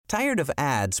Tired of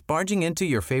ads barging into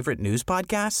your favorite news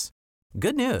podcasts?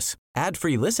 Good news.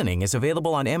 Ad-free listening is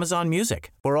available on Amazon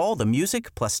Music for all the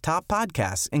music plus top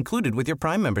podcasts included with your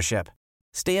Prime membership.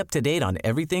 Stay up to date on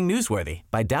everything newsworthy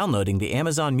by downloading the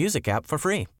Amazon Music app for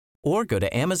free or go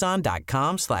to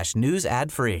amazon.com/news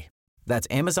ad free. That's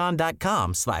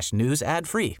amazon.com/news ad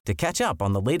free to catch up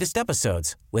on the latest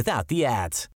episodes without the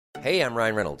ads. Hey, I'm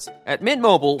Ryan Reynolds. At Mint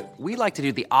Mobile, we like to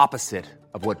do the opposite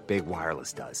of what Big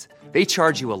Wireless does. They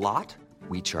charge you a lot,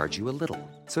 we charge you a little.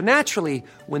 So naturally,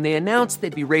 when they announced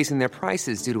they'd be raising their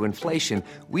prices due to inflation,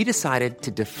 we decided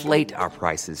to deflate our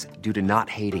prices due to not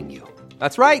hating you.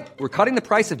 That's right. We're cutting the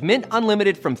price of Mint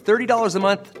Unlimited from $30 a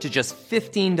month to just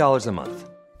 $15 a month.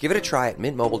 Give it a try at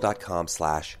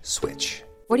mintmobile.com/switch.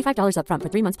 $45 up front for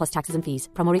 3 months plus taxes and fees.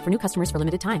 Promo rate for new customers for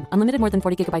limited time. Unlimited more than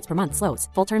 40 gigabytes per month. Slows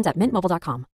full terms at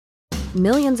mintmobile.com.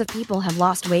 Millions of people have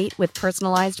lost weight with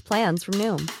personalized plans from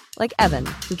Noom. Like Evan,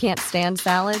 who can't stand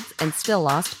salads and still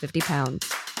lost 50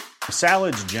 pounds.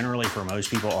 Salads generally for most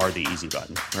people are the easy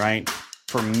button, right?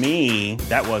 For me,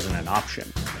 that wasn't an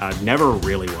option. I never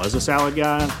really was a salad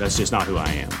guy. That's just not who I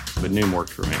am. But Noom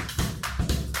worked for me.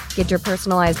 Get your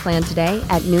personalized plan today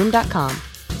at Noom.com.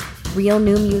 Real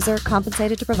Noom user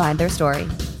compensated to provide their story.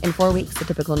 In 4 weeks, the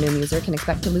typical Noom user can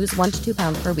expect to lose 1 to 2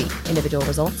 pounds per week. Individual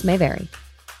results may vary.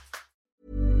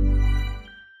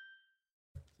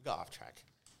 Go off track.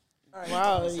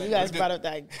 Wow, you guys brought up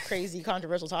that crazy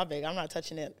controversial topic. I'm not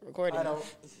touching it, recording.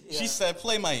 She said,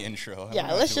 play my intro.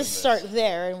 Yeah, let's just start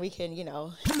there and we can, get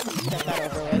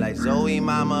that over with. Like Zoe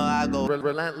mama, I go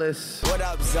relentless. What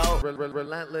up, Zoe?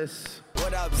 Relentless.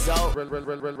 What up, Zoe?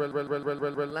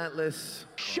 Relentless.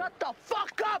 Shut the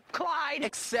fuck up, Clyde!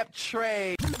 Except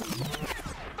Trey.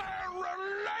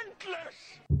 Relentless!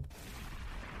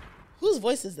 Whose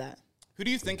voice is that? Who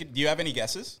do you think? Do you have any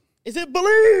guesses? Is it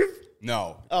Believe?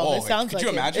 No. Oh, it sounds could like you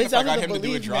it. imagine It if I sounds got like him a to do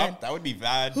a Believe drop? man. That would be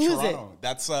bad. Who is it? Toronto.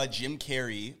 That's Jim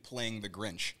Carrey playing the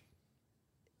Grinch.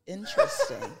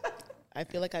 Interesting. I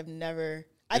feel like I've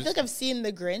seen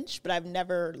The Grinch, but I've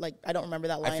never, I don't remember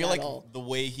that line I feel at like all. the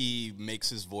way he makes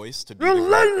his voice to be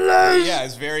relentless. Yeah,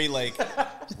 it's very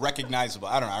recognizable.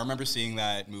 I don't know. I remember seeing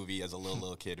that movie as a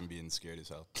little kid and being scared as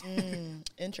hell.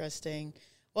 Interesting.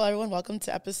 Well, everyone, welcome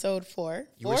to episode 4.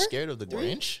 You were scared of the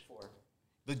Grinch?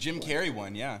 The Jim Carrey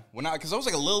one, yeah. Well, not because I was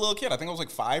like a little kid. I think I was like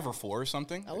 5 or 4 or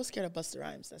something. I was scared of Busta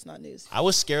Rhymes. That's not news. I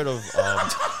was scared of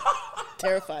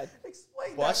Terrified.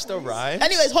 Busta Rhymes.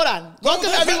 Anyways, hold on. Welcome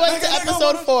everyone to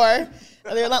episode 4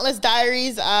 of the Relentless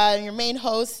Diaries. Your main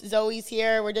host, Zoe's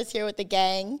here. We're just here with the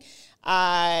gang.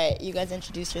 You guys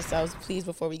introduce yourselves, please,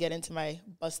 before we get into my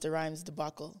Busta Rhymes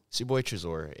debacle. It's your boy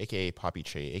Trezor, a.k.a. Poppy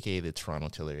Trey, a.k.a. the Toronto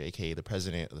Tiller, a.k.a. the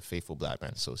president of the Faithful Black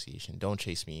Man Association. Don't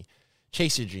chase me.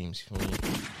 Chase your dreams.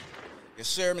 Yes,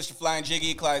 sir. Mr. Flying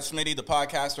Jiggy, Clyde Smitty, the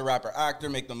podcaster, rapper, actor,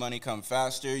 make the money come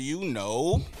faster. You know.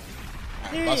 All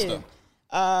right,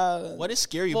 Busta. What is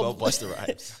scary about Busta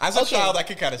Rhymes? As a child, I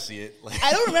could kind of see it.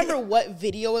 I don't remember what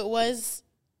video it was,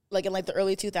 in the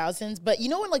early 2000s. But you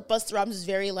know when Busta Rhymes was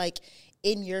very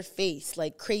in your face,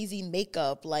 crazy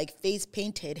makeup, face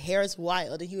painted, hair is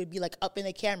wild, and he would be up in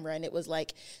the camera, and it was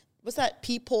what's that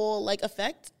peephole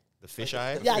effect? The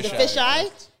fisheye? Yeah, the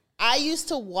fisheye. I used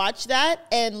to watch that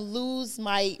and lose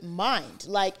my mind,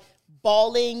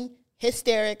 bawling,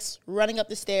 hysterics, running up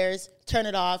the stairs, turn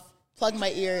it off, plug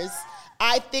my ears.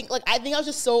 I think I was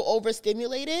just so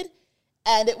overstimulated,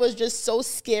 and it was just so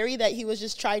scary that he was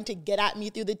just trying to get at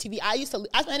me through the TV. Ask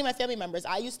any of my family members,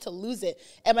 I used to lose it.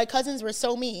 And my cousins were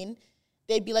so mean.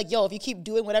 They'd be like, yo, if you keep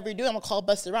doing whatever you're doing, I'm going to call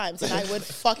Busta Rhymes. And I would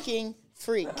fucking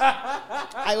freak.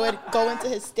 I would go into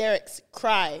hysterics,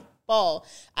 cry, bawl.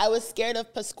 I was scared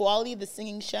of Pasquale, the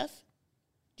singing chef.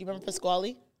 Do you remember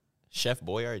Pasquale? Chef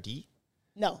Boyardee?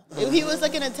 No. He was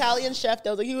an Italian chef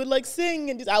that was he would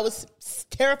sing. And I was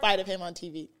terrified of him on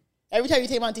TV. Every time he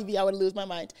came on TV, I would lose my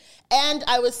mind. And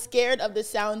I was scared of the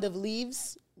sound of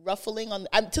leaves ruffling on.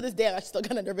 To this day, I'm still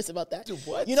kind of nervous about that. Dude,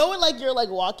 what? You know when you're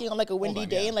walking on a windy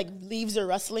day and leaves are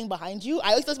rustling behind you?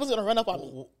 I always thought someone's gonna run up on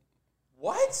me.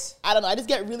 What? I don't know. I just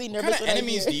get really nervous. What kind of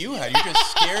enemies do you have? You're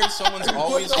just scared someone's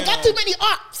always I got too many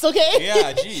ops, okay?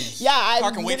 Yeah, jeez. Yeah, I'm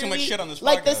talking way too much shit on this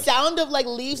podcast. The sound of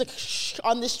leaves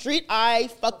on the street, I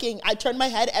turn my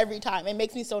head every time. It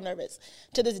makes me so nervous.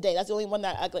 To this day, that's the only one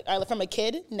that I from a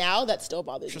kid. Now that still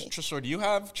bothers me. Trezor, do you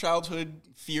have childhood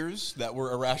fears that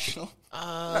were irrational?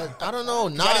 I don't know.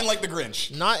 I didn't like the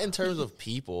Grinch. Not in terms of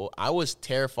people. I was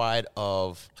terrified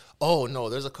of. Oh no,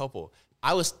 there's a couple.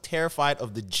 I was terrified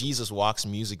of the Jesus Walks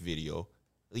music video.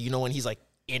 You know when he's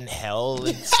in hell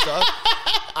and stuff.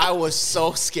 I was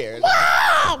so scared.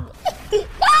 Mom! Wait,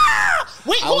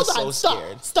 hold on. So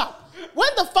scared. Stop. When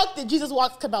the fuck did Jesus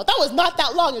Walks come out? That was not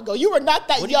that long ago. You were not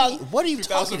that young. What are you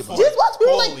talking about? Jesus Walks, we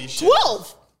were Holy like shit.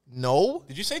 12. No.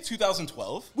 Did you say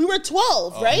 2012? We were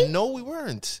 12, right? No, we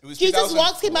weren't. It was Jesus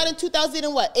Walks came out in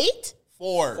 2008?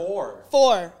 4.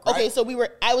 4. Okay, Right. so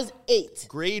I was 8.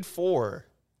 Grade 4.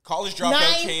 College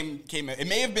Dropout came. It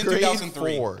may have been Grade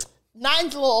 2003. 4.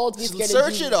 9's a little old to be scared of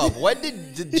Search Jesus. it up. When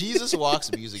did the Jesus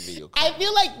Walks music video come? I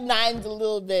feel like 9's a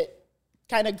little bit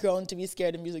kind of grown to be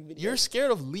scared of music videos. You're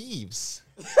scared of leaves.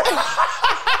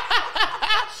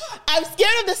 I'm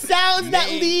scared of the sounds that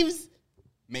May- leaves.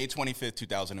 May 25th,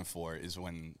 2004 is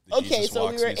when the Okay, Jesus so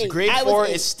we Walks were music 8. Grade I was 4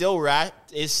 8.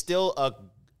 is still a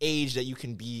age that you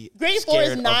can be Grade 4 is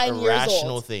scared 9 of years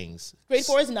irrational old. things. Grade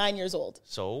 4 is 9 years old.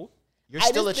 So you're I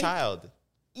still a just think- child.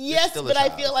 Yes, still a but I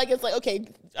child. feel like it's like, okay,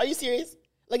 are you serious?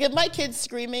 Like if my kid's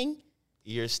screaming,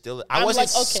 You're still. I'm I wasn't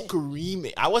like, okay.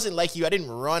 screaming. I wasn't like you. I didn't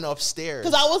run upstairs.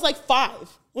 because I was like 5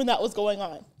 when that was going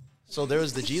on. So there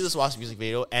was the Jesus Walks music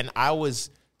video, and I was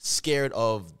scared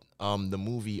of the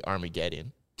movie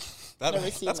Armageddon. Never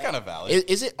seen That's that. kind of valid.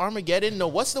 Is it Armageddon? No,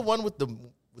 what's the one with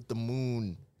the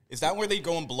moon? Is that where they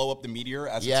go and blow up the meteor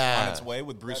as Yeah. it's on its way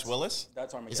with Bruce Willis?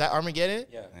 That's Armageddon. Is that Armageddon?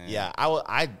 Yeah. Yeah.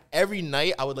 I every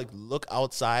night I would like look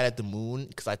outside at the moon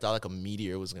because I thought like a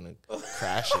meteor was gonna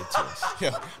crash into us.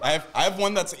 Yeah, I have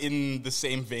one that's in the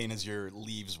same vein as your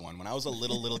leaves one. When I was a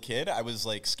little kid, I was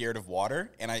like scared of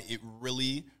water, and it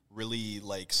really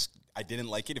like I didn't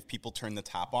like it if people turned the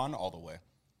tap on all the way.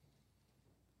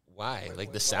 Why?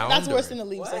 Like the sound? That's worse or- than the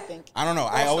leaves, I think. I don't know.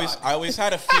 I always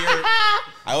had a fear.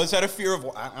 I always had a fear of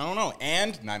I don't know.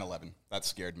 And 9/11 that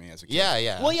scared me as a kid.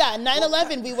 Yeah. Well, yeah,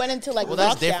 9/11, we went into like Well,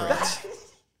 that's lockdown. different.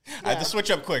 I had to switch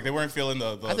up quick. They weren't feeling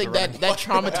the I think the that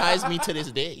running traumatized me to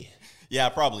this day. Yeah,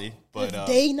 probably. But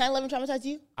Day 9/11 traumatized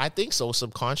you? I think so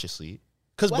subconsciously.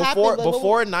 Because What before happened?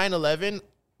 before 9/11,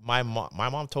 my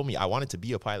mom told me I wanted to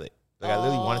be a pilot. Like I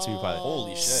literally wanted to be a pilot.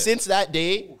 Holy shit. Since that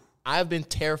day, I've been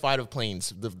terrified of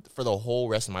planes for the whole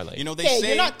rest of my life. you know they Okay, say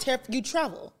you're not you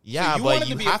travel. yeah, you but wanted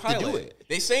you to be a have to do pilot. it.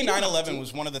 They say 9/11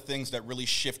 was one of the things that really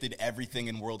shifted everything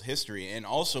in world history, and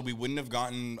also we wouldn't have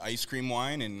gotten ice cream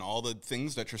wine and all the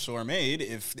things that Tresor made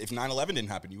if 9/11 didn't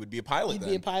happen. You would be a pilot. You'd then.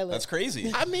 be a pilot. That's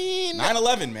crazy. I mean,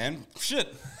 9/11, man,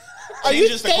 shit. Are you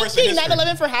Changes the course of thanking history.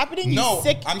 9/11 for happening? You No,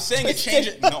 sick, I'm saying it twisted-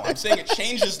 changes. No, I'm saying it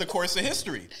changes the course of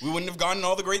history. We wouldn't have gotten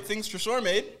all the great things Tresor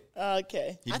made.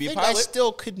 Okay. He'd I be a think I pilot.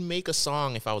 still could make a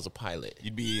song if I was a pilot.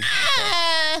 You'd be.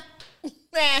 Ah,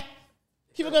 nah.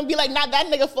 People gonna be like, not that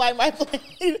nigga flying my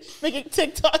plane, making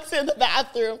TikToks in the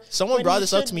bathroom. Someone when brought he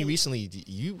this up should to me be. recently.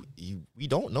 We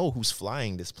don't know who's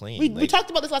flying this plane. We Like, talked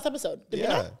about this last episode. Did we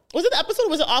Yeah. not? Was it the episode or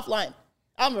was it offline?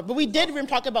 I don't remember. But we did even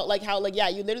talk about like how like, yeah,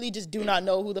 you literally just do not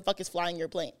know who the fuck is flying your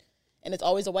plane. And it's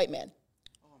always a white man.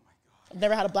 Oh my God. I've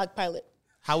never had a black pilot.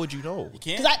 how would you know? You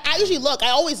can't. Because I usually look. I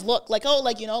always look. Like, oh,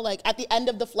 like, you know, like at the end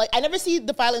of the flight. I never see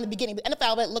the pilot in the beginning. But the end of the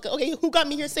flight, look, okay, who got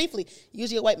me here safely?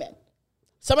 Usually a white man.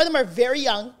 Some of them are very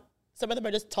young. Some of them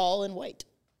are just tall and white.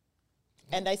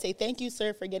 And I say, thank you,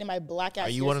 sir, for getting my black ass Are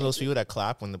you here one of those safely." people that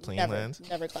clap when the plane Never, lands?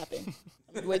 never clapping.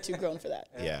 I'm way too grown for that.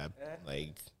 Yeah,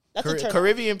 like That's a turn off.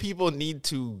 Caribbean people need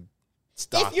to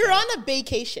stop. If you're that. on a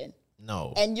vacation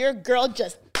no, and your girl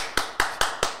just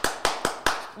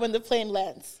when the plane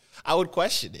lands, I would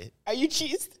question it. are you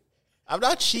cheesed? I'm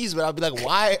not cheese, but I'll be like,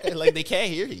 why? Like they can't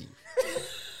hear you.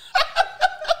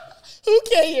 Who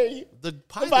can't hear you? The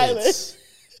pilot. pilots.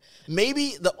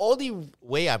 Maybe the only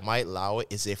way I might allow it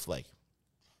is if like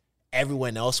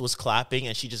everyone else was clapping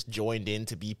and she just joined in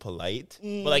to be polite.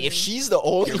 But like if she's the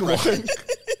only one,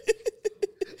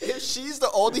 if she's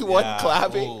the only one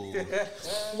clapping, Ooh.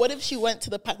 What if she went to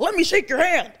the pilot? Let me shake your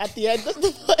hand at the end of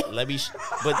the flight. let me.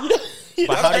 But You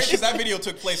but know, how That's does because she? that video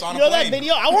took place on you a know plane. that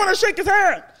video? I want to shake his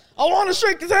hand. I want to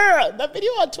shake his hand. That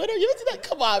video on Twitter. You ever see that?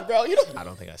 Come on, bro. You know. I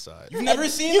don't think I saw it. You've never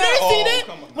seen You that? never seen Oh, it?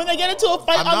 come on. When they get into a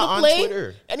fight I'm on not the on plane,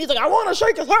 Twitter. and he's like, I want to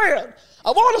shake his hand.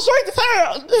 I want to shake his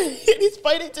hand. And he's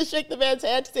fighting to shake the man's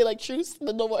hand to say, like, truce.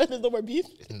 There's no more beef.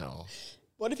 No.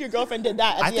 What if your girlfriend did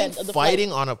that at I the think end of the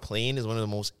fighting on a plane is one of the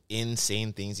most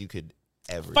insane things you could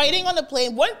ever do. Fighting on the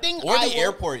plane. One thing Or I the will-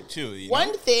 airport, too. You know?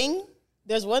 One thing,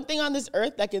 there's one thing on this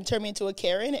earth that can turn me into a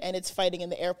Karen, and it's fighting in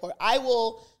the airport. I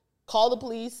will call the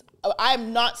police.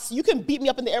 I'm not, you can beat me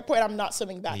up in the airport and I'm not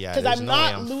swimming back. Yeah, Because there's I'm no way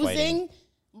not I'm losing fighting.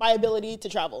 my ability to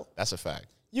travel. That's a fact.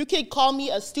 You could call me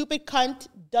a stupid cunt,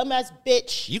 dumbass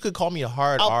bitch. You could call me a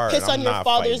hard I'll R. piss and on I'm your not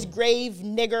father's fighting. grave,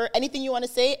 nigger, anything you want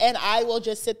to say, and I will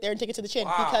just sit there and take it to the chin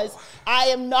because I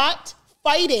am not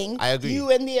fighting I agree. you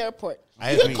in the airport.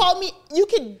 I You agree. can call me, you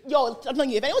can, yo, I'm telling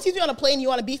you, if anyone sees me on a plane and you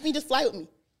want to beef me, just fly with me.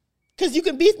 Because you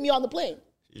can beef me on the plane.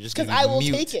 Because I will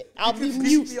take it. I'll be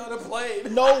mute. Me on a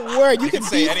plane. No word. You can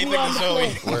say beat anything me on to the Zoe.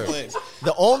 plane.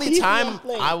 The only Beat me on time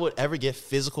plane. I would ever get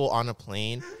physical on a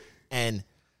plane, and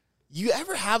you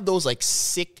ever have those like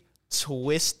sick,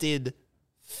 twisted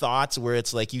thoughts where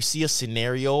it's like you see a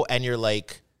scenario and you're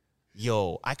like,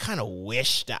 yo, I kind of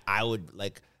wish that I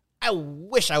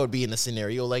wish I would be in a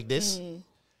scenario like this.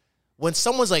 When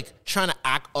someone's like trying to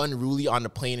act unruly on the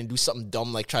plane and do something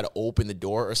dumb like try to open the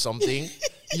door or something,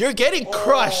 you're getting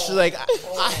crushed. Like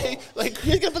I like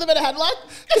You're gonna put them in a headlock?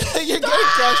 you're getting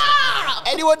crushed.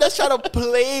 Anyone that's trying to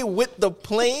play with the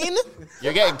plane,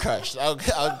 you're getting crushed.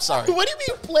 I'm sorry. What do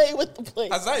you mean play with the plane?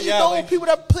 That's not, You yeah, know like, people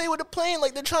that play with the plane,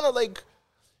 like they're trying to like,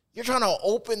 you're trying to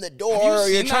open the door, Have you or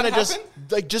you're seen trying to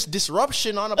that just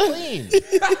disruption on a plane.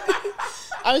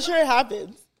 I'm sure it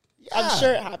happens. I'm Yeah.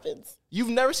 sure it happens. You've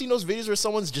never seen those videos where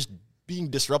someone's just being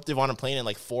disruptive on a plane and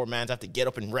like 4 mans have to get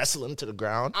up and wrestle him to the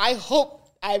ground? I hope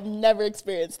I've never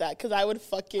experienced that because I would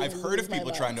fucking. I've heard lose of my people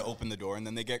mind. trying to open the door and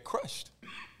then they get crushed.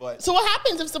 But So what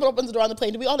happens if someone opens the door on the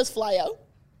plane? Do we all just fly out?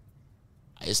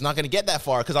 It's not going to get that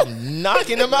far because I'm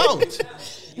knocking them out.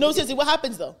 No, seriously, what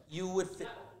happens though? You would.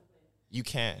 You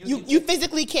can't. You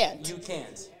physically can't. You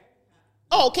can't.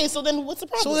 Oh, okay. So then, what's the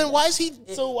problem? So then why is he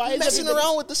So why is messing everybody-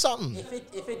 around with the something?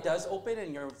 If it does open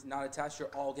and you're not attached, you're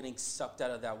all getting sucked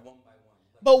out of that one by one.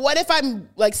 But what if I'm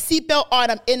like seatbelt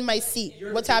on? I'm in my seat.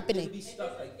 What's happening? You'll be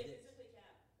stuck like this.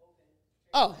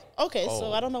 Oh, okay.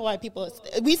 So I don't know why people.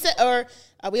 We said, or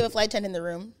we have a flight attendant in the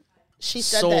room. She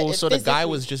said that. So it the guy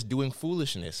physically- was just doing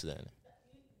foolishness then.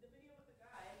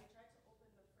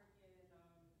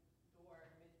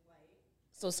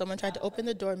 So someone tried to open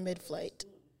the door mid-flight.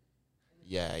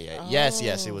 Yeah. Yes,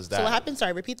 it was that. So what happened?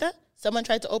 Sorry, repeat that. Someone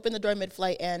tried to open the door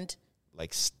mid-flight and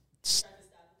Like tried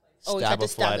stab to a stab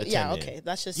flight it. Yeah, attendant. okay.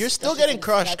 That's just. You're still that's just getting ins-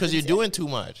 crushed that's because you're insane. doing too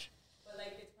much.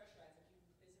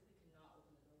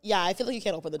 Yeah, I feel like you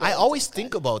can't open the door. I once always it's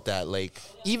think about that, like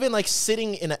even like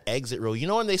sitting in an exit row. You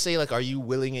know when they say like, "Are you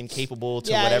willing and capable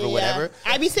to Yeah, whatever, yeah. whatever?"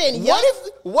 I be saying,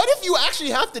 What if you actually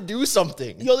have to do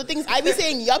something? Yo, the thing is, I be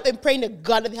saying yup and praying to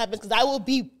God that it happens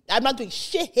because I'm not doing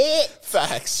shit.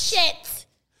 Facts. Shit.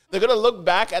 They're gonna look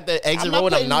back at the exit I'm row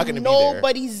not and I'm putting not gonna be there.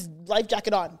 nobody's life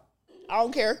jacket on. I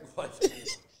don't care.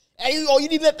 And you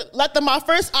need to let them off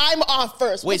first. I'm off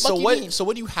first. Wait, the fuck so you what? mean? So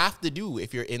what do you have to do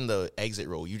if you're in the exit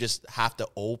row? You just have to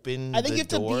open. I think the you have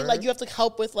to door? be like you have to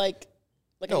help with like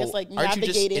I guess like aren't you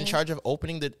navigating. just in charge of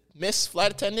opening the Miss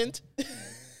Flight Attendant?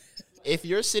 If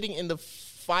you're sitting in the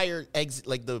fire exit,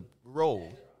 like the row,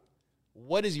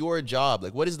 what is your job?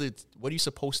 Like, what are you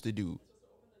supposed to do?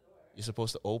 You're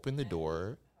supposed to open the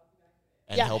door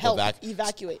and yeah, help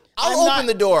evacuate. I'll open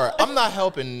the door. I'm not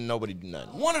helping nobody do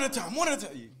nothing. one at a time.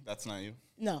 That's not you.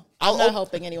 No, I'll I'm not op-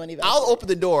 helping anyone evacuate. I'll open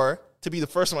the door to be the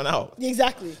first one out.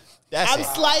 Exactly. That's I'm it.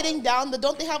 sliding down the.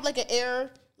 Don't they have like an air,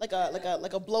 like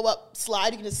a blow up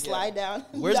slide? You can just slide down.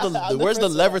 Where's Yeah, the I'm where's the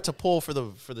first lever one. to pull for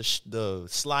the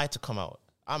slide to come out?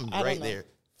 I'm I don't right know. there.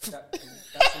 That's in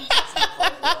the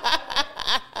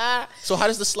So how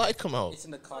does the slide come out? It's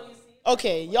in the car.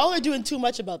 Okay, y'all are doing too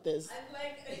much about this. And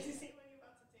like, you see when you're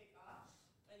about to take off,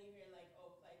 and you hear like, oh,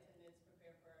 flight attendants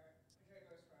prepare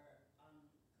doors for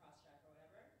cross-check or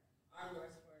whatever, arm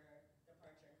doors for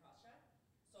departure and cross-check.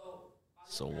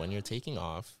 So when you're taking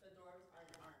off, The doors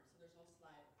aren't armed, so there's no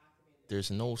slide activated. there's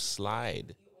no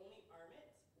slide. You only arm it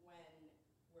when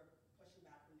we're pushing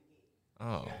back from the gate.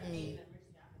 Oh, If an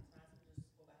emergency happens, man, so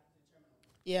just go back into the terminal.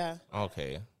 Yeah.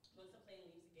 okay. Once the plane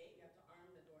leaves the gate, you have to arm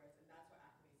the doors, and that's what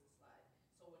activates the slide.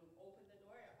 So when you open the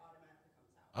door, it automatically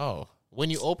comes out. Oh, when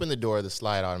you open the door, the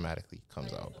slide automatically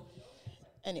comes out.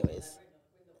 Anyways,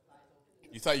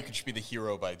 You thought you could just be the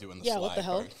hero by doing the yeah. slide What the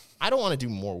hell? part. I don't want to do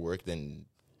more work than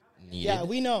needed. Yeah,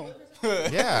 we know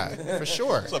Yeah, for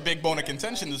sure. It's a big bone of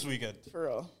contention this weekend. for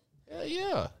real.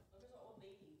 Yeah.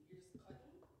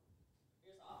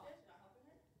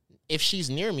 If she's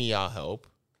near me, I'll help.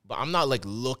 But I'm not like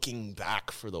looking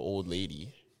back for the old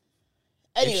lady.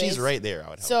 Anyways, If she's right there, I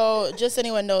would help. So just so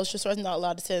anyone knows, Tresor's not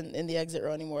allowed to sit in the exit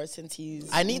row anymore since he's.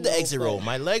 I need the no exit flight. row.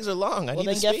 My legs are long. I Well, need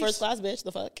then the get space. first class, bitch.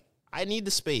 The fuck? I need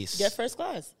the space. Get first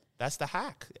class That's the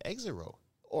hack. Exit row.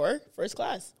 or first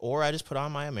class. Or I just put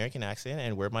on my American accent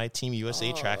and wear my Team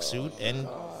USA tracksuit and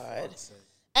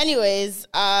Anyways,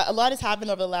 a lot has happened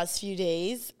over the last few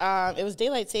days. It was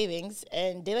daylight savings,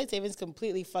 and daylight savings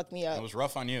completely fucked me up. It was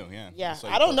rough on you, yeah. Yeah, So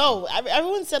I don't know.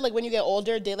 Everyone said like when you get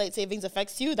older, daylight savings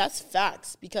affects you. That's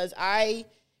facts because I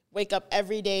wake up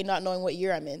every day not knowing what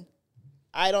year I'm in.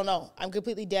 I don't know. I'm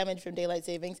completely damaged from daylight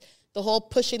savings. The whole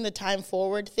pushing the time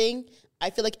forward thing, I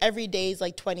feel like every day is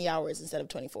like 20 hours instead of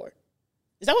 24.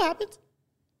 Is that what happens?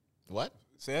 what?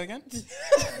 Say that again?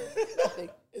 Nothing.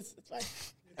 It's fine.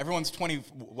 Everyone's 20.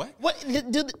 What? What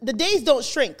the days don't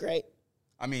shrink, right?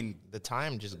 I mean, The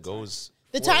time just goes.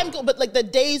 The time go, but like the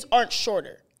days aren't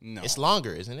shorter. no. It's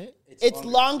longer, isn't it? It's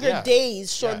longer Yeah.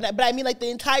 days, shorter. Yeah. than that. But I mean, like the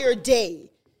entire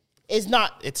day is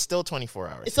not. It's still 24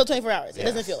 hours. It's still 24 hours. It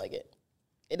doesn't feel like it.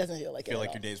 It doesn't feel like I feel it. like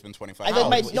at your all. day's been 25 I feel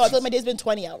like hours. I feel like my day's been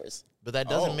 20 hours. But that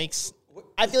doesn't Oh. make.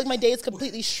 I feel like my day is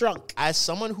completely shrunk. As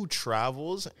someone who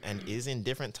travels and is in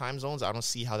different time zones, I don't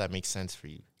see how that makes sense for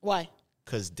you. Why?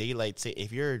 Because daylight, say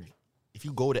if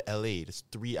you go to LA, it's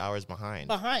 3 hours behind.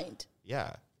 Behind.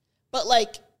 Yeah. But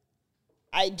like,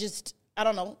 I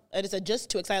don't know. I just adjust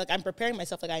to it. 'Cause I'm preparing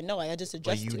myself. Like I know. I just But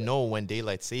adjust you to it. know when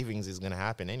daylight savings is going to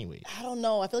happen anyway. I don't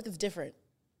know. I feel like it's different.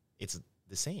 It's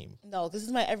the same. No, this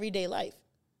is my everyday life.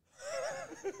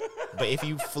 But if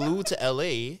you flew to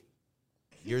LA,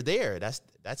 you're there. That's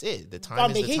it. The On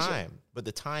time is the vacation. time. But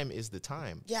the time is the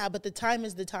time. Yeah, but the time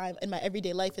is the time, and my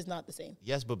everyday life is not the same.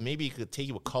 Yes, but maybe it could take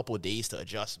you a couple of days to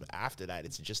adjust. But after that,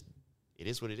 it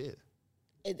is what it is.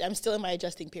 I'm still in my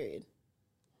adjusting period.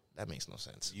 That makes no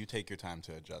sense. You take your time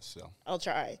to adjust, so. I'll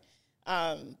try.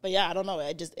 But yeah, I don't know.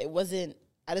 I just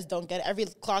don't get it. Every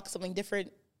clock something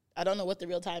different. I don't know what the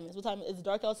real time is. What time is it?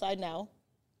 Dark outside now?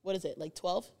 What is it? Like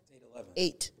 12?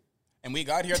 8. And we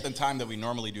got here at the time that we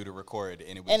normally do to record,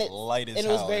 and it was And it, light as and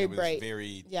hell. it was very and bright.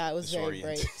 Very yeah, it was very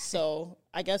bright. So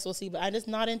I guess we'll see. But I'm just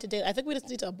not into daylight. I think we just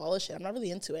need to abolish it. I'm not really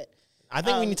into it. I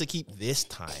think we need to keep this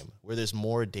time where there's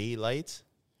more daylight.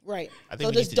 Right. I think So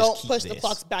we just need to don't keep push the this.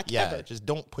 clocks back Yeah, ever. just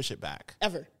don't push it back.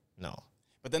 Ever. No.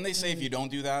 But then they say if you don't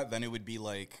do that, then it would be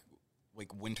like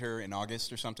winter in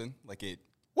August or something. Like it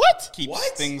What?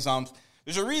 keeps things on.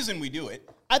 There's a reason we do it.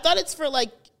 I thought it's for like,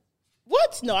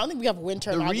 what? No, I don't think we have winter.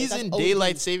 The in August. reason That's OD.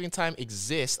 daylight saving time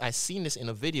exists, I seen this in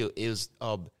a video, is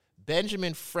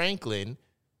Benjamin Franklin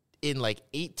in like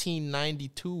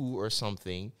 1892 or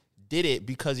something did it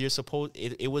because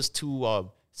it was to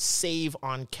save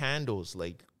on candles.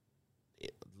 Like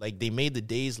they made the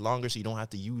days longer so you don't have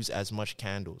to use as much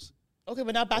candles. Okay,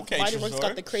 but now Bath Okay, and Body Works Tresor.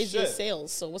 got the craziest Shit.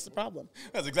 sales. So what's the problem?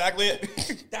 That's exactly it.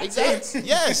 Exactly.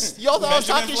 Yes. Y'all thought I was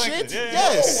Benjamin talking Franklin. shit? Yeah,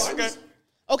 yeah, Yes. yeah. Okay.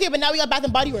 Okay, but now we got Bath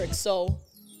and Body Works. So,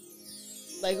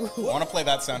 like, I want to play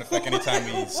that sound effect anytime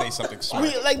we say something smart.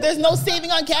 there's no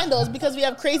saving on candles because we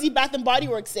have crazy Bath and Body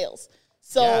Works sales.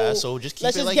 So, Yeah, so just keep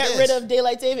let's it just like get this. rid of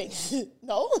daylight savings.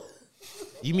 No,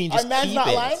 You mean our just man's keep not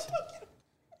it? lying.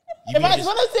 You Am mean I just-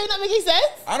 what I'm saying not making sense?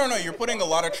 I don't know. You're putting a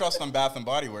lot of trust on Bath and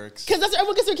Body Works. Because that's where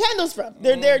everyone gets their candles from.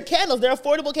 They're candles. They're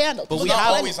affordable candles. But It's we not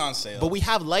have always on sale. But we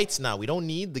have lights now. We don't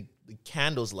need the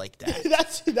candles like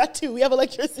that. that too. We have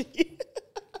electricity.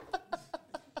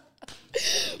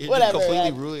 You're Whatever, just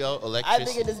completely man. ruling out I electricity.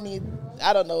 think it just needs.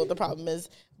 I don't know what the problem is,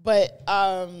 but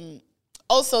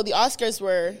also the Oscars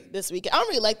were this weekend. I don't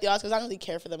really like the Oscars. I don't really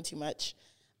care for them too much.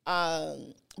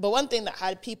 But one thing that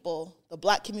had people, the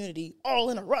black community, all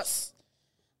in a rush,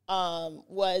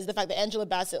 was the fact that Angela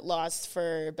Bassett lost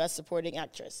for Best Supporting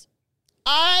Actress.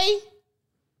 I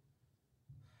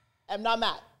am not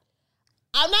mad.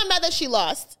 I'm not mad that she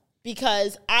lost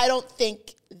because I don't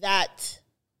think that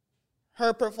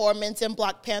her performance in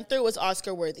Black Panther was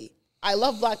Oscar worthy. I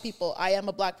love black people. I am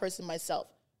a black person myself.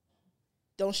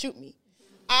 Don't shoot me.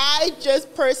 I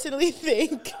just personally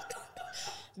think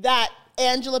that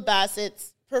Angela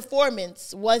Bassett's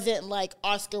performance wasn't like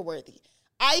Oscar worthy.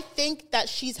 I think that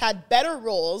she's had better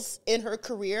roles in her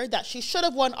career that she should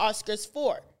have won Oscars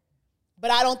for.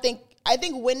 But I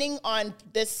think winning on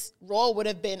this role would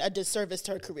have been a disservice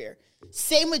to her career.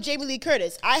 Same with Jamie Lee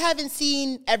Curtis. I haven't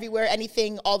seen Everywhere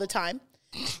Anything All the Time,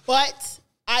 but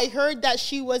I heard that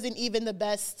she wasn't even the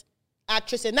best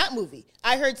actress in that movie.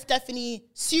 I heard Stephanie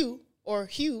Hsu, or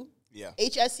Hugh,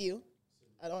 HSU,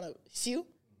 I don't know, Hsu?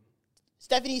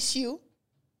 Stephanie Hsu,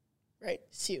 right,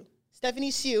 Hsu.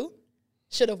 Stephanie Hsu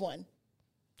should have won.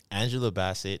 Angela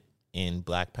Bassett in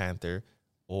Black Panther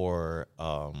or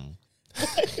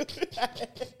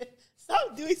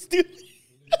Stop doing stupid.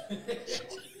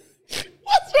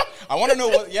 What's wrong? I want to know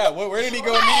where did he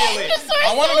go immediately?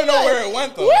 I wanted to know where it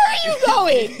went though. Where are you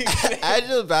going?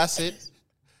 Angela Bassett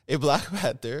in Black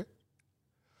Panther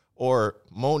or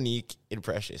Monique in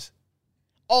Precious.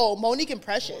 Oh, Monique and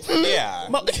Precious. Yeah.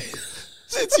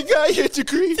 Since you got your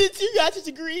degree. Since you got your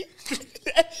degree.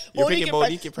 You're picking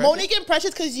Monique and Precious? Monique and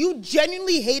Precious because you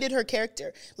genuinely hated her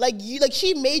character. Like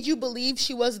she made you believe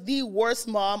she was the worst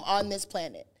mom on this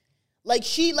planet.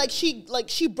 She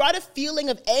brought a feeling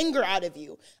of anger out of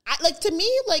you. To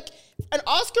me, an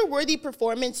Oscar-worthy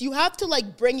performance, you have to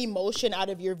bring emotion out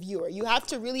of your viewer. You have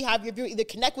to really have your viewer either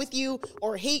connect with you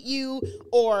or hate you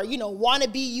or want to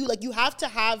be you. You have to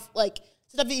have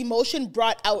some type of emotion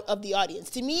brought out of the audience.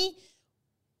 To me,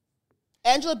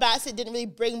 Angela Bassett didn't really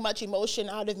bring much emotion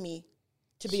out of me,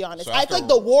 to be honest. So I feel like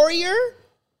the warrior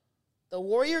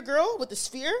girl with the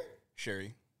sphere.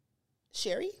 Sherry?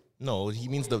 No, he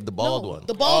means the bald one.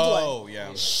 The bald one. Oh,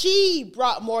 yeah. She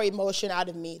brought more emotion out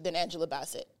of me than Angela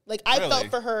Bassett. Like, I felt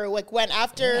for her, like, when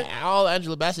after... Yeah, all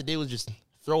Angela Bassett did was just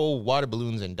throw water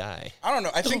balloons and die. I don't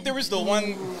know. I think there was the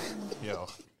one... Yo.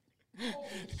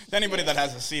 Anybody that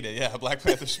hasn't seen it, yeah, Black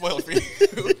Panther spoiled for you.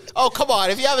 Oh, come on.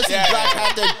 If you haven't seen Black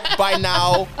Panther by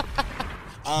now...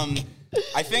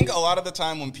 I think a lot of the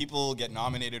time when people get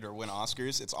nominated or win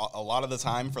Oscars, it's a lot of the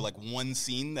time for like one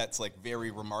scene that's like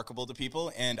very remarkable to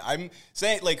people. And I'm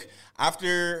saying, like,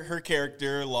 after her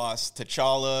character lost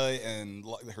T'Challa and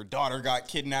her daughter got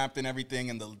kidnapped and everything,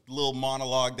 and the little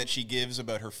monologue that she gives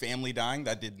about her family dying,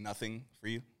 that did nothing for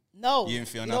you? No. You didn't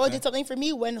feel nothing? You know what did something for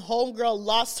me? When Homegirl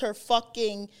lost her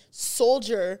fucking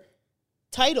soldier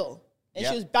title. And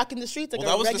she was back in the streets like a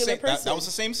regular person. That was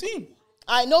the same scene.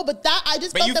 I know, but that I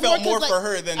just. But felt you that felt more like, for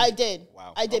her than I did.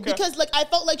 Wow, I did because like I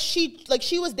felt like she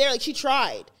was there, like she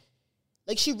tried,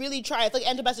 like she really tried. I feel like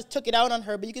Angela Bassett took it out on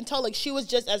her, but you can tell like she was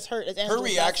just as hurt as Angela. Her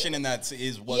reaction Bassett.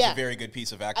 in that was a very good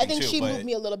piece of acting. I think too, she moved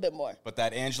me a little bit more. But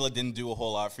that Angela didn't do a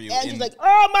whole lot for you. Angela's like,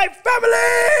 "Oh, my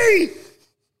family!"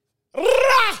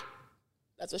 Rah!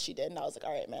 That's what she did, and I was like,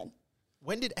 "All right, man."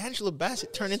 When did Angela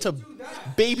Bassett turn into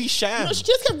Baby Sham? No, she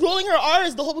just kept rolling her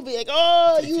R's the whole movie, like,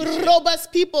 "Oh, you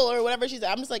robust people," or whatever she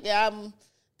said. I'm just like, yeah, I'm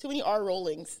too many R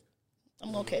rollings.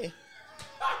 I'm okay.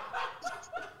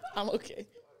 I'm okay.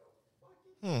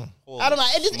 I don't know.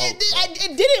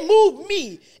 It didn't move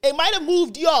me. It might have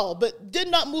moved y'all, but did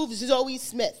not move Zoe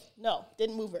Smith. No,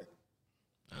 didn't move her.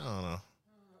 I don't know.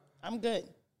 I'm good.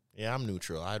 Yeah, I'm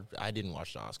neutral. I didn't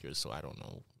watch the Oscars, so I don't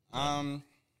know.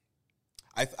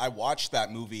 I watched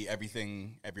that movie,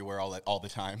 Everything Everywhere all the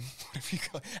time.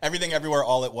 Everything Everywhere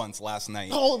All at Once last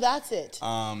night. Oh, that's it.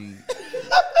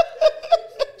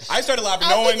 I started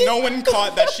laughing. No one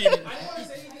caught that she.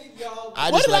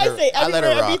 What did I say?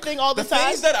 Everything all the time. The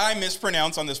things that I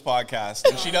mispronounce on this podcast,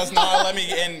 and she does not let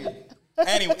me in.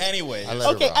 Anyway.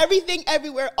 Okay, Everything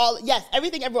Everywhere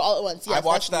Everything Everywhere All at Once. Yes, I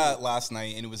watched that last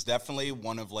night, and it was definitely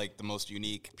one of like the most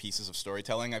unique pieces of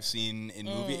storytelling I've seen in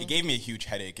movie. It gave me a huge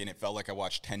headache, and it felt like I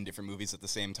watched 10 different movies at the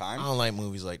same time. I don't like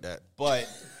movies like that. But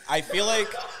I feel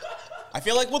like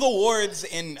with awards,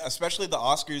 and especially the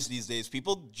Oscars these days,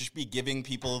 people just be giving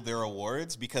people their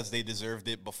awards because they deserved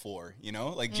it before, you know?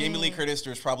 Like Jamie Lee Curtis,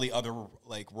 there's probably other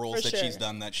like roles that she's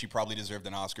done that she probably deserved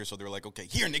an Oscar, so they were like, okay,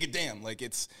 here, nigga, damn. Like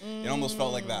it almost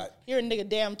felt like that. Here, nigga,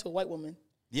 damn to a white woman.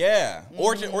 Yeah,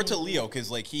 or to Leo, because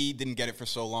like he didn't get it for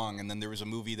so long, and then there was a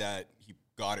movie that he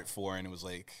got it for, and it was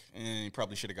like, he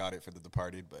probably should have got it for The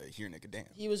Departed, but here, nigga, damn.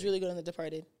 He was really good in The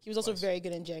Departed. He was also very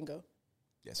good in Django.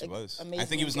 Yes, he was. I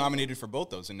think he was nominated for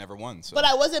both those and never won. So. But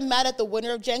I wasn't mad at the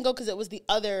winner of Django because it was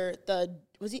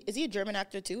is he a German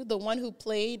actor too? The one who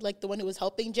played, like the one who was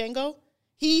helping Django?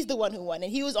 He's the one who won,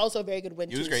 and he was also a very good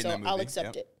winner. He was great in that movie. I'll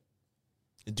accept it.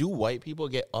 Do white people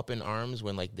get up in arms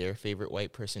when like their favorite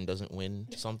white person doesn't win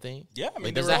something? Yeah, I mean,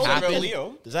 like, does that happen?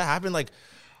 Does that happen? Like,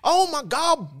 oh my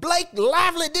God, Blake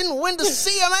Lively didn't win the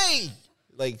CMA.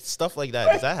 Like stuff like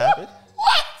that. Does that happen?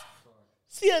 What?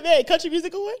 CMA, Country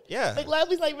Music Award? Yeah. Like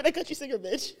Lively's not even a country singer,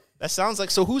 bitch. That sounds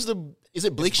like, so who's is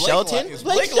it Blake Shelton?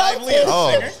 Blake Lively.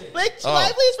 Oh. Blake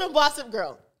Lively is from Gossip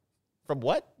Girl. From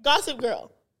what? Gossip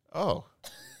Girl. Oh.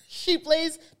 She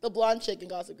plays the blonde chick in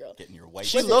Gossip Girl. Getting your white.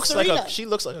 She looks like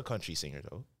a country singer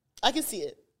though. I can see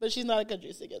it, but she's not a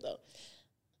country singer though.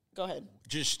 Go ahead.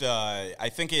 Just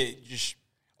I think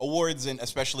awards, and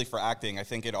especially for acting, I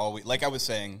think it always, like I was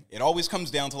saying, it always comes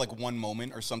down to like one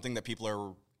moment or something that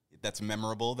that's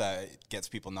memorable that gets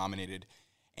people nominated.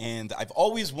 And I've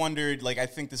always wondered, like, I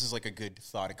think this is like a good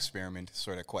thought experiment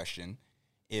sort of question.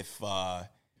 If a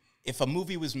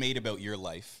movie was made about your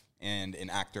life and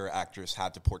an actor or actress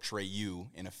had to portray you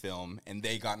in a film and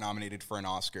they got nominated for an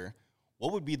Oscar,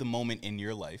 what would be the moment in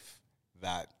your life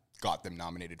that got them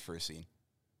nominated for a scene?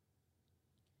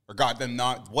 Or got them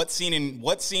what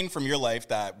scene from your life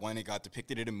that when it got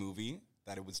depicted in a movie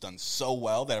that it was done so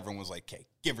well that everyone was like, okay,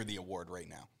 give her the award right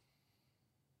now?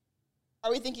 Are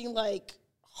we thinking like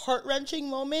heart-wrenching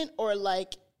moment or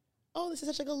like, oh, this is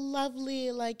such like a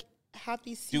lovely, like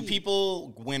happy scene? Do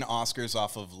people win Oscars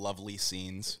off of lovely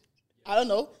scenes? I don't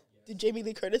know. Did Jamie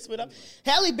Lee Curtis win up?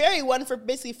 Halle Berry won for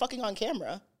basically fucking on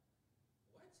camera.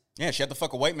 Yeah, she had to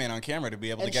fuck a white man on camera to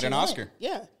be able to get an Oscar.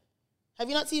 Yeah. Have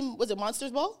you not seen, was it Monsters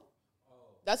Ball?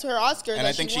 That's her Oscar. And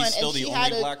I think she's still the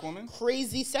only black woman?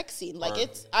 Crazy sex scene. Like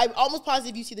I'm almost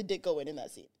positive you see the dick go in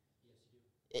that scene.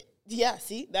 Yeah,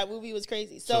 see, that movie was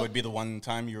crazy. So it'd be the one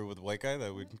time you were with a white guy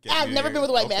that would get I've you never your- been with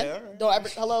a white Okay, man. all right. Don't ever.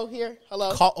 Hello, here.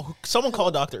 Hello. Someone call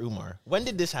Dr. Umar. When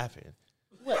did this happen?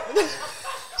 What?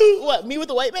 What? Me with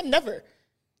a white man? Never.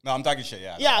 No, I'm talking shit.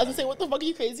 Yeah. Yeah, I was gonna say, what the fuck are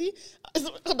you crazy?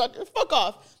 Doctor, fuck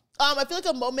off. I feel like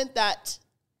a moment that,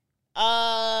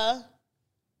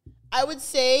 I would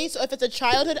say, so if it's a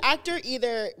childhood actor,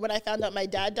 either when I found out my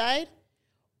dad died,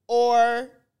 or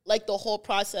like the whole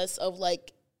process of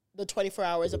like the 24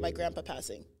 hours of my grandpa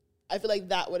passing. I feel like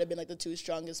that would have been like the two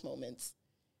strongest moments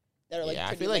that are like I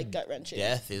pretty feel like like gut wrenching.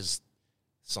 death is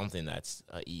something that's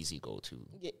an easy go-to.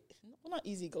 Yeah, well, not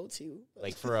easy go to.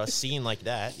 Like for a scene like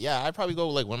that, yeah, I'd probably go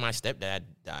like when my stepdad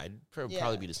died. Yeah.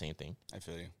 Probably be the same thing. I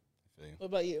feel you. What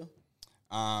about you?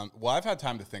 Well, I've had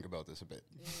time to think about this a bit,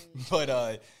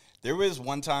 but there was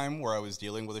one time where I was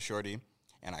dealing with a shorty,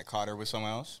 and I caught her with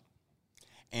someone else,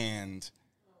 and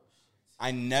I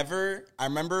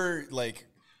remember like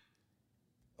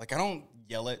I don't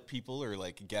yell at people or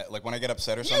like get like when I get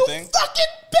upset or something. You fucking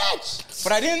bitch!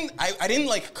 But I didn't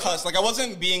like cuss. Like I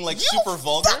wasn't being like super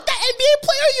vulgar. Fuck that NBA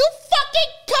player, you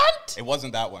fucking cunt! It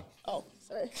wasn't that one. Oh,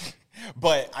 sorry.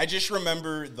 But I just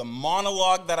remember the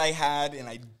monologue that I had, and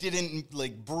I didn't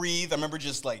like breathe. I remember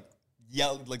just like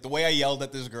the way I yelled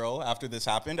at this girl after this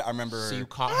happened. I remember. So you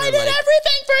caught her. I did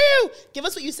everything for you. Give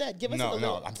us what you said. Give us.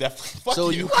 No, I'm definitely. Fuck So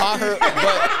you. you caught her,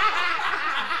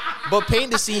 but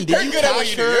paint the scene. Did you You're good at what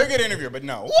catch you do. her? You're a good interviewer, but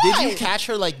no. Did you catch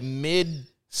her like mid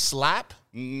slap?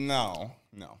 No.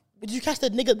 Did you catch the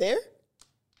nigga there?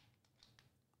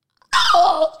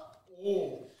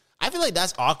 I feel like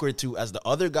that's awkward too, as the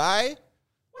other guy,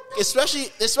 especially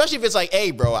if it's like,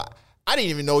 hey, bro, I didn't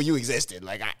even know you existed.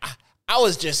 Like I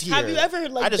was just here. Have you ever I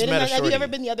like just been in met that? a Have you shorty. ever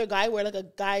been the other guy where like a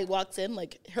guy walks in,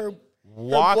 like her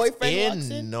Walked boyfriend in? walks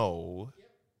in? No.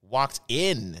 Walked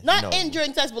in? Not no. in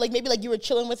during sex, but like maybe like you were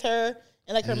chilling with her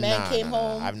and like her man came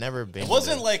home. I've never been. It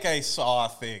wasn't like I saw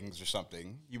things or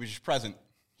something. He was just present.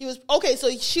 He was okay, so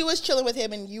she was chilling with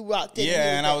him and you walked in.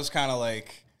 Yeah, and I there. was kind of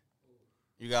like,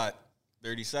 "You got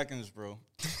 30 seconds, bro."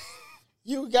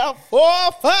 You got 4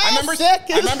 or 5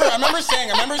 seconds. I remember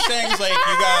saying, it's like you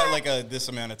got like this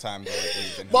amount of time to like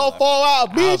leave. And he left. Before I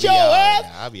beat your ass.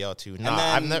 I'll be out too. And Nah,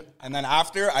 then, I've never. and then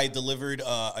after I delivered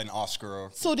an Oscar.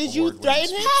 So did you award-winning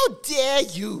threaten him? speech. How dare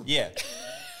you? Yeah,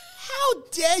 How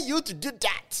dare you to do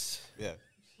that?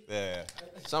 yeah.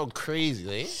 Sound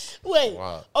crazy, eh? Wait.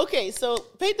 Wow. Okay, so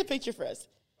paint the picture for us.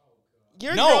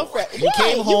 Your No. girlfriend. You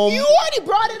came home- You already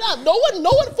brought it up. No one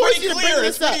forced Pretty you to bring clear.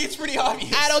 this up. It's pretty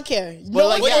obvious. I don't care. But No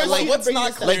like, one yeah, forced like, you to what's bring not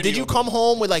this up. clear? Like, did you come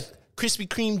home with like Krispy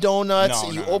Kreme donuts? No,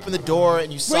 and you no, opened no. the door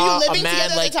and you saw living a man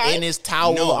together at like the time? in his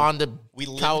towel No, on the we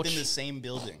lived couch. in the same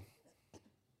building.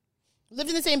 Lived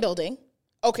in the same building.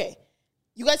 Okay.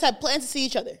 You guys had plans to see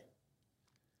each other.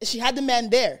 She had the man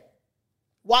there.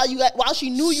 While she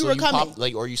knew you So were coming. popped,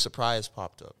 like, or you surprised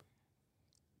popped up.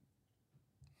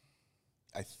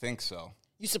 I think so.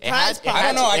 You surprised it had I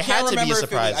don't know. I It had can't to be a remember.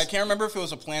 surprise. I can't remember if it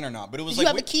was a plan or not. But it was Did you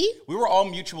like have a key? We were all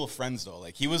mutual friends though.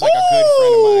 Like he was like a good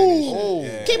friend of mine.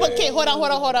 And shit. Yeah. Okay, hold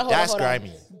on. That's hold on.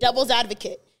 grimy. Devil's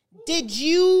advocate. Did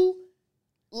you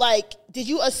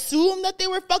assume that they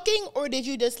were fucking, or did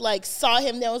you just like saw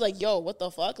him there and was like, yo, what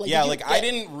the fuck? Like, Yeah, did you- like I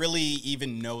didn't really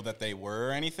even know that they were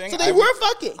or anything. So they were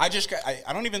fucking. I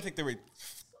don't even think they were.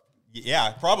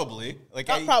 Yeah, probably. Like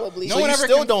Not probably. No So one you ever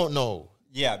still can- don't know.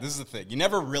 Yeah, this is the thing. You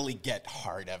never really get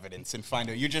hard evidence and find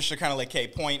out. You're just kind of like, hey,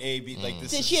 point A, B, like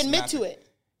this. Did is she admit to happening. it?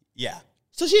 Yeah,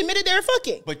 So she admitted they were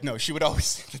fucking. but no, she would always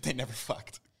say that they never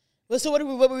fucked. Well, so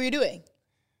what were you doing?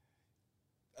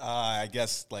 I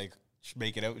guess like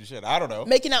make it out and shit. I don't know.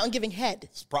 Making out and giving head.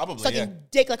 Probably, Sucking yeah.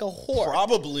 dick like a whore.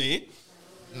 Probably.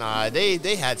 Nah, they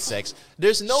had sex.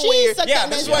 There's no She way. You're, sucked Yeah, that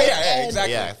that's man's why. dick Yeah, and-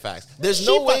 exactly. yeah, facts. There's She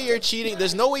no way fucked you're him. cheating.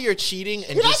 There's no way you're cheating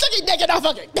and You're not just sucking dick and not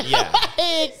fucking. Yeah.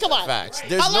 Hey, come on. facts.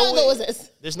 How long ago was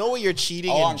this? There's no way you're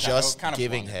cheating A long and time. It was just kind of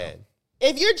giving long ago. head.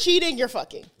 If you're cheating, you're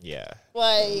fucking. Yeah.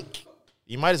 Like,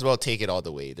 You might as well take it all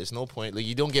the way. There's no point. Like,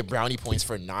 you don't get brownie points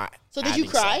for not. So did you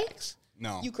having cry? sex.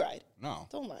 No. you cried. No.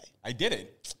 Don't lie. I did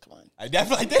it. Come on. I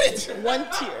definitely did it. One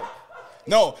tear.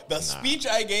 No, the speech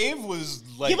I gave was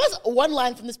like. Give us one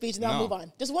line from the speech and then I'll No. move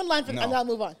on. Just one line from No. and then I'll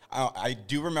move on. I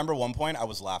do remember one point I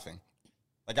was laughing.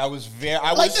 Like I was very.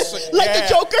 Like the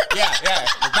Joker? Yeah.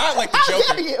 Not like the How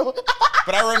Joker. dare you?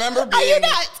 But I remember Are you being.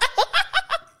 not?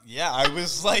 Yeah, I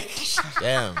was like.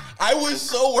 Damn. I was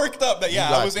so worked up that You I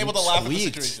got- was able to you laugh at the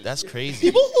tweaked. situation. That's crazy.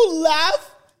 People who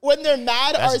laugh when they're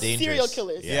mad That's are dangerous. serial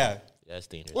killers. Yeah. That's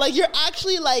dangerous. Like you're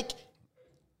actually like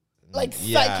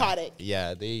Yeah. psychotic.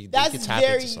 Yeah, they That's could tap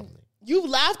very into something. You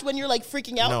laughed when you're like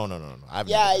freaking out. No. I've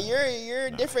yeah, never you're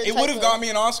different. It would have got me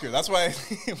an Oscar. That's why.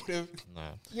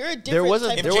 You're a different. There was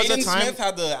a If Jaden Smith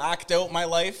had to act out my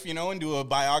life, you know, and do a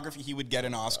biography, he would get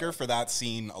an Oscar for that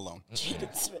scene alone.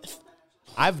 Jaden Smith.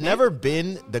 I've never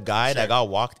been the guy that got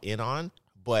walked in on,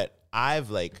 but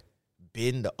I've like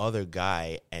been the other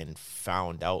guy and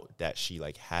found out that she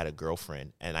like had a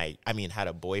girlfriend, and I mean had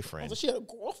a boyfriend. So she had a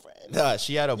girlfriend.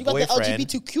 She had a you boyfriend. got the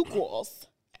LGBTQ girls.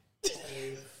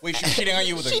 Wait, she was cheating on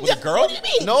you with a girl? What do you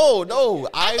mean? No.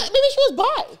 Maybe she was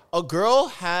bi. A girl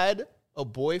had a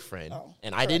boyfriend,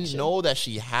 and I didn't know that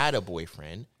she had a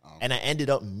boyfriend, and I ended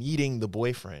up meeting the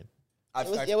boyfriend.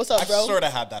 What's up, bro? I've sort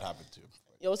of had that happen too.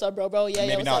 Yo, what's up, bro? Yeah,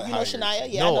 Maybe what's not up? You know how Shania? you're-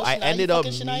 Yeah, No, I I know Shania. ended You up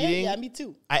fucking Shania? meeting. Yeah, me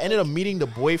too. I ended up meeting the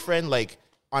boyfriend like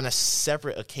on a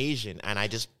separate occasion, and I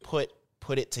just put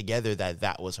it together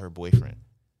that was her boyfriend.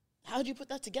 How'd you put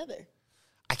that together?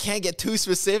 I can't get too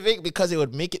specific because it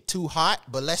would make it too hot,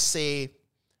 but let's say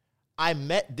I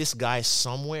met this guy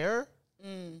somewhere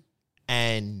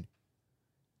and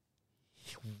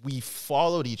we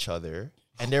followed each other,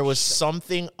 and there was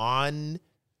something on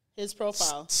His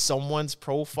profile. someone's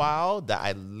profile that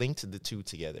I linked the two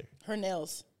together. Her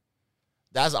nails.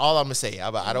 That's all I'm going to say. I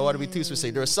don't want to be too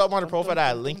specific. There was something on the profile that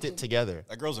I linked it together.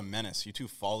 That girl's a menace. You two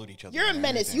followed each other. You're a and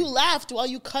menace. everything. You laughed while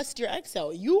you cussed your ex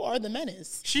out. You are the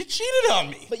menace. She cheated on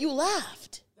me. But you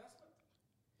laughed.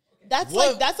 That's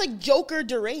What? like Joker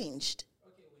deranged.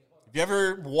 Have you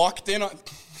ever walked in on?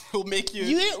 He'll make you.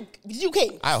 You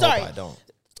okay? I sorry. hope I don't.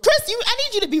 Chris, I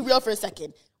need you to be real for a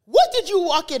second. What did you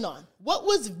walk in on?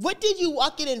 What did you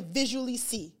walk in and visually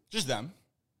see? Just them.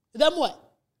 Them what?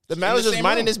 The man In was the just same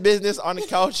minding room. his business on the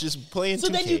couch, just playing So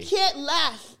 2K. then you can't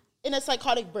laugh in a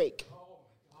psychotic break.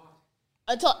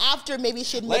 Until after maybe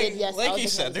she admitted, yes. I Like was you the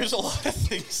said, menace. there's a lot of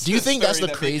things. Do you to think that's story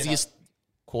the that make it craziest,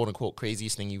 quote unquote,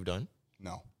 craziest thing you've done?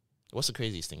 No. What's the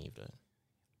craziest thing you've done?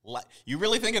 You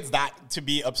really think it's that to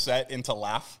be upset and to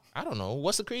laugh? I don't know.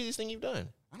 What's the craziest thing you've done?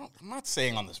 I'm not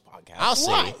saying on this podcast. I'll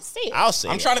say Why? it. Say it. I'll say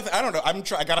I'm it. trying to. I don't know.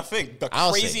 I gotta think. The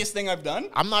I'll say craziest thing I've done.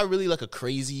 I'm not really like a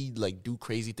crazy, like do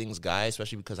crazy things guy,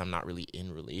 especially because I'm not really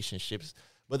in relationships.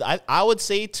 But I would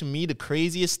say to me, the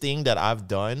craziest thing that I've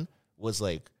done was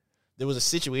like, there was a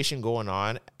situation going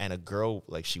on and a girl,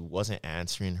 like she wasn't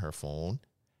answering her phone.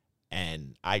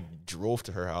 And I drove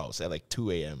to her house at like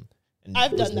 2 a.m. and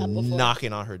I've was done that before.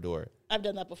 knocking on her door. I've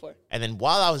done that before. And then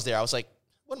while I was there, I was like,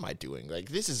 what am I doing? Like,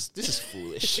 this is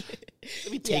foolish.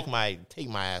 Let me take my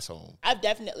ass home. I've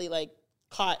definitely like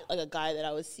caught like a guy that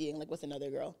I was seeing like with another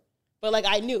girl. But like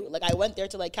I knew. Like I went there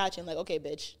to like catch him, like, okay,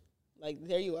 bitch. Like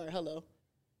there you are. Hello.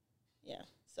 Yeah.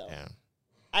 So Yeah.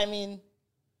 I mean,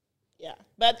 yeah.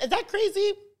 But is that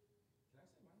crazy?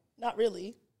 Not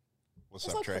really. What's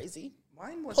That's up, not Trey? crazy.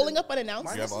 Mine wasn't. Pulling up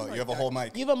unannounced. You have a whole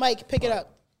mic. You have a mic. Pick it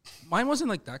up. Mine wasn't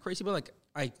like that crazy, but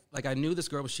I knew this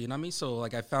girl was cheating on me, so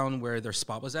like I found where their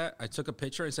spot was at. I took a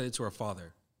picture and sent it to her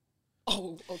father.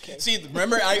 Oh, okay. See,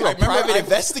 remember I You're a remember private I-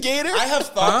 investigator? I have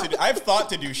thought I've thought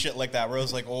to do shit like that where I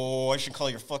was like, oh, I should call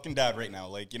your fucking dad right now,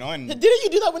 like, you know. And Didn't you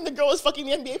do that when the girl was fucking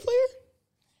the NBA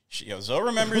player? Zoe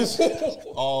remembers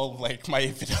all like my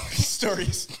infidelity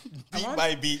stories, beat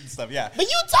by beat and stuff. Yeah, But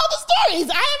you tell the stories.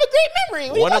 I have a great memory.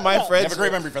 What are you One of talking my about? I friends, have a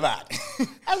great memory for that.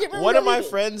 I have a great memory one for of my everything.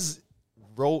 friends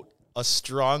wrote a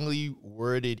strongly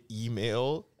worded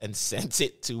email and sent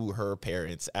it to her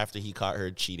parents after he caught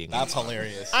her cheating. That's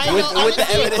hilarious. I with, know, with the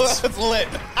honestly, evidence, That's lit.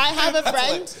 I have a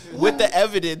friend. with the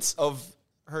evidence of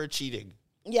her cheating.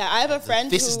 Yeah, I have a friend.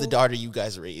 This is who- the daughter you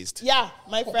guys raised. Yeah,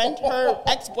 my friend, her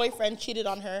ex-boyfriend cheated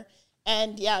on her,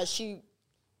 and yeah, she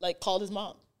like called his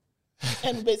mom,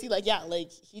 and basically like, yeah,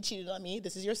 like he cheated on me.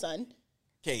 This is your son.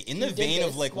 Okay, in You the did vein of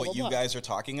this, like blah, what blah, you blah. guys are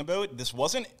talking about, this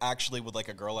wasn't actually with like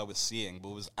a girl I was seeing, but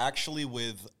it was actually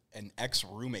with an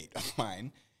ex-roommate of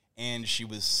mine, and she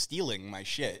was stealing my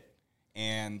shit.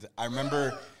 And I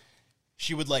remember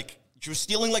she was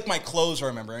stealing like my clothes, I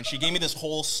remember, and she gave me this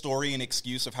whole story and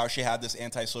excuse of how she had this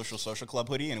Antisocial Social Club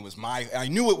hoodie, and it was I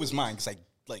knew it was mine because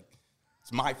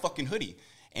it's my fucking hoodie.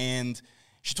 And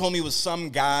she told me it was some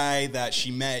guy that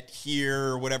she met here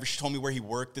or whatever. She told me where he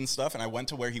worked and stuff, and I went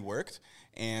to where he worked,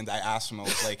 and I asked him, I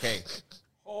was like, hey,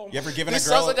 you ever given This a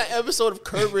girl... sounds like an episode of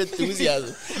Curb Your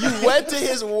Enthusiasm. You went to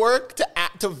his work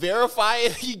to verify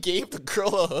it. He gave the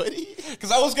girl a hoodie.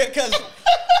 Because I was good, because...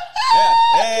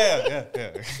 Yeah.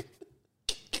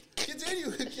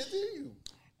 Continue.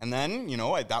 And then, you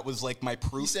know, that was like my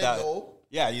proof said that... no?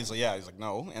 Yeah, he's like,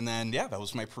 no. And then, yeah, that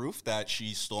was my proof that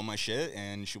she stole my shit,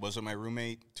 and she wasn't my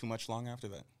roommate too much long after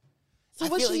that.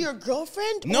 So was she your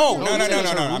girlfriend? No. Or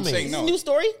I'm saying no. New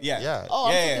story? Yeah. Oh,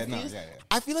 yeah. I'm so confused.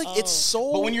 I feel like it's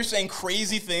so. But when you're saying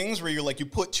crazy things where you're like, you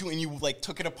put two and you like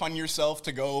took it upon yourself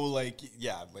to go like,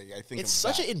 yeah, like I think it's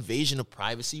such an invasion of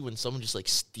privacy when someone just like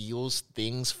steals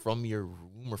things from your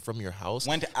room or from your house.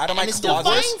 Went out of my it's closet.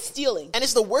 Define stealing. And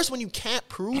it's the worst when you can't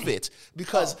prove it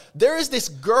because there is this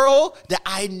girl that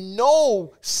I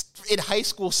know in high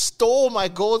school stole my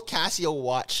gold Casio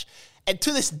watch. And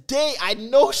to this day, I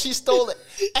know she stole it.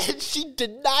 And she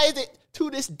denied it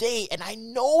to this day. And I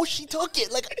know she took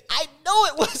it. Like, I know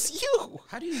it was you.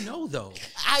 How do you know, though?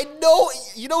 I know.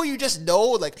 You know, you just know.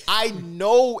 Like, I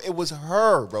know it was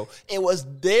her, bro. It was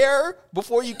there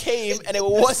before you came, and it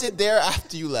wasn't there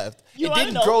after you left. You it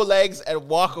didn't grow legs and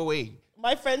walk away.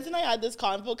 My friends and I had this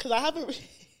convo because I have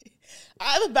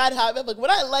a bad habit. Like,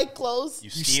 when I like clothes, you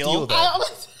steal them.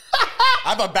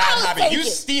 I have a bad habit. You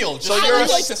steal. So you're a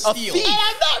thief. And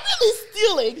I'm not really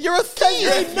stealing. You're a thief.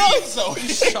 You're a thief. So you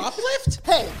shoplift?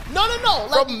 Hey, no.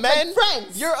 Like, from men, like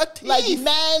friends. You're a thief. Like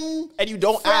men, and you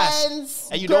don't friends,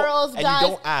 ask. And you girls, don't, guys.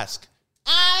 And you don't ask.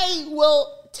 I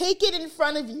will take it in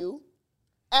front of you,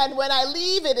 and when I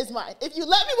leave, it is mine. If you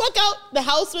let me walk out the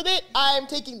house with it, I'm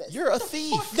taking this. You're a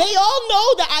thief. They all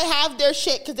know that I have their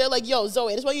shit because they're like, yo,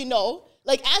 Zoe, that's what you know.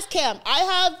 Like, ask Cam. I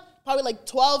have probably like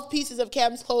 12 pieces of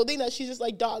Cam's clothing that she's just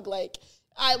like, dog, like,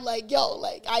 I'm like, yo,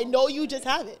 like, I know you just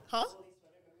have it, huh?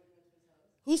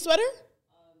 Whose sweater?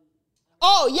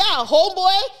 Oh, yeah,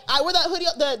 homeboy. I wore that hoodie,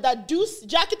 that Deuce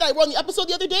jacket that I wore on the episode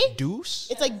the other day. Deuce?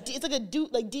 It's like a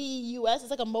Deuce, like D-E-U-S.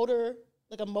 It's like a motor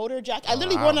jacket. I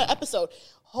literally wore it on an episode.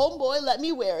 Homeboy let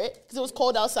me wear it because it was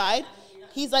cold outside.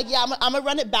 He's like, yeah, I'm going to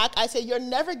run it back. I said, you're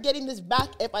never getting this back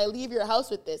if I leave your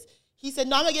house with this. He said,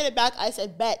 no, I'm going to get it back. I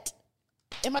said, bet.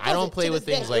 I don't play with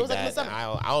things like that.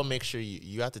 I'll make sure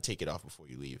you have to take it off before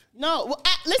you leave. No, well,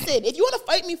 listen, if you want to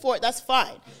fight me for it, that's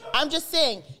fine. I'm just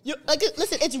saying,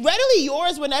 listen, it's readily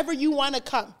yours whenever you want to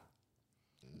come.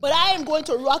 But I am going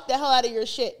to rock the hell out of your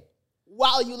shit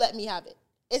while you let me have it.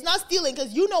 It's not stealing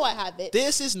because you know I have it.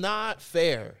 This is not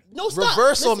fair. No, stop.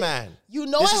 Reversal, Listen, man. You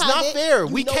know this I is have not it. fair.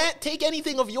 You We know- can't take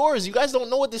anything of yours. You guys don't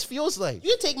know what this feels like.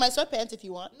 You can take my sweatpants if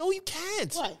you want. No, you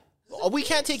can't. Why? We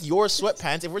can't take your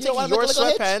sweatpants. If we're You don't taking wanna your make a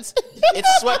little sweatpants,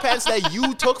 it's sweatpants that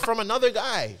you took from another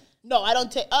guy. No, I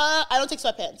don't take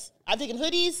sweatpants. I've taken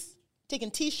hoodies,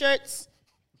 taken t-shirts,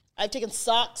 I've taken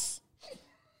socks.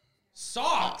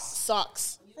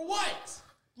 Socks. For what?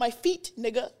 My feet,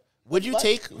 nigga. Would you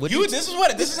take?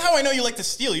 This is how I know you like to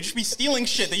steal. You just be stealing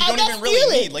shit that you I'm don't not even really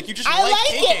stealing. need. Like you just I like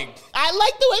taking. it. I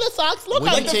like the way the socks look.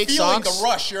 Would on you me. take Feeling socks? the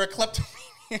rush. You're a kleptomaniac.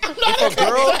 If a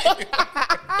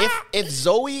girl, if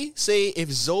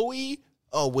Zoe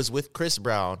was with Chris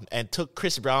Brown and took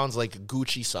Chris Brown's like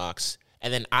Gucci socks,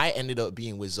 and then I ended up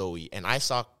being with Zoe, and I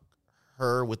saw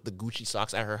her with the Gucci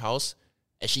socks at her house,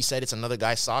 and she said it's another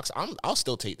guy's socks, I'll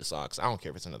still take the socks. I don't care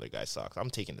if it's another guy's socks. I'm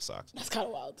taking the socks. That's kind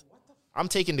of wild. I'm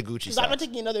taking the Gucci Because socks. I'm not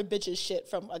taking another bitch's shit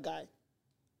from a guy.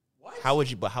 How would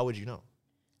you know?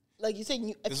 Like you saying,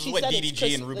 if This is she what said it's DDG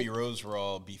Chris, and Ruby like, Rose were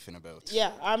all beefing about.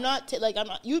 Yeah, I'm not.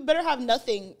 You better have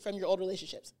nothing from your old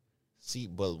relationships. See,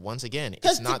 but once again,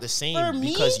 'Cause it's not the for same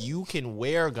me- because you can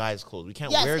wear guys' clothes. We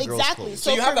can't Yes, wear girls' exactly. clothes. So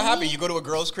you for have the me- habit. You go to a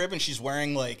girl's crib and she's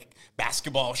wearing like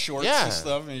basketball shorts Yeah. and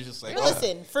stuff, and you're just like, No,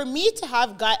 listen, for me to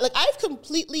have guys, like I've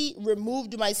completely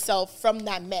removed myself from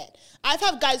that man. I've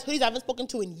had guys' hoodies I haven't spoken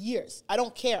to in years. I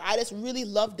don't care. I just really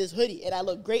love this hoodie and I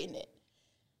look great in it.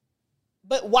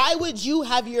 But why would you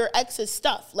have your ex's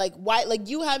stuff? Like why? Like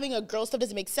you having a girl stuff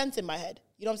doesn't make sense in my head.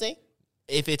 You know what I'm saying?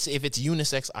 If it's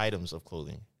unisex items of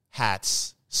clothing,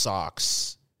 hats,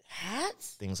 socks,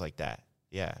 Hats? things like that.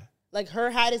 Yeah. Like her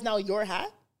hat is now your hat?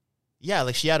 Yeah,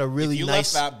 like she had a really if you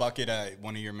nice. left that bucket at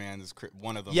one of your man's crib,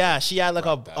 one of them. Yeah, she had like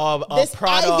a This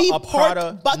Prada, Ivy a Park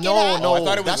Prada. bucket No, hat? no, Oh, I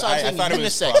thought it was- that's what I I'm saying. thought it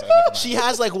was Unisex. Prada, never mind. She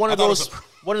has like one I of thought it those was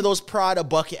one of those Prada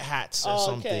bucket hats or Oh, okay.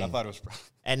 something. I thought it was.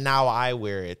 And now I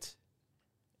wear it.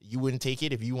 You wouldn't take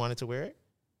it if you wanted to wear it?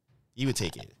 You would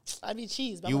take it. I'd be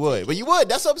cheese. You would. But you would.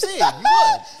 That's what I'm saying. You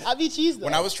would. I'd be cheese though.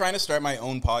 When I was trying to start my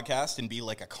own podcast and be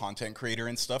like a content creator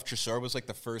and stuff, Tresor was like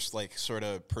the first like sort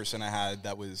of person I had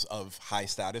that was of high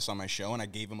status on my show, and I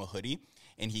gave him a hoodie,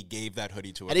 and he gave that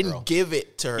hoodie to a girl. I didn't give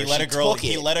it to her. He let She a girl. took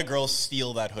He it. let a girl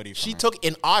steal that hoodie. From She her. took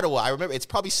in Ottawa. I remember. It's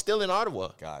probably still in Ottawa.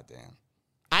 God damn.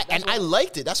 I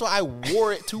liked it. That's why I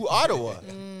wore it to Ottawa.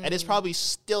 And it's probably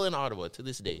still in Ottawa to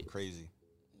this day. Crazy.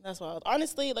 That's wild.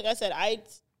 Honestly, like I said,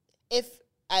 if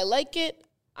I like it,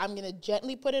 I'm gonna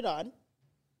gently put it on.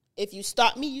 If you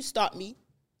stop me, you stop me.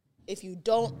 If you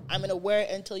don't, I'm gonna wear it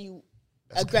until you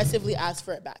aggressively ask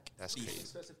for it back. That's crazy.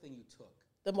 Expensive thing you took.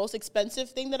 The most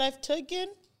expensive thing that I've taken.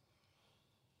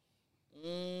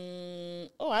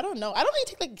 I don't know. I don't really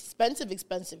take like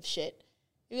expensive shit.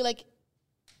 Maybe like,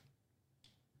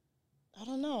 I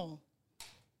don't know.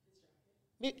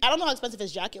 I don't know how expensive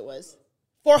his jacket was.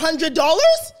 $400?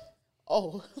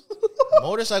 Oh.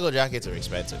 Motorcycle jackets are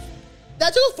expensive.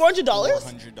 That jacket was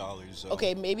 $400? $400.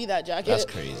 Okay, maybe that jacket. That's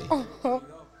crazy.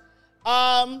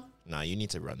 Nah, you need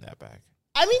to run that back.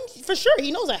 I mean, for sure,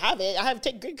 he knows I have it. I have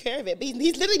to take good care of it. But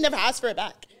he's literally never asked for it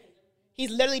back. He's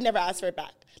literally never asked for it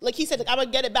back. Like, he said, like, I'm going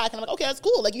to get it back. And I'm like, okay, that's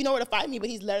cool. Like, you know where to find me. But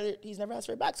he's never asked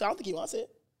for it back. So I don't think he wants it.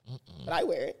 But I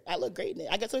wear it. I look great in it.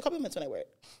 I get some compliments when I wear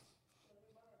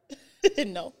it.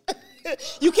 No.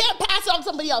 You can't pass off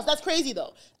somebody else. That's crazy,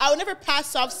 though. I would never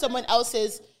pass off someone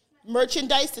else's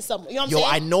merchandise to someone. You know what I'm saying?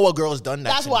 I know a girl has done that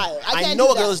That's to me. wild. I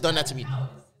know a girl has done that to me.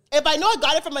 If I know I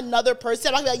got it from another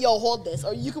person, I'm like, yo, hold this.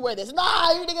 Or you can wear this.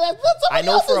 Nah, you're thinking that's somebody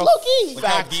else's low-key. Like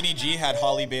how DDG had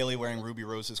Holly Bailey wearing Ruby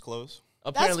Rose's clothes.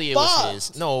 Apparently it was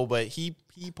his. No, but he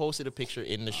posted a picture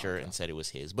in the shirt and said it was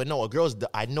his. But no,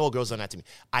 I know a girl's done that to me.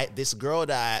 This girl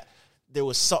that there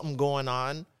was something going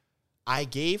on, I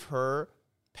gave her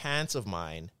pants of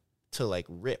mine to like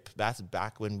rip. That's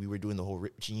back when we were doing the whole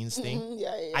rip jeans thing.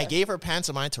 Yeah. I gave her pants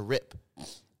of mine to rip,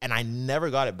 and I never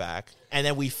got it back. And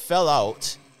then we fell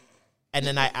out, and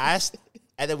then I asked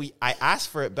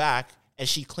for it back, and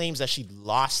she claims that she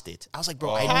lost it. I was like,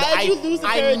 bro, How'd you lose a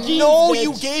pair of jeans, know bitch?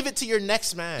 you gave it to your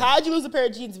next man. How'd you lose a pair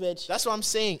of jeans, bitch? That's what I'm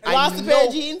saying. Lost a pair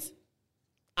of jeans?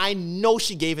 I know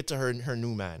she gave it to her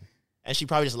new man. And she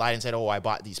probably just lied and said, oh, I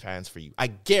bought these pants for you. I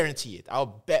guarantee it.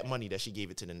 I'll bet money that she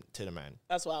gave it to the man.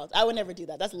 That's wild. I would never do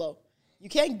that. That's low. You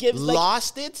can't give...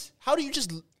 Lost it? How do you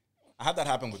just... I had that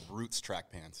happen with Roots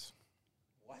track pants.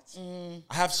 What?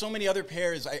 I have so many other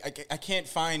pairs. I can't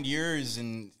find yours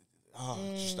and...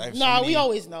 we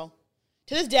always know.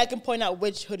 To this day, I can point out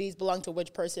which hoodies belong to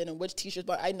which person and which t-shirts,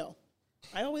 but I know.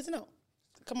 I always know.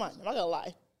 Come on. I'm not going to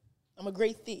lie. I'm a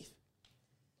great thief.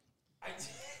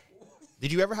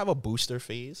 Did you ever have a booster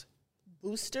phase?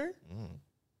 Booster?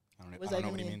 I don't know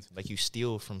what he means. Like you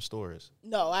steal from stores.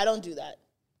 No, I don't do that.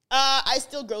 I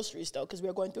steal groceries, though, because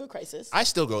we're going through a crisis. I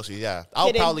steal groceries, yeah. I'll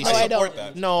Kidding. probably No, I support don't.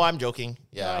 that. No, I'm joking.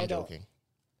 Yeah, No, I I'm don't. joking.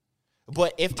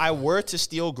 But if I were to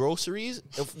steal groceries,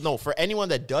 for anyone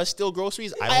that does steal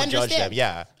groceries, I don't judge them.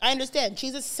 Yeah. I understand.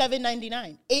 Cheese is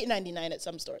 $7.99, $8.99 at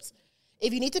some stores.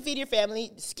 If you need to feed your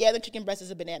family, scare the chicken breast as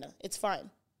a banana. It's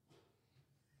fine.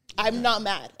 I'm not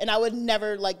mad. And I would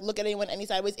never look at anyone any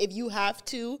sideways. If you have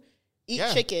to eat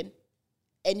chicken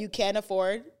and you can't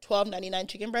afford $12.99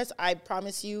 chicken breast, I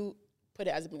promise you, put it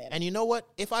as a banana. And you know what?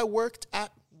 If I worked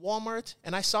at Walmart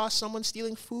and I saw someone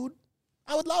stealing food,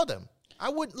 I would allow them. I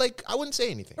wouldn't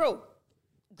say anything. Bro,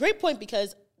 great point,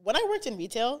 because when I worked in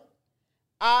retail,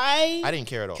 I didn't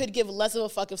care at all. Could give less of a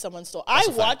fuck if someone stole. That's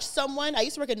I watched someone. I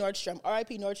used to work at Nordstrom.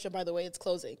 R.I.P. Nordstrom, by the way, it's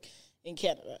closing in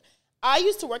Canada. I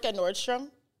used to work at Nordstrom,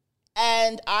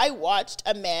 and I watched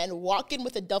a man walk in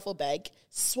with a duffel bag,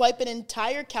 swipe an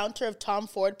entire counter of Tom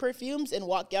Ford perfumes, and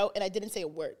walk out, and I didn't say a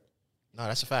word. No,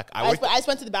 that's a fact. I just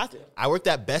went to the bathroom. I worked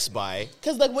at Best Buy.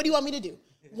 Because, what do you want me to do?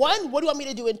 One, what do you want me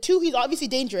to do? And two, he's obviously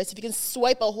dangerous if you can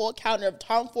swipe a whole counter of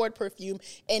Tom Ford perfume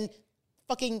in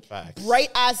fucking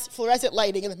bright-ass fluorescent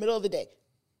lighting in the middle of the day.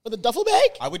 With a duffel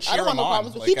bag? I would cheer I don't have him no on.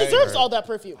 problems with He deserves all that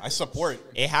perfume. I support.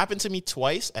 It happened to me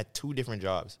twice at 2 different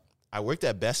jobs. I worked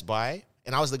at Best Buy,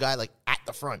 and I was the guy, at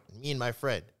the front, me and my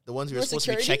friend. The ones who were supposed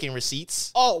to be checking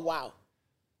receipts. Oh, wow.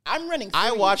 I'm running free.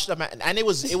 I watched them, and it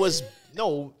was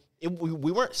no...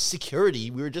 we weren't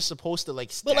security. We were just supposed to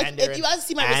stand there if you ask to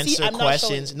see my answer receipt, I'm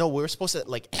questions. not No, we were supposed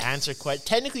to answer questions.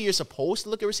 Technically, you're supposed to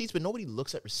look at receipts, but nobody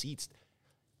looks at receipts.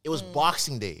 It was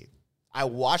Boxing Day. I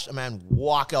watched a man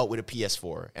walk out with a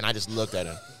PS4, and I just looked at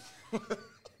him.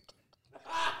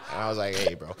 And I was like,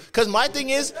 "Hey, bro," because my thing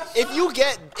is, if you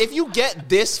get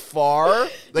this far,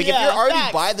 if you're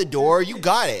already by the door, you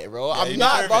got it, bro. Yeah, I'm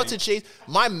not about to chase.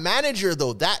 My manager,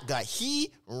 though, that guy,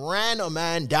 he ran a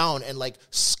man down and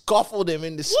scuffled him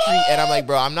in the street, and I'm like,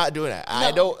 bro, I'm not doing that. No.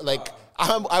 I don't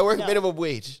I work minimum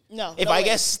wage. No, if I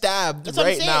get stabbed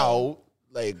right now,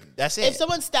 that's it. If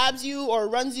someone stabs you or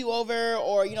runs you over,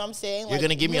 or you know what I'm saying, you're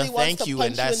gonna give me a thank you,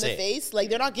 and that's it. Face,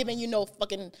 they're not giving you no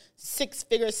fucking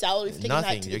 6-figure salary.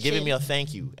 Nothing. You're giving me a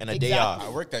thank you and a day off. I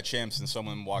worked at Champs and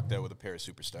someone walked out with a pair of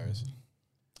Superstars.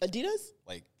 Adidas?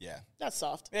 Yeah. That's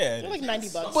soft. Yeah, they're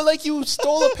 $90. But you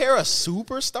stole a pair of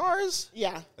Superstars?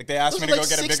 Yeah. They asked me to go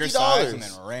get a bigger size and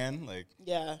then ran.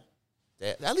 Yeah.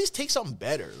 At least take something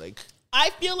better. I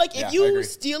feel if you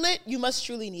steal it, you must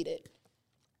truly need it.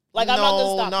 I'm not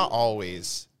gonna stop. Not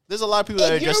always. There's a lot of people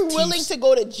that are just If you're willing to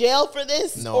go to jail for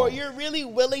this, No. or you're really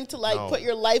willing to No. put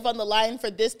your life on the line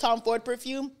for this Tom Ford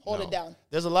perfume, hold it down.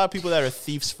 There's a lot of people that are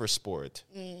thieves for sport.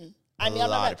 I mean, I'm not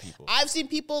lot mad. of people. I've seen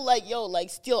people like, yo, like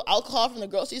steal alcohol from the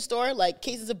grocery store, like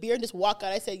cases of beer, and just walk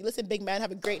out. I said, listen, big man,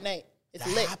 have a great night. It's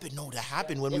lit. That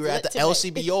happened when It's we were at the lit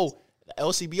tonight.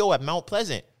 LCBO at Mount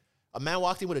Pleasant. A man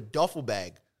walked in with a duffel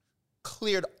bag,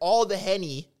 cleared all the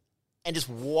Henny, and just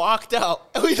walked out.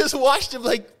 And we just watched him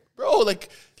like, bro, like,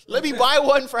 let me buy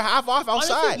one for half off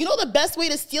outside. Honestly, you know the best way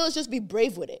to steal is just be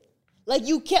brave with it. Like,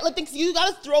 you can't let things, you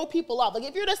gotta throw people off. Like,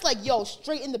 if you're just like, yo,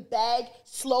 straight in the bag,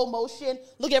 slow motion,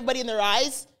 look at everybody in their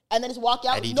eyes, and then just walk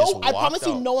out. And he No, just I walked promise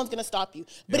you, out. no one's gonna stop you.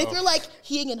 But Yo. if you're like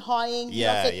heeing and hawing, you know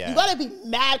what I'm saying? Yeah. You gotta be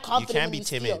mad confident can't when be you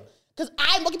timid. steal. Because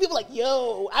I'm looking at people like,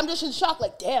 yo, I'm just in shock,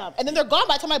 like, damn. And then they're gone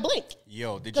by the time I blink.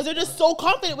 Yo, Because they're just so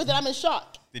confident with it, I'm in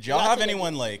shock. Did y'all That's have it.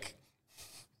 anyone like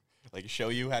show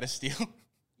you how to steal?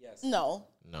 No.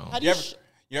 No. How do You you ever,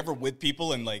 you ever with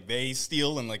people and like they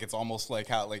steal and like it's almost like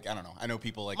how, like, I don't know. I know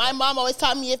people like My mom always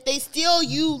taught me, if they steal,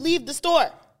 you leave the store.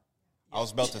 I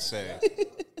was about to say.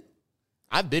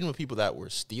 I've been with people that were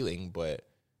stealing, but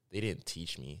they didn't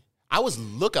teach me. I was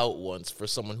lookout once for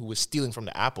someone who was stealing from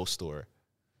the Apple store.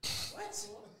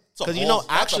 Because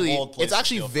actually, it's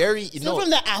actually very Steal from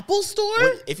the Apple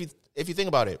store? If you think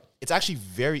about it, it's actually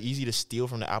very easy to steal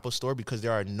from the Apple store because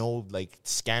there are no like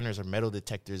scanners or metal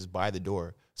detectors by the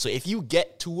door. So if you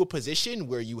get to a position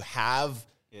where you have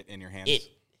it in your hands, it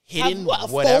hidden, Have what,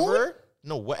 a whatever. phone?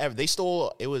 No, whatever. They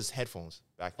stole. It was headphones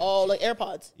back then. Oh, like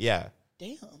AirPods. Yeah.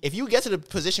 Damn. If you get to the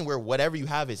position where whatever you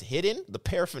have is hidden, the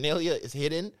paraphernalia is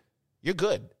hidden, you're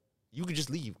good. You could just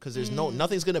leave because there's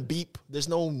nothing's gonna beep. There's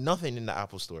nothing in the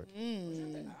Apple store.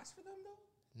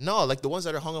 No, like the ones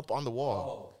that are hung up on the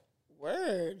wall.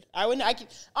 Word. I feel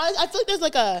like there's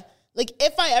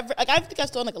if I ever, like, I think I've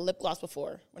stolen like a lip gloss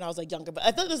before when I was like younger, but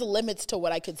I feel like there's limits to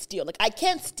what I could steal. Like, I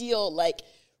can't steal like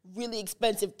really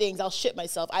expensive things. I'll shit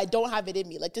myself. I don't have it in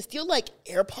me. Like, to steal like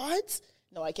AirPods?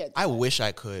 No, I can't. I wish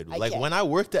I could. Like can't. when I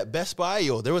worked at Best Buy,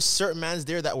 there was certain mans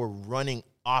there that were running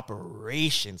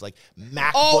operations like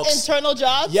MacBooks. Oh, internal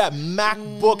jobs? Yeah,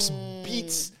 MacBooks,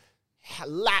 Beats,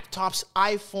 laptops,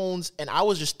 iPhones, and I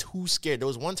was just too scared. There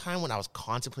was one time when I was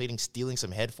contemplating stealing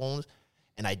some headphones,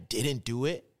 and I didn't do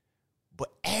it, but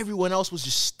everyone else was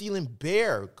just stealing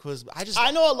bare because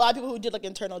I know a lot of people who did like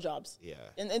internal jobs. Yeah.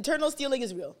 And internal stealing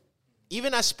is real.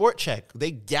 Even at Sport Check,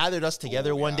 they gathered us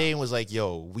together one day and was like,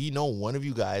 yo, we know one of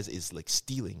you guys is like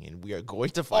stealing and we are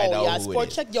going to find out who Sport it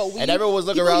is. Check, yo, and everyone was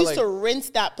looking people around used like, to rinse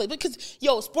that place because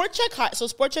Sport Check. So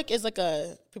Sport Check is like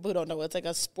people who don't know, it's like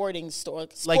a sporting store,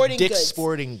 sporting like Dick's goods.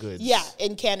 Sporting Goods. Yeah,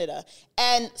 in Canada,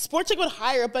 and Sport Check would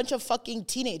hire a bunch of fucking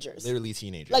teenagers. Literally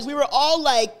teenagers. Like, we were all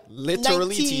like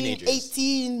Literally 19, teenagers.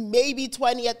 18, maybe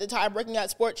 20 at the time, working at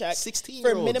Sport Check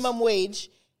 16-year-olds. for minimum wage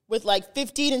with like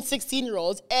 15 and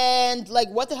 16-year-olds. And like,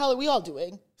 what the hell are we all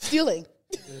doing? Stealing.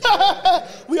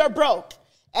 We are broke.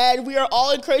 And we are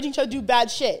all encouraging each other to do bad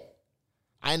shit.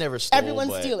 I never stole.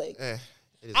 Everyone's but, stealing. it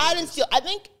is I what it didn't is. steal. I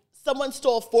think someone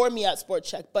stole for me at Sport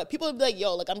Check, but people would be like,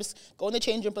 yo, like, I'm just going to the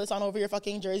change room, put this on over your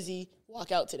fucking jersey,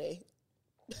 walk out today.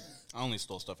 I only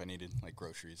stole stuff I needed, like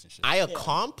groceries and shit. I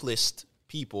accomplished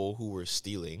people who were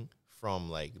stealing from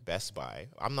like Best Buy.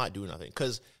 I'm not doing nothing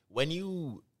because when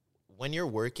you're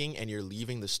working and you're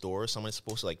leaving the store, someone's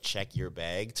supposed to like check your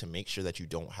bag to make sure that you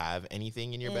don't have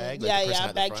anything in your bag. Like the person at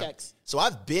the bag front. checks. So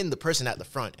I've been the person at the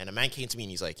front, and a man came to me and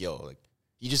he's like, "Yo," like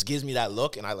he just gives me that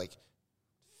look, and I like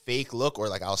fake look, or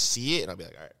like I'll see it and I'll be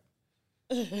like, "All right."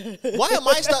 Why am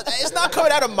I stopping? It's not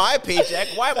coming out of my paycheck.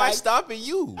 Why am I stopping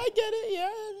you? I get it, yeah.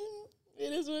 I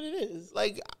mean, it is what it is.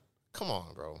 Like, come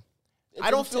on, bro. It's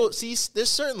I don't feel. intense. See, there's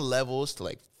certain levels to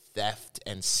like theft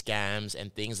and scams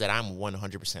and things that I'm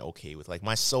 100% okay with. Like,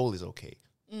 my soul is okay.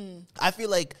 I feel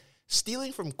like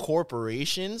stealing from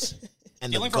corporations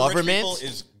and Stealing the from rich government people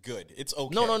is good. It's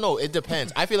okay. No. It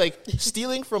depends. I feel like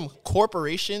stealing from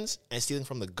corporations and stealing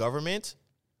from the government,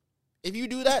 if you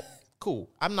do that, cool.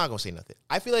 I'm not gonna say nothing.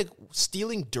 I feel like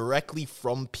stealing directly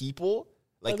from people,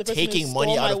 like the person who taking stole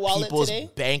money out my of wallet people's today?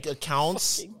 bank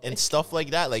accounts and stuff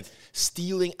like that, like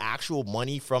stealing actual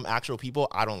money from actual people,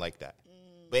 I don't like that.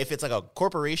 But if it's like a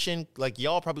corporation, like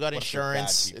y'all probably got What if they're bad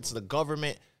insurance, people? it's the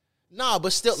government. Nah,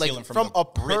 but still, Stealing like from from the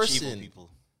a rich, evil person. people.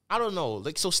 I don't know.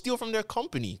 Like, so steal from their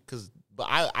company, but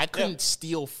I couldn't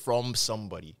steal from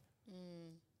somebody.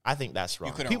 I think that's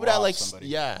wrong. couldn't People that rob like,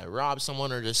 somebody. rob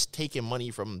someone or just taking money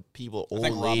from people, I old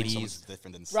think robbing someone's ladies.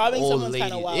 different than Robbing Old someone's kind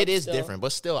of ladies. wild. It is still. different,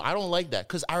 but still, I don't like that.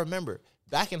 Because I remember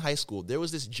back in high school, there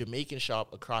was this Jamaican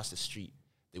shop across the street.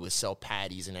 They would sell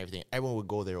patties and everything. Everyone would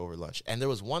go there over lunch. And there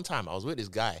was one time I was with this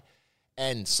guy.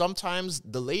 And sometimes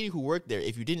the lady who worked there,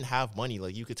 if you didn't have money,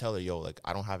 like you could tell her, yo, like,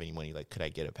 I don't have any money. Like, could I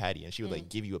get a patty? And she would like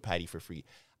give you a patty for free.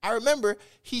 I remember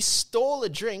he stole a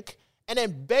drink and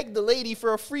then beg the lady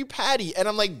for a free patty. And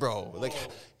I'm like, bro, like,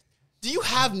 do you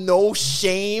have no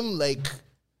shame? Like,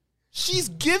 she's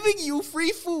giving you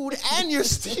free food and you're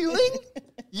stealing?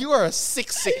 You are a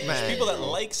sick man. There's people that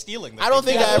like stealing. I don't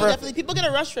think I ever. Definitely, people get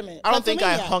a rush from it. I don't think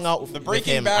I hung out with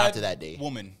him after that day.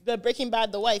 Woman. The Breaking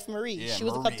Bad, the wife, Marie. Yeah, she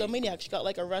was Marie. a kleptomaniac. She got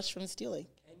like a rush from stealing.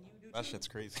 That shit's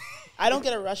crazy. I don't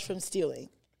get a rush from stealing.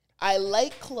 I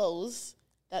like clothes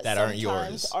that aren't sometimes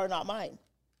yours. are not mine.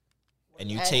 And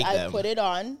you And take I them. put it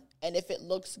on, and if it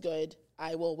looks good,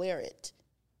 I will wear it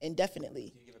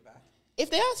indefinitely. You give it back? If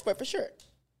they ask for it, for sure.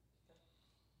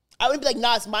 I wouldn't be like,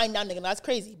 nah, it's mine now, nigga. That's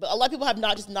crazy. But a lot of people have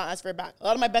not asked for it back. A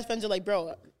lot of my best friends are like,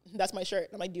 bro, that's my shirt.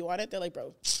 I'm like, do you want it? They're like,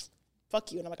 bro,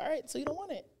 fuck you. And I'm like, all right, so you don't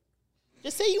want it.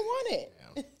 Just say you want it.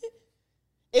 Yeah.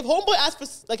 If homeboy asked for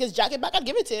like his jacket back, I'd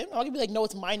give it to him. I'm not gonna be like, no,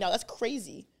 it's mine now. That's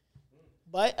crazy.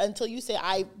 But until you say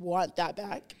I want that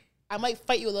back, I might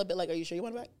fight you a little bit. Like, are you sure you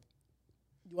want it back?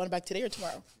 You want it back today or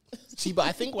tomorrow? See, but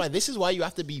I think this is why you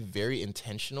have to be very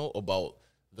intentional about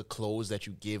the clothes that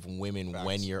you give women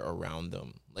when you're around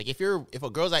them. Like if a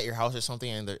girl's at your house or something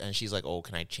and she's like, oh,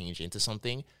 can I change into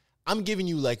something? I'm giving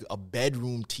you like a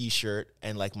bedroom t-shirt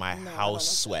and like my house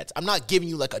sweats. I'm not giving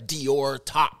you like a Dior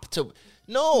top to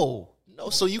no.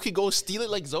 So you could go steal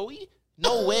it like Zoe?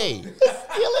 No way. Steal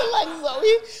it like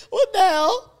Zoe? What the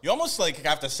hell? You almost like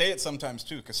have to say it sometimes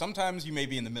too, because sometimes you may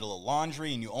be in the middle of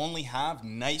laundry and you only have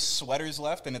nice sweaters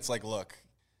left, and it's like, look,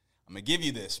 I'm gonna give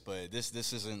you this, but this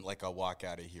isn't like a walk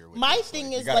out of here. With My this.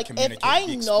 thing you is gotta like, if communicate, I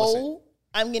be know explicit.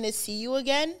 I'm gonna see you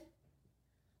again,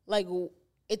 like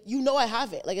I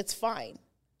have it. Like it's fine.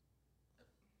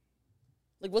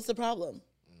 Like what's the problem?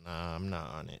 Nah, I'm not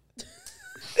on it.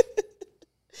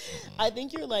 I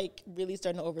think you're like really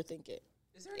starting to overthink it.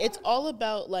 It's all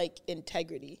about like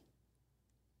integrity.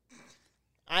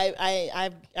 I'm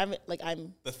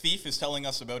The thief is telling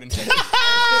us about integrity.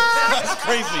 That's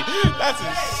crazy. That's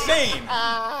insane.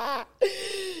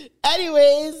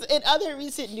 Anyways, in other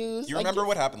recent news, You remember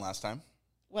what happened last time?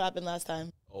 what happened last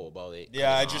time? Oh, about it.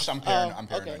 Yeah, I'm paranoid. I'm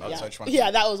Okay, paranoid. yeah. So I just want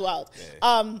Yeah, that was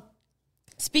wild.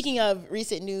 Speaking of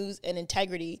recent news and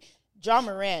integrity, John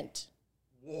Morant.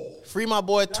 Free my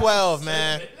boy 12,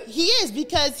 man. He is,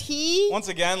 because he Once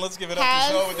again, let's give it up has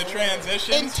to Zoe with the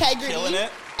transitions. integrity Killing it.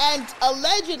 and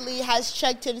allegedly has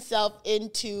checked himself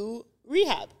into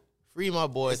rehab. Free my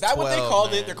boy 12. Is that what they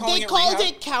called it? They're calling They it called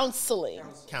rehab? it counseling.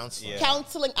 Counseling. Yeah.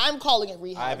 Counseling. I'm calling it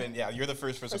rehab. I haven't. Yeah, you're the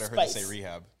first person For I heard to spice. say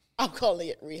rehab. I'm calling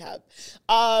it rehab.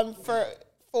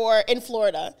 For in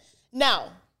Florida. Now,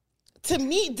 to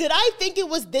me, did I think it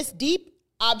was this deep?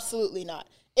 Absolutely not.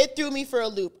 It threw me for a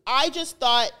loop. I just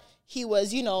thought he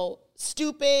was,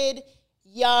 stupid,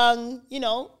 young, And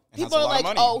people has a are lot of like,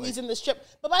 money, oh, like- he's in the strip.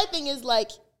 But my thing is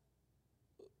like,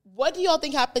 what do y'all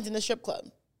think happens in the strip club?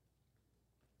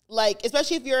 Like,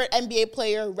 especially if you're an NBA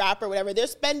player, rapper, whatever, they're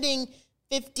spending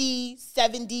 50,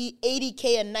 70,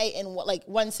 80K a night in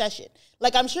one session.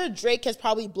 Like, I'm sure Drake has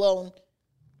probably blown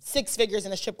 6 figures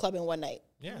in a strip club in one night.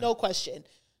 Yeah. No question.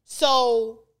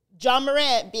 So John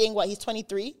Morant being he's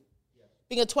 23,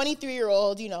 being a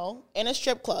 23-year-old, in a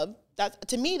strip club,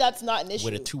 to me, that's not an issue.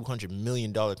 With a $200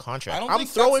 million contract. I don't I'm think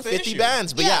throwing that's the 50 issue.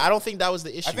 bands, but I don't think that was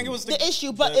the issue. I think it was the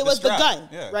issue, but it was the strap. gun,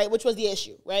 Yeah. right? Which was the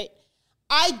issue, right?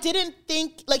 I didn't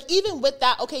think, even with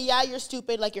that, okay, yeah, you're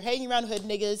stupid. Like, you're hanging around hood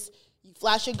niggas. You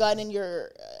flash a gun in your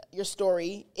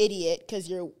story, idiot, because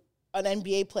you're an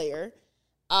NBA player.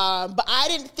 But I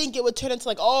didn't think it would turn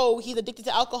into he's addicted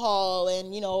to alcohol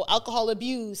and, alcohol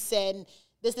abuse and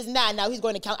this and that. Now he's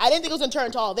going to count. I didn't think it was going to turn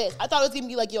into all this. I thought it was going to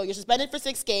be like, you're suspended for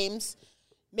 6 games.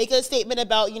 Make a statement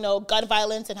about, gun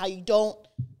violence and how you don't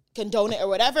condone it or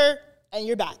whatever, and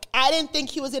you're back. I didn't think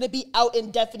he was going to be out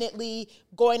indefinitely,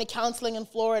 going to counseling in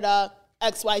Florida,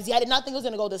 XYZ. I did not think it was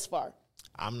going to go this far.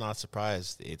 I'm not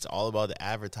surprised. It's all about the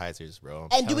advertisers, bro.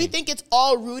 And do we think it's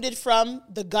all rooted from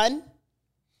the gun?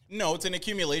 No, it's an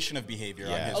accumulation of behavior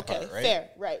on his Okay, part, right? fair.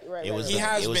 Right. It was He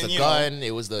has it was been, the you gun. know-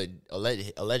 It was the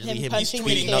allegedly Him him punching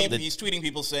tweeting the up kid. the He's tweeting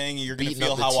people saying you're going to beating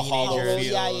feel up the how a hollow teenagers.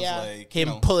 feels. Yeah. Like, him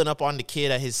pulling up on the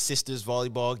kid at his sister's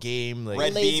volleyball game. Like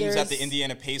red beams at Lasers. the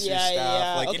Indiana Pacers Yeah.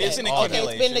 staff. Like, Okay. it is an Okay, accumulation.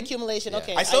 it's been an accumulation.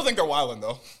 Okay. I still think they're wilding,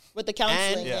 though. with the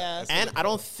counseling, And- yeah. and I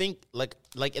don't think like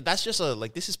that's just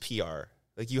this is PR.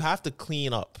 Like you have to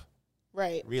clean up.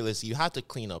 Right. Realistically, you have to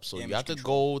clean up. So Damage you have to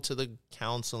control. go to the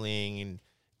counseling and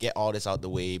get all this out the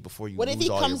way before you What lose if he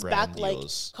all comes your brand back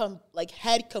deals.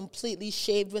 head completely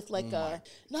shaved with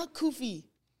not kufi?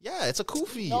 Yeah, it's a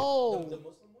kufi. No.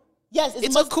 Yes,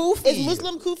 It's a kufi. Is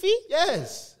Muslim kufi?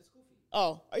 Yes.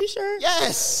 Oh, are you sure?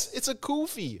 Yes, it's a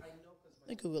kufi.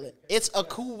 Google it. It's a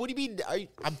cool. What do you mean?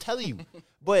 I'm telling you,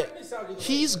 but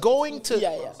he's going to.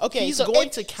 Yeah. Okay, He's so going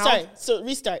if- to count. Sorry, so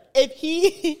restart. If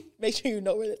he make sure you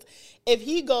know where this. If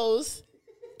he goes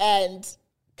and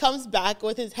comes back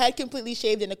with his head completely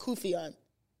shaved and a kufi on,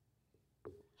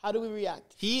 how do we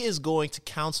react? He is going to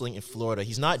counseling in Florida.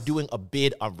 He's not doing a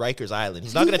bid on Rikers Island.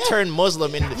 He's not going to turn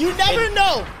Muslim in. You never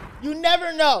know. You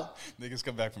never know. Niggas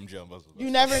come back from jail. Muslim. You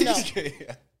never know.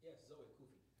 Yeah.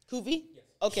 Kufi?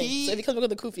 Okay, so if he comes back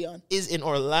with a kufi on. Is in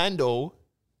Orlando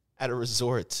at a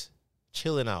resort,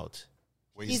 chilling out.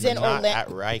 He's in not Orlando. at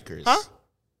Rikers. Huh?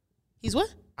 He's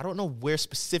what? I don't know where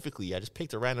specifically. I just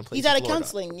picked a random place. He's in at a Florida.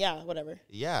 counseling. Yeah, whatever.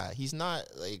 Yeah, he's not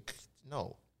like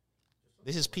no.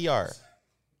 This is PR.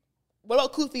 What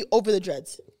about kufi over the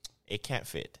dreads? It can't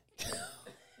fit.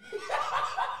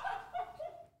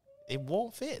 It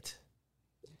won't fit.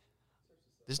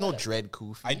 There's no dread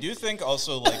kufi. I do think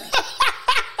also like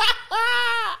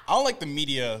I don't like the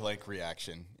media like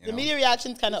reaction. The media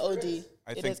reaction's kind of OD.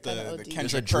 I It think is kinda the OD.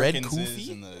 Kendrick dread Perkinses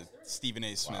kufi? and the Stephen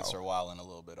A. Smiths are wilding a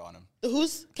little bit on him.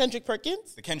 Who's Kendrick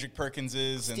Perkins? The Kendrick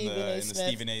Perkinses and Stephen A. the Smith.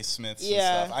 Stephen A. Smiths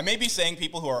Yeah. and stuff. I may be saying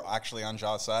people who are actually on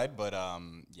Jaw's side, but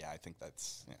yeah, I think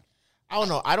that's I don't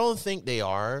know. I don't think they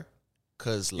are,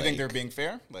 because You like think they're being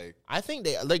fair? Like I think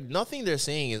they like nothing they're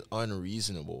saying is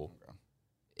unreasonable.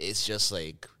 It's just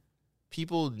like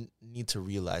people need to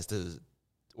realize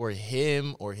or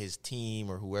him or his team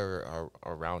or whoever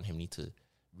are around him need to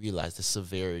realize the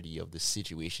severity of the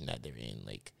situation that they're in.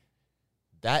 Like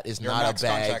that is You're a not max a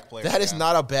bag. contract player, That is yeah.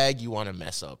 not a bag you want to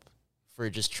mess up for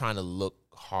just trying to look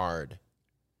hard.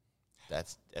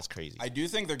 That's crazy. I do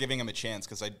think they're giving him a chance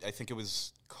because I think it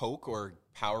was Coke or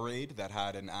Powerade that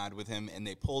had an ad with him, and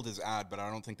they pulled his ad, but I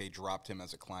don't think they dropped him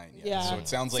as a client yet. Yeah. So it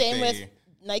sounds like Same they. with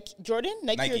Nike, Jordan,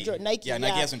 Nike. Or Jordan, Nike. Yeah,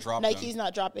 Nike hasn't dropped him. Nike's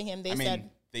not dropping him. They I mean, said,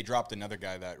 they dropped another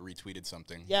guy that retweeted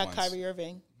something. yeah, once. Kyrie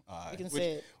Irving. You can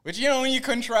say it. Which, you know, when you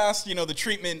contrast, you know, the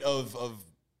treatment of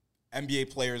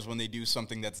NBA players when they do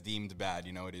something that's deemed bad,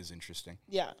 you know, it is interesting.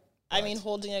 Yeah, I mean,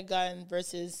 holding a gun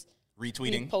versus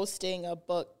Retweeting. posting a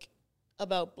book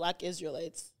about Black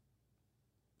Israelites.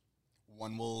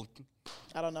 One will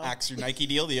I don't know. axe your Nike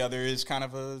deal. The other is kind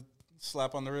of a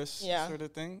slap on the wrist Yeah. sort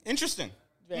of thing. Interesting.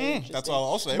 Very interesting. That's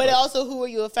all I'll say. But also, who are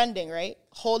you offending, right?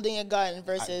 Holding a gun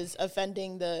versus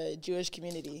offending the Jewish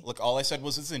community. Look, all I said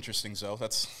was it's interesting, Zoe.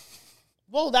 That's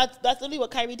Well, that's literally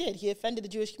what Kyrie did. He offended the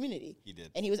Jewish community. He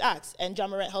did. And he was axed. And John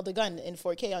Morant held a gun in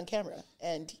 4K on camera.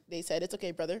 And they said, it's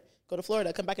okay, brother. Go to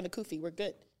Florida. Come back in the kufi. We're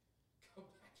good.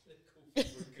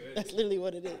 That's literally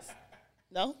what it is.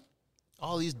 No?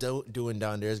 All he's doing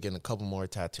down there is getting a couple more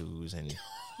tattoos, and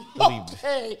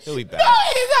Okay. he'll be back. No,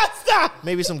 he's not. Stop.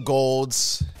 Maybe some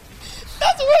golds.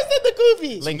 That's worse than the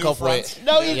kufi. Link new up fronts. with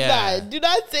No, he's not. Do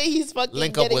not say he's fucking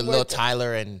Link up getting with Lil worse.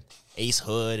 Tyler and Ace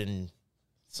Hood and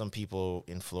some people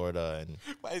in Florida, and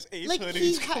why is Ace Like, Hoodies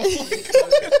he cool?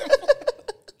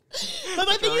 But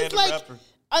my thing is, Random like, rapper.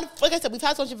 like I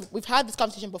said, we've had this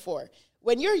conversation before.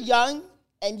 When you're young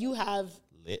and you have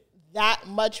lit. that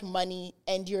much money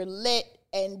and you're lit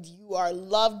and you are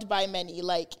loved by many,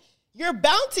 like, you're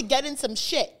bound to get in some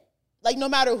shit. Like, no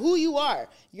matter who you are,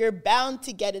 you're bound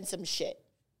to get in some shit.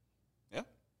 Yeah.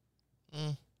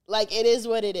 Like, it is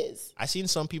what it is. I seen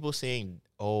some people saying,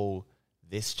 "Oh,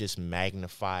 this just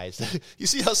magnifies." You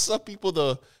see how some people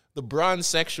the bronze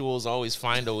sexuals always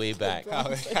find a way back.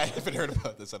 I haven't heard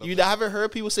about this. I don't You think. haven't heard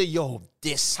people say, "Yo,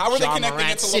 this How are they John connecting it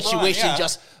Morant to LeBron? situation Yeah.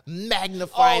 just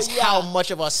magnifies Oh, yeah. how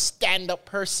much of a stand-up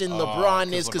person LeBron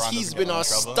 'cause is because LeBron he's doesn't been get in a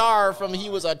trouble. star from he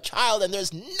was a child, and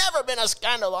there's never been a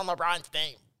scandal on LeBron's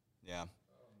name." Yeah.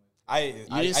 I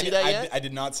didn't see that yet? I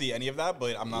did not see any of that,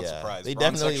 but I'm not surprised. They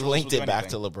Bronze definitely sexuals linked will it do back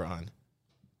to anything. LeBron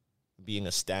being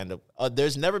a stand-up.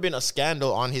 There's never been a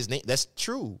scandal on his name. That's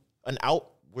true. An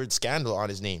outward scandal on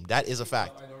his name. That is a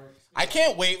fact. I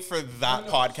can't wait for that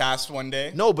podcast one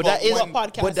day. No, but that is What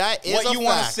podcast? but that is what a you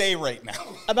want to fact. say right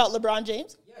now. About LeBron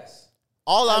James?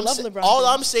 All I I'm love sa- LeBron all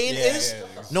James. I'm saying Yeah, is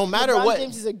yeah. no matter LeBron what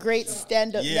James is a great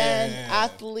stand-up man,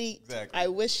 athlete. Exactly. I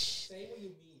wish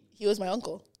he was my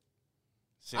uncle.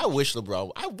 I wish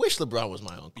LeBron was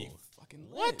my uncle. Fucking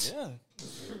lit, What?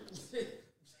 Yeah.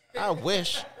 I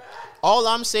wish. All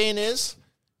I'm saying is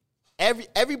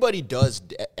everybody does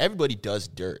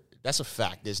dirt. That's a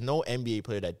fact. There's no NBA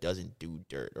player that doesn't do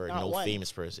dirt or Not no one.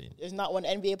 famous person. There's not one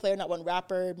NBA player, not one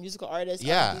rapper, musical artist,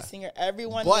 Yeah. R&B singer.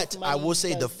 Everyone. But with I money will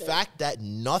say the does dirt. fact that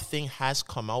nothing has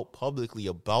come out publicly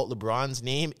about LeBron's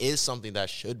name is something that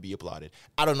should be applauded.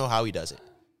 I don't know how he does it.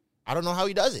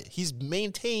 He's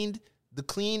maintained the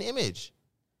clean image.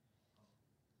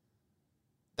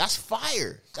 That's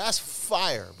fire. That's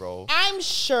fire, bro. I'm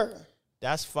sure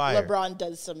That's fire. LeBron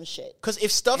does some shit. Because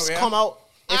if stuff's come out,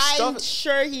 I'm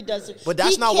sure he does it. But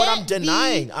that's He not what I'm can't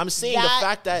denying. be I'm saying the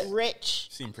fact that rich.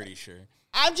 Seem pretty sure.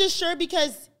 I'm just sure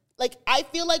because, like, I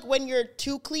feel like when you're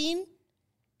too clean,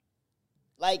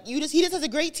 like, he just has a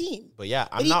great team. But yeah,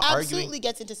 But I'm not he arguing. absolutely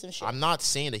gets into some shit. I'm not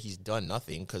saying that he's done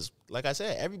nothing because, like I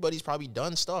said, everybody's probably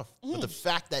done stuff. But the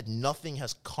fact that nothing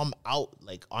has come out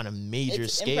like on a major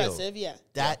It's scale, impressive, yeah.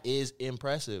 that is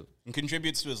impressive. And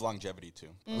contributes to his longevity too.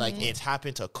 Like it's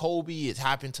happened to Kobe, it's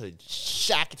happened to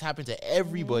Shaq, it's happened to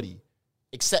everybody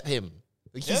except him.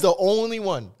 Like, he's the only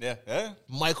one. Yeah.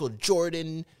 Michael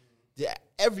Jordan,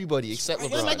 everybody except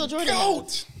LeBron. Where's Michael Jordan?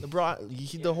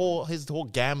 LeBron, his whole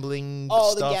gambling.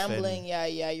 Oh, stuff the gambling. Yeah,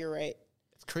 you're right.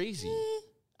 It's crazy.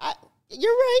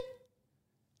 You're right.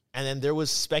 And then there was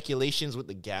speculations with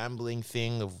the gambling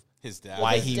thing of his dad,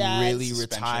 why his he dad's really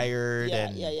suspension. retired. Yeah,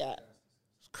 and yeah.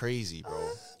 It's crazy,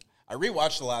 bro. I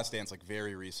rewatched The Last Dance like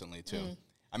very recently too.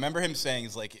 I remember him saying,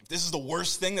 "He's like, if this is the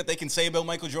worst thing that they can say about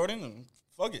Michael Jordan, then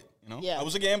fuck it. You know, Yeah. I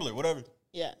was a gambler, whatever."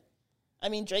 Yeah. I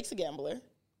mean, Drake's a gambler.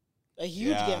 A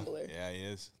huge gambler. Yeah, he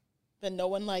is. But no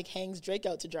one, like, hangs Drake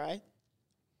out to dry.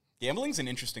 Gambling's an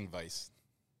interesting vice.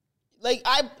 Like,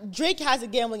 Drake has a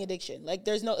gambling addiction. Like,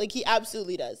 there's no, like, he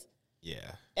absolutely does.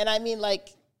 Yeah. And I mean, like,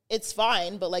 it's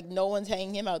fine, but, like, no one's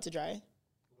hanging him out to dry.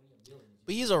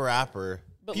 But he's a rapper.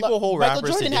 But People look, hold Michael rappers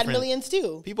Jordan to had different. millions,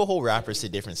 too. People hold rappers to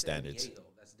different standards.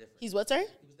 He's what, sorry?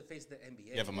 He was the face of the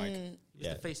NBA. You have a mic. He was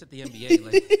Yeah. the face of the NBA.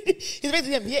 Like, He's the face of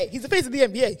the NBA. He's the face of the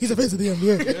NBA. He's the face of the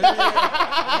NBA.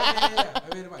 I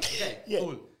made it right. Okay,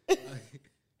 cool.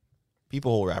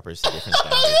 People hold rappers to different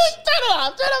standards. Turn it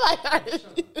off.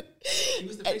 He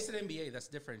was the face of the NBA. That's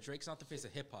different. Drake's not the face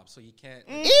of hip hop, so you can't.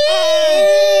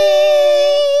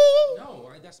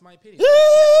 No, that's my opinion.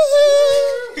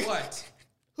 What?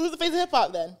 Who's the face of hip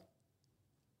hop then?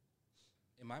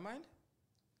 In my mind,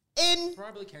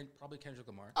 probably Kendrick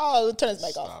Lamar. Oh, turn his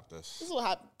mic off. Stop this. This is what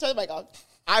happened. Turn the mic off.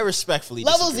 I respectfully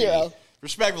Level disagree. 0.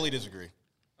 Respectfully disagree.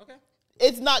 Okay.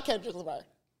 It's not Kendrick Lamar.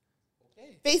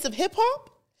 Okay. Face of hip hop?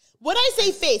 When I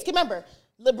say face, remember,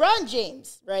 LeBron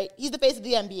James, right? He's the face of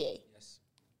the NBA. Yes.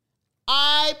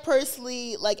 I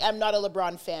personally, I'm not a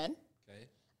LeBron fan. Okay.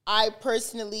 I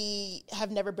personally have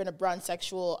never been a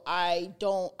Bron-sexual. I'm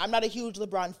not a huge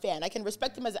LeBron fan. I can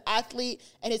respect him as an athlete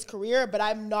and his career, but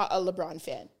I'm not a LeBron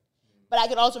fan. But I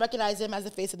can also recognize him as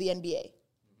the face of the NBA.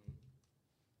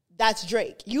 That's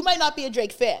Drake. You might not be a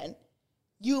Drake fan.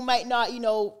 You might not,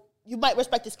 you might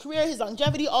respect his career, his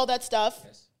longevity, all that stuff.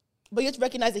 Yes. But you have to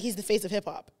recognize that he's the face of hip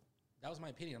hop. That was my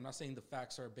opinion. I'm not saying the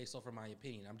facts are based off of my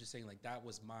opinion. I'm just saying that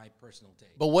was my personal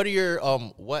take. But what are your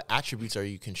what attributes are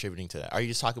you contributing to that? Are you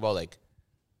just talking about like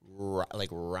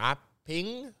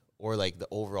rapping or like the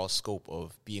overall scope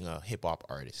of being a hip hop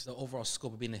artist? The overall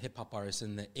scope of being a hip hop artist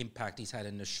and the impact he's had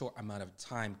in a short amount of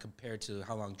time compared to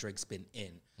how long Drake's been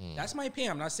in. That's my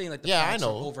opinion. I'm not saying the facts are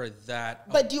over that.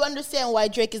 But do you understand why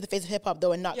Drake is the face of hip hop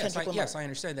though, and not Kendrick Lamar? Yes, I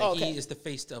understand that he is the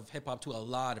face of hip hop to a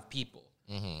lot of people.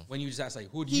 When you just ask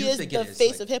who do He you is think the it is?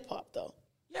 face of hip hop though.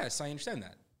 Yes, I understand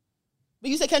that. But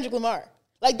you said Kendrick Lamar.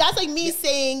 That's like me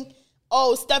saying,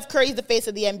 "Oh, Steph Curry's the face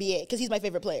of the NBA" because he's my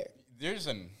favorite player. There's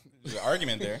an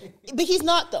argument there. But he's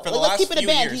not though. For the Let's last keep it a few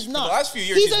band. years- He's not. for the last few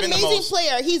years, he's he's an been the amazing most-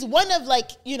 player. He's one of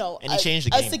And he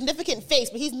changed the a game. significant face,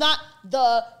 but he's not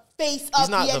the face of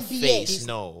not the the NBA. face,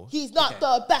 no. He's not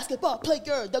the basketball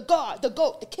player, the god, the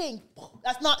GOAT, the king.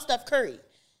 That's not Steph Curry.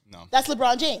 No. That's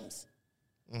LeBron James.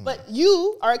 But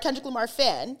you are a Kendrick Lamar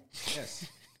fan. Yes.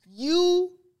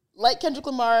 You like Kendrick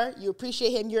Lamar. You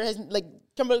appreciate him. You're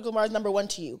Kendrick Lamar is number one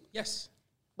to you. Yes.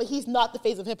 But he's not the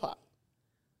face of hip hop.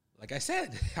 Like I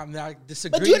said, I'm not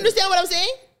disagreeing. But do you understand what I'm saying?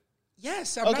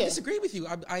 Yes, I'm not disagreeing with you.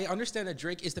 I understand that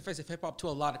Drake is the face of hip hop to a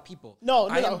lot of people. No,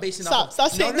 I am basing Stop off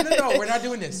of, saying no, that. we're not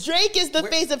doing this. Drake is the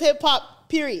face of hip hop,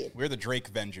 period. We're the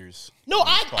Drake Vengers. No,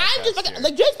 I'm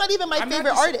just Drake's not even my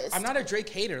favorite artist. I'm not a Drake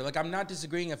hater. I'm not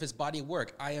disagreeing of his body of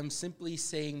work. I am simply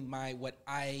saying what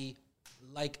I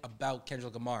like about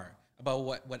Kendrick Lamar, about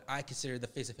what I consider the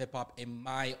face of hip hop in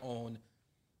my own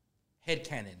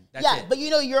headcanon. That's it. But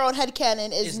your own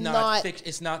headcanon is not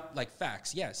it's not like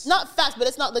facts. Yes. not facts, but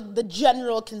it's not like the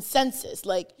general consensus.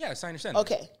 Yes, I understand.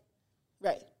 Okay.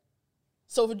 Right.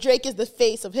 So Drake is the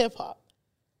face of hip hop.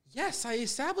 Yes, I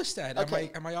established that.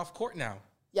 Okay. Am I off court now?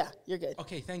 Yeah, you're good.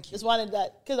 Okay, thank you. Just wanted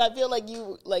that because I feel like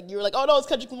you were like, oh no, it's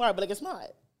Kendrick Lamar, but it's not.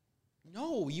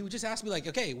 No, you just asked me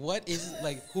okay, what is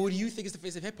who do you think is the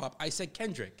face of hip hop? I said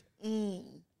Kendrick.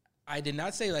 I did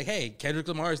not say hey, Kendrick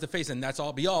Lamar is the face and that's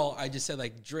all be all. I just said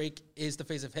Drake is the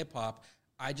face of hip hop.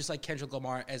 I just like Kendrick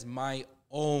Lamar as my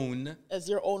own as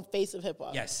your own face of hip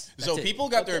hop. Yes. So that's it. people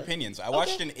got their opinions. I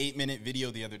watched an 8-minute video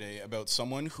the other day about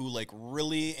someone who like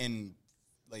really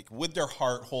with their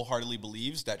heart wholeheartedly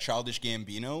believes that Childish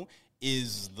Gambino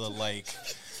is the like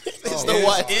It's the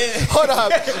what? Hold on.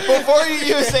 Before you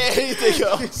even say anything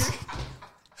else,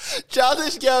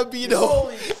 Childish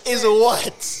Gambino is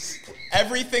what?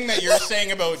 Everything that you're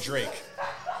saying about Drake.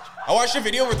 I watched a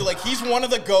video where they're like, he's one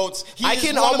of the GOATs. He I is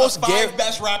can one almost of the 5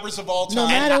 best rappers of all time. No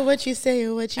matter what you say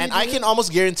or what you And do. I can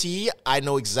almost guarantee I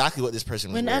know exactly what this person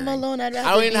was When wearing. I'm alone, I'd rather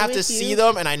I don't even be have to with see you.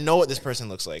 them, and I know what this person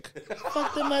looks like.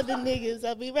 Fuck them other niggas.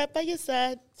 I'll be right by your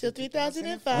side till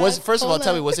 2005. First of all, Hold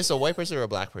tell me, on. was this a white person or a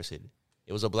black person?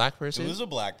 It was a black person? It was a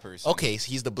black person. Okay, so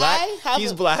he's the black.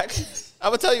 He's a- black. I'm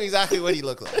going to tell you exactly what he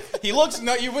looked like. He looks, we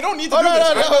don't need to Oh, do no, this.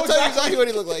 no, no. I know I'll tell you exactly what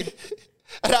he looked like.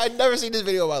 And I've never seen this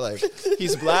video in my life.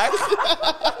 He's black.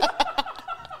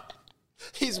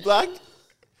 He's black.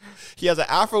 He has an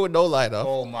afro with no lineup.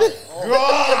 Oh, my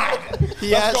God.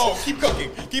 Let's go. Keep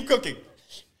cooking. Keep cooking.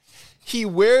 He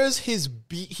wears his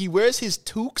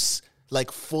toques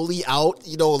like fully out,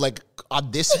 like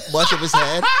on this much of his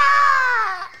head.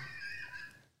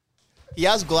 He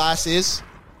has glasses.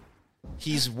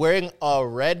 He's wearing a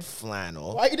red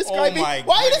flannel. Why are you describing? my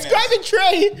why are you goodness. describing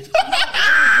Trey?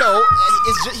 No,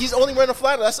 he's only wearing a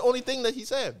flannel. That's the only thing that he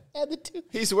said. And the two.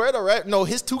 He's wearing a red. No,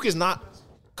 his toque is not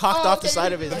cocked off the okay.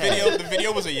 side of his head. The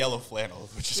video was a yellow flannel,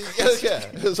 which is crazy. Yeah,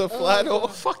 it's a flannel.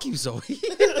 Fuck you, Zoe.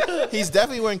 He's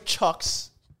definitely wearing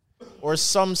Chucks or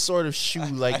some sort of shoe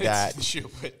like I didn't that. see the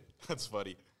shoe, but that's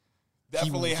funny.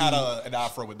 Definitely had an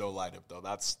afro with no light up, though.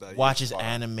 That's the Watches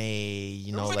anime,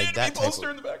 like that type poster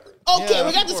of. in the background. Okay, Yeah,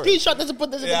 we got the of course. screenshot. Let's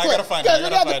put this in Yeah, the I clip. gotta find it. Because we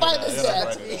got to find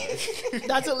this. this.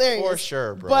 That's hilarious. For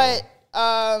sure, bro.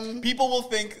 But People will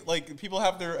think, people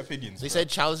have their opinions. They bro. said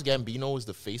Childish Gambino was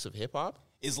the face of hip hop.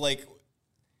 Is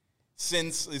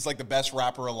since it's like the best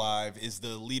rapper alive, is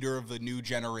the leader of the new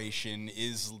generation,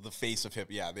 is the face of hip.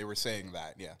 Yeah, they were saying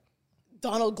that. Yeah,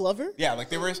 Donald Glover. yeah,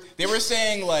 they were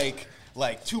saying like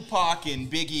Tupac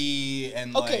and Biggie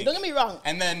and Okay, don't get me wrong.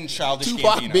 and then Childish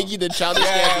Tupac, Gambino. Biggie, then Childish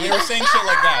Yeah, Gambino. they were saying shit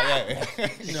like that.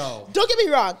 Yeah, No. Don't get me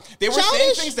wrong. they were saying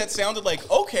Childish- things that sounded like,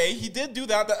 okay, he did do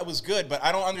that. That was good, but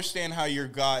I don't understand how you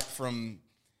got from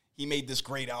he made this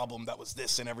great album that was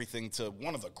this and everything to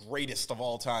one of the greatest of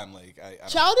all time. Like I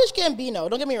Childish Gambino,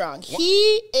 don't get me wrong.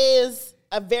 He is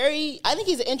I think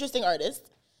he's an interesting artist.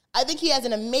 I think he has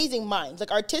an amazing mind.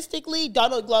 Like artistically,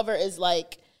 Donald Glover is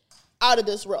like out of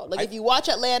this world. Like if you watch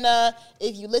Atlanta,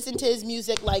 if you listen to his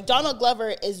music, like Donald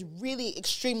Glover is really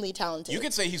extremely talented. You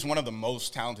could say he's one of the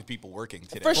most talented people working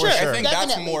today. For sure. I think that's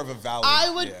Definitely. more of a valid.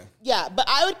 But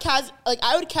I would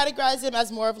categorize him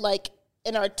as more of like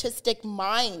an artistic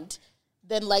mind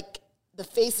than like the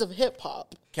face of hip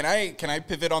hop. Can I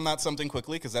pivot on that something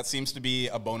quickly, because that seems to be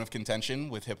a bone of contention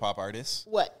with hip hop artists.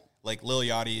 What? Like Lil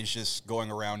Yachty is just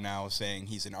going around now saying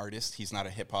he's an artist. He's not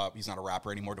a hip hop. He's not a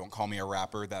rapper anymore. Don't call me a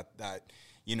rapper. That But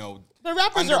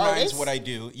rappers are undermines artists. what I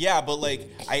do. Yeah, but like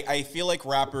I feel like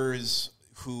rappers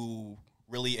who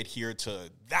really adhere to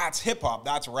that's hip hop,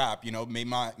 that's rap, may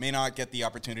not get the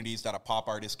opportunities that a pop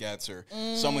artist gets, or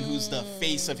someone who's the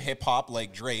face of hip hop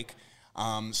like Drake.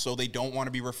 So they don't want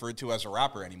to be referred to as a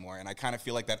rapper anymore. And I kind of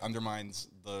feel like that undermines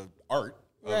the art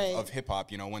of hip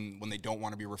hop, when they don't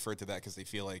want to be referred to that because they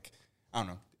feel like, I don't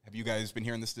know. Have you guys been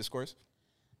hearing this discourse?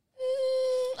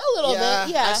 A little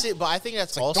bit, yeah. I see, but I think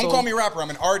that's Like, also. don't call me a rapper, I'm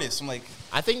an artist. I'm like,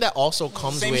 I think that also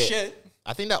comes same with. shit.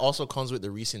 I think that also comes with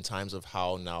the recent times of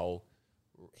how now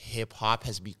hip hop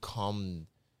has become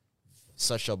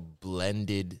such a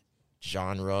blended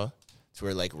genre, to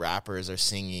where like rappers are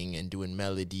singing and doing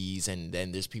melodies, and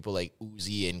then there's people like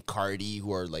Uzi and Cardi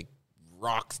who are like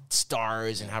rock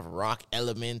stars and have rock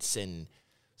elements, and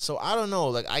so I don't know.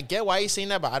 Like I get why he's saying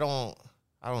that, but I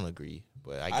don't agree.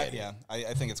 But I get it. Yeah,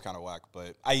 I think it's kind of whack,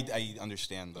 but I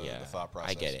understand the thought process.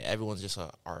 I get it. Everyone's just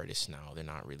an artist now. They're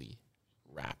not really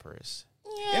rappers.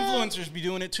 Influencers be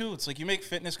doing it too. It's like you make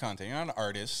fitness content. You're not an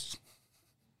artist.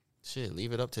 Shit,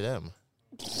 leave it up to them.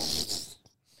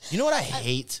 You know what I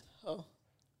hate?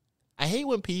 I hate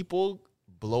when people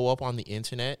blow up on the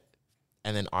internet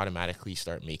and then automatically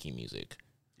start making music.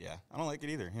 Yeah, I don't like it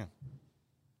either. Yeah,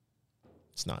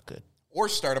 it's not good. Or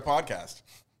start a podcast.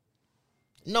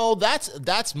 No, that's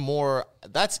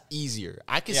easier.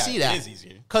 I can see that. It is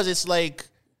easier. Because it's like,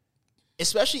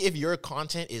 especially if your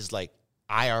content is like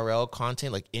IRL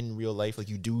content, like in real life, like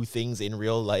you do things in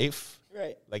real life.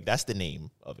 Right. Like that's the name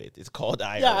of it. It's called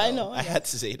IRL. Yeah, I know. I had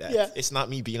to say that. Yeah. It's not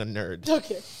me being a nerd.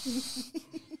 Okay.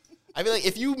 I feel like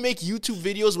if you make YouTube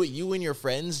videos with you and your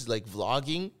friends, like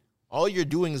vlogging All you're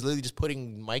doing is literally just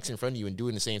putting mics in front of you and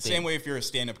doing the same thing. Same way if you're a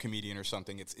stand-up comedian or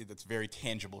something, it's very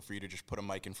tangible for you to just put a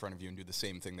mic in front of you and do the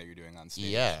same thing that you're doing on stage.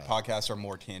 Yeah. Podcasts are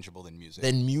more tangible than music.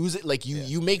 Like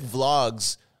you make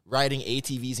vlogs riding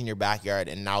ATVs in your backyard,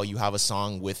 and now you have a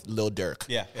song with Lil Durk.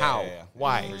 Yeah. How? Yeah.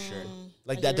 Why? For sure.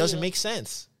 Like I that hear doesn't you. make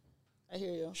sense. I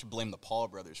hear you. You should blame the Paul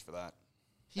brothers for that.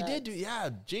 He did do,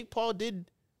 Jake Paul did.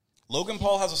 Logan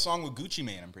Paul has a song with Gucci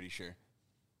Mane, I'm pretty sure.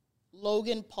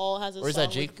 Logan Paul has a Or is song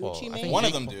that Jake with Paul? Gucci I Mane. think One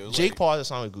of Jake them Paul- do, Jake like- Paul has a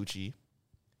song with Gucci,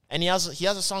 and he has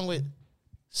a song with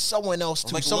someone else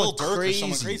too. Like someone Lil Durk or crazy.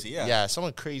 someone crazy, yeah. Yeah,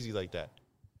 someone crazy like that.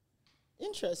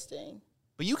 Interesting.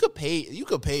 But you could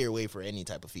pay your way for any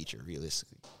type of feature,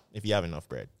 realistically, if you have enough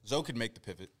bread. Zoe could make the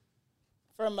pivot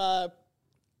From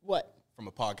what? from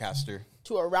a podcaster.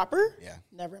 To a rapper? Yeah.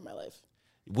 Never in my life.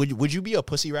 Would you be a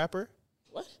pussy rapper?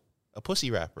 What? A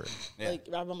pussy rapper? Yeah. Like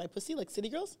rap on my pussy, like City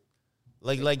Girls?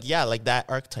 Like that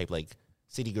archetype, like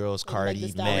City Girls, Like Cardi,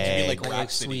 this down. Would you be Meg, like Like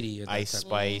Rhapsody? Sweetie. or that Ice type.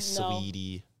 Spice, No.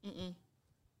 Sweetie.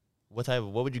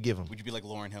 What would you give him? Would you be like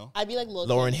Lauryn Hill? I'd be like Lil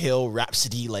Lauren Kim. Hill,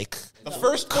 Rhapsody, like The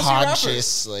first pussy rapper.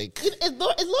 conscious, like Is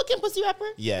Lil Kim pussy rapper?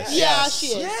 yes. Yeah, she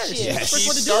is. Yes. She is. Yes. She First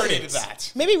one to do started it.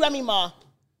 that. Maybe Remy Ma.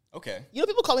 Okay. You know,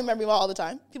 people call me Remy Ma all the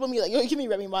time. People be like, yo, give me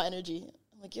Remy Ma energy.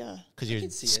 I'm like, yeah. Because you're can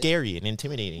see it. scary and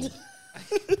intimidating.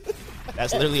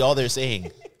 That's literally all they're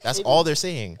saying. That's all they're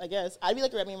saying. I guess. I'd be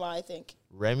like Remy Ma, I think.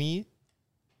 Remy,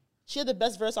 She had the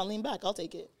best verse on Lean Back. I'll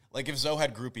take it. Like if Zoe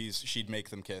had groupies, she'd make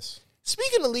them kiss.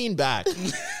 speaking of lean back,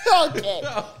 Okay.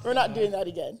 We're not doing that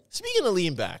again. speaking of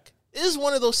lean back, it is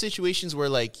one of those situations where,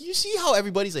 like, you see how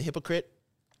everybody's a hypocrite?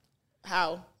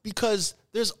 How? Because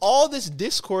there's all this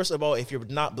discourse about if you're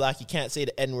not black, you can't say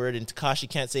the N-word, and Takashi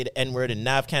can't say the N-word, and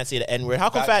Nav can't say the N-word. How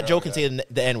come Fat Joe can say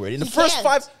the N-word? In the He first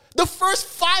can't. first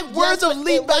five words Yes, of but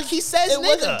lean it back, was- he says it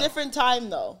was a nigga. different time,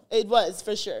 though. It was,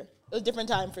 for sure. It was a different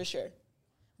time, for sure.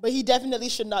 But he definitely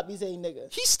should not be saying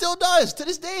nigga. He still does to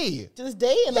this day. To this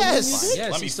day? In the Yes. music?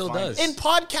 Yes, Let he me still find does. In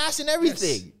podcasts and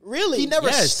everything. Really? He never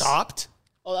Yes. stopped.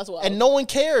 Oh, that's wild. And no one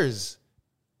cares.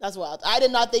 That's wild. I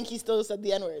did not think he still said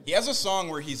the N-word. He has a song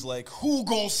where he's like, "Who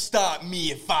gonna stop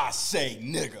me if I say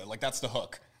nigga?" Like that's the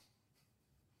hook.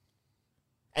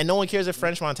 And no one cares if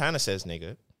French Montana says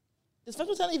nigga. Does French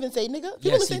Montana even say nigga? People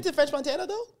Yes, listening he- to French Montana,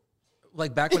 though?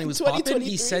 Like back when he was popping, 2023.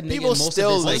 he said nigga People in most still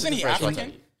of his listen Isn't he French African?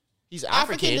 Montana. He's African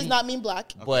African, does not mean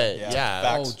black. but Yeah, yeah,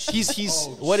 facts. he's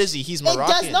what is he? He's It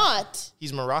Moroccan. does not.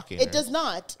 He's Moroccan. It right? does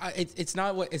not. It's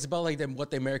not what it's about. Like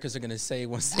what the Americans are gonna say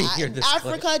once they hear this. clip.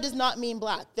 Africa does not mean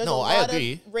black. There's No, a I lot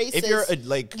agree. of races. If you're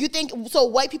like you think so?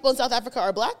 White people in South Africa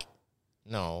are black?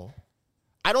 no,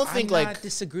 I don't think I'm like not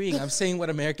disagreeing. I'm saying what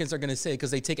Americans are gonna say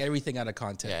because they take everything out of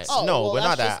context. yeah, Oh, no, well, but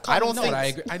not that's just that. I don't No, think but I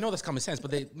agree. I know that's common sense,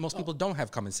 but most people don't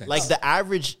have common sense. like the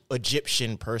average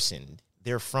Egyptian person.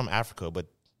 They're from Africa, but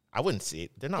I wouldn't see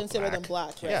it. They're not Consider black. them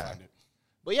black, right? Yeah,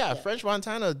 but yeah, French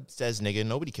Montana says nigga.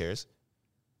 Nobody cares.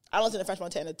 I don't listen to French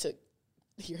Montana to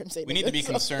hear him say We nigga, need to be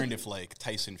so- concerned if like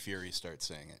Tyson Fury starts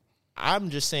saying it. I'm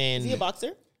just saying. Is he a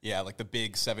boxer? Yeah, like the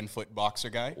big 7-foot boxer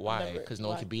guy. Why? Remember, Because no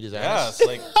one why? can beat his Yeah, ass. it's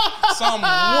like some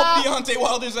whoop Deontay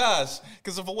Wilder's ass.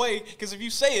 Because if you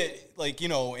say it, like, you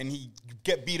know, and he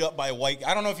get beat up by a white,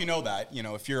 I don't know if you know that, you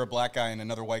know, if you're a black guy and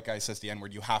another white guy says the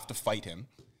N-word, you have to fight him.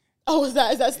 Oh, is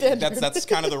that standard? That's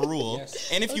kind of the rule. Yes.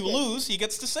 And if you lose, he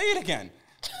gets to say it again.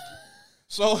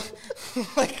 So,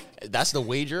 like, That's the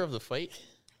wager of the fight.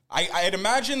 I'd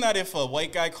imagine that if a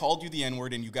white guy called you the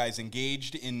N-word and you guys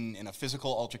engaged in a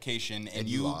physical altercation and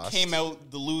you you lost. came out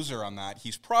the loser on that,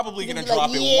 he's probably going to Be like, drop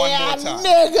it one more time.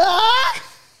 nigga.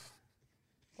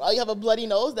 While you have a bloody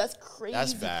nose, that's crazy.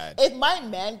 That's bad. If my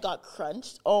man got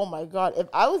crunched, oh my God. If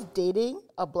I was dating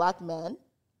a black man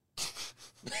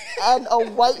and a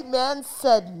white man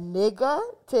said nigga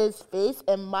to his face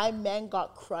and my man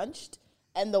got crunched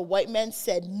and the white man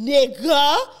said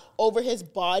nigga over his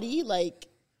body, like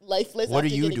lifeless. What are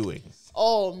after you getting- doing?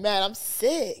 Oh man, I'm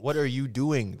sick. What are you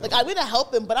doing? Like though? I'm gonna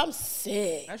help him, but I'm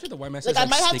sick. actually, the white man Like says I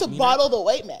might have stick to me bottle the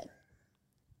white man.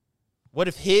 What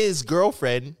if his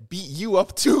girlfriend beat you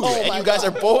up too, Oh and my you guys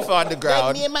God. are both on the Then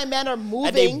ground, me and my man are moving.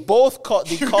 and they both call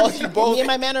you both Me and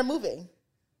my man are moving.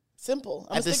 Simple.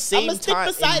 I'm at the gonna stick, I'm same gonna stick time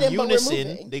beside in him, but we're unison?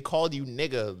 moving. They called you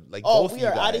nigga, like Oh, both we you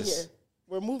are guys. out of here.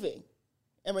 We're moving,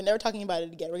 and we're never talking about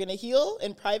it again. We're gonna heal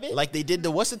in private. Like they did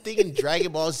the what's the thing in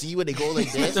Dragon Ball Z when they go like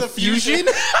this? The fusion?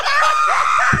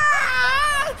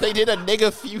 They did a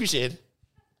nigga fusion.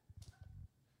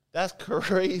 That's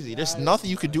crazy. There's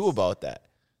nothing you could do about that.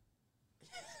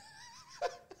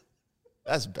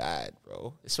 That's bad,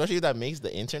 bro. Especially if that makes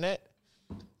the internet.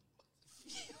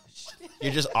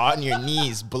 You're just on your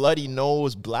knees, bloody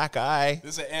nose, black eye.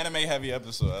 This is an anime-heavy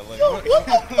episode. I like Yo, what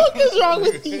the fuck is wrong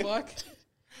with you? Fuck.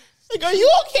 Like, are you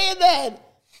okay then?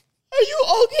 Are you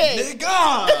okay?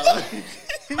 Nigga!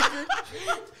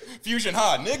 Fusion,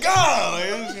 huh?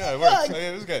 Nigga! Yeah, it works.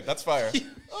 It was good. That's fire.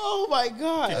 Oh my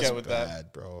God. Get with Bad,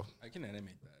 that. bro. I can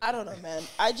animate that. I don't know, man.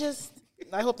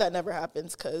 I hope that never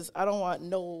happens because I don't want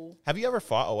no. Have you ever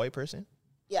fought a white person?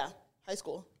 Yeah, high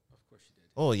school.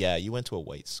 Oh, yeah. You went to a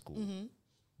white school. Mm-hmm.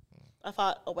 I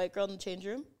fought a white girl in the change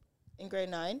room in grade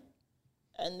 9.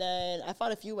 And then I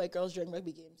fought a few white girls during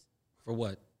rugby games. For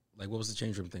what? Like, what was the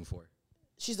change room thing for?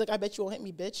 She's like, I bet you won't hit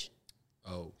me, bitch.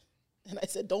 Oh. And I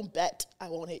said, don't bet I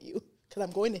won't hit you because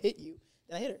I'm going to hit you.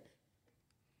 Then I hit her.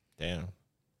 Damn.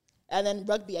 And then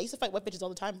rugby. I used to fight white bitches all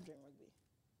the time during rugby.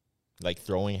 Like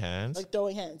throwing hands? Like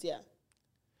throwing hands, yeah.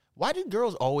 Why do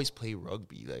girls always play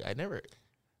rugby? Like, I never.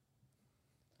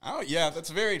 Oh, yeah, that's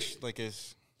very, like, It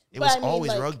was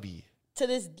always like, rugby. To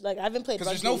this, like, I haven't played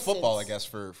rugby. Because there's no football, since. I guess,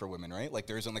 for women, right? Like,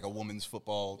 there isn't, like, a women's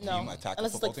football team, a tackle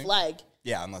unless football it's like team. flag.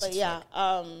 Yeah, unless but it's yeah,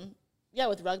 flag. Yeah,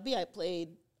 with rugby, I played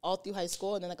all through high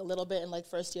school and then, like, a little bit in, like,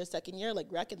 first year, second year, like,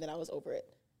 rec, and then I was over it.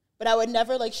 But I would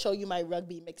never, like, show you my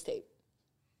rugby mixtape.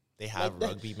 They have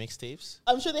rugby mixtapes?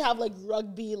 I'm sure they have, like,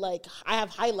 rugby, like, I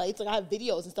have highlights, like, I have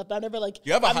videos and stuff, but I never, like...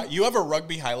 You have a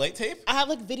rugby highlight tape? I have,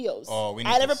 like, videos. Oh, we need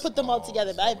I never this. put them all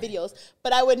together, but I have videos.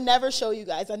 But I would never show you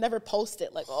guys. I never post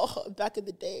it, like, oh, back in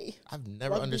the day. I've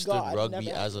never Rugby understood God, rugby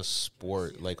never as a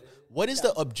sport. Like, what is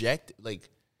the objective? Like,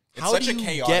 It's how such do a you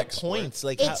chaotic get sport. points?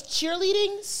 Like, It's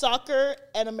cheerleading, soccer,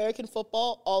 and American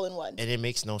football all in one. and it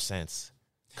makes no sense.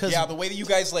 Yeah, the way that you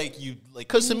guys, like,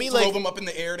 Because to me, throw like, them up in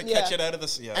the air to catch it out of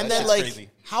the... Yeah, and that then, shit's like, crazy.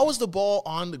 how is the ball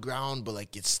on the ground, but,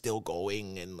 like, it's still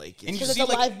going, and, like... And you it's see, a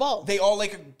like, live ball. they all,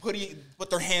 like, put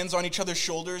their hands on each other's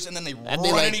shoulders, and then they run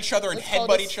they, like- at each other and It's called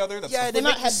headbutt a- each other. That's yeah, the they They're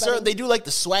make not the surf, headbutting. they do, like,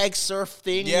 the swag surf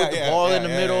thing Yeah, with the yeah, ball yeah, in the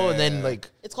yeah, middle, yeah, and then, yeah. like,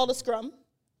 It's called a scrum.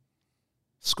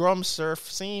 scrum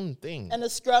surf, same thing. And a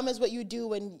scrum is what you do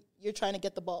when you're trying to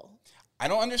get the ball. I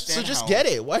don't understand So just how- get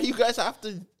it. Why do you guys have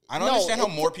to... I don't understand how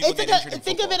more people it's get like injured in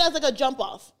think of football. it as like a jump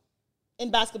off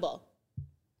in basketball.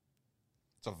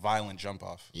 It's a violent jump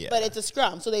off. Yeah. But it's a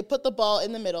scrum. So they put the ball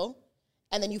in the middle,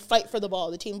 and then you fight for the ball.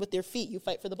 The team with their feet, you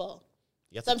fight for the ball.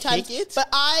 You have to Sometimes, kick it? but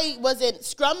I wasn't.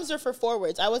 Scrums are for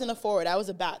forwards. I wasn't a forward. I was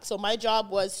a back. So my job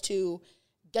was to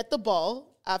get the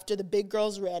ball after the big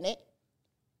girls ran it,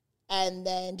 and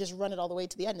then just run it all the way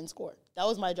to the end and score. That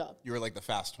was my job. You were like the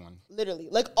fast one. Literally,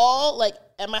 like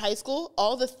at my high school,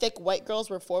 all the thick white girls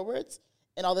were forwards,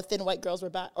 and all the thin white girls were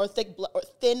back, or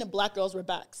thin black girls were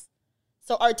backs.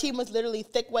 So our team was literally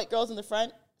thick white girls in the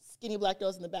front, skinny black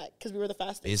girls in the back, because we were the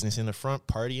fastest. Business in the front,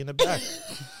 party in the back.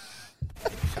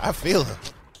 I feel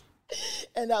it.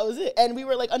 And that was it. And we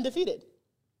were like undefeated.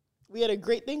 We had a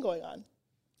great thing going on.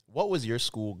 What was your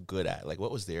school good at? Like,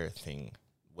 what was their thing?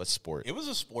 What sport? It was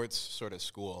a sports sort of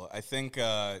school. I think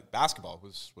basketball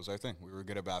was our thing. We were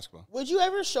good at basketball. Would you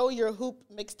ever show your hoop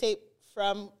mixtape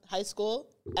from high school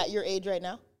at your age right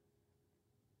now?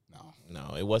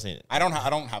 No, it wasn't. I don't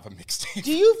have a mixtape.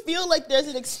 Do you feel like there's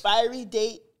an expiry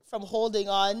date from holding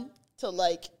on to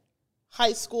like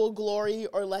high school glory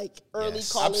or like early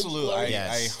college Absolutely. glory?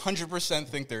 I 100%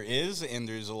 think there is, and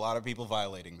there's a lot of people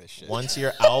violating this shit. Once you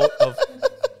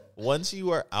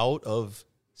are out of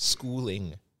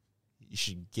schooling, you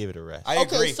should give it a rest. I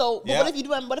agree. Okay, so but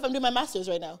what if I'm doing my master's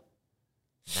right now?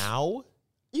 Now?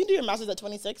 You can do your master's at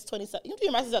 26, 27. You can do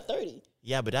your master's at 30.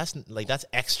 Yeah, but that's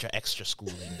extra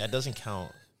schooling. That doesn't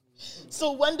count.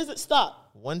 So when does it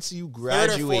stop? Once you Third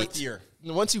graduate, or fourth year.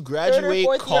 Once you Third or graduate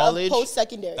fourth college, year of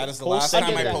post-secondary. That is the last time I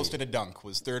Post-secondary. posted a dunk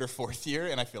was third or fourth year,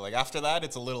 and I feel like after that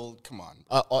it's a little come on.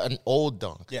 An old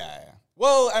dunk. Yeah.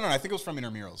 Well, I don't know. I think it was from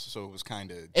intramurals, so it was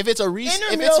kind of. If it's a recent,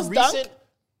 Intramurals dunk?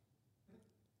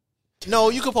 No,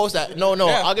 you can post that. No,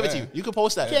 Yeah, I'll give it to yeah. you. You can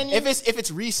post that. Can you? If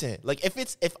it's recent, like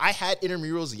if I had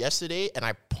intramurals yesterday and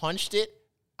I punched it,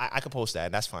 I could post that,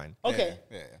 and that's fine. Okay.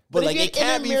 Yeah. But if like you it had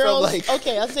can't be from intramurals- like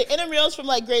Okay, I'll say intramurals from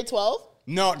like grade 12.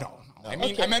 No. I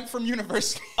mean, Okay. I meant from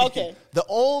university. Okay. the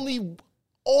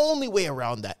only way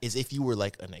around that is if you were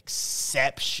like an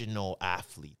exceptional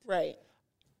athlete. Right.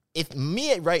 If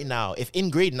me right now, if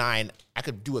in grade 9 I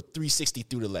could do a 360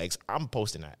 through the legs, I'm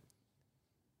posting that.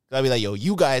 I'd be like, yo,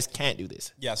 you guys can't do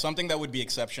this. Yeah, something that would be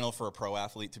exceptional for a pro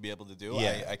athlete to be able to do.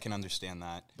 Yeah. I can understand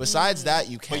that. Besides that,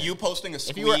 you can't. But you posting a squeeze,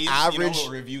 If you were average,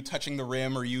 or if you touching the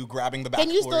rim, or you grabbing the backboard.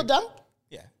 Can you still dunk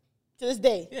Yeah. to this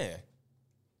day? Yeah.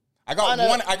 I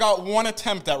got one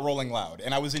attempt at rolling loud,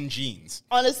 and I was in jeans.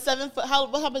 On a 7 foot,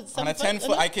 what happens? On a 10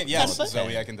 foot, I can. Yes, 10 foot?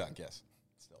 Zoe, I can dunk. Yes.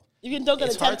 You can dunk on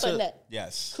a It's 10 hard foot to- net.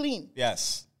 Yes. Clean.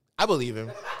 Yes. I believe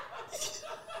him.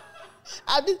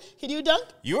 Can you dunk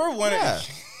You are one. Yeah. Of,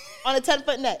 on a 10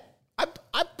 foot net?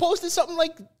 I posted something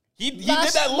like he did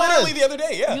Last that month. literally the other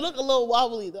day. Yeah. You look a little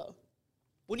wobbly though.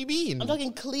 What do you mean? I'm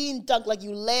talking clean dunk, like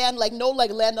you land, like no,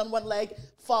 like land on one leg,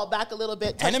 fall back a little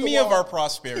bit. Touch Enemy the of wall. our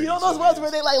prosperity. You know those ones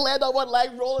where they like land on one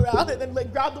leg, roll around, and then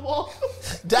like grab the wall.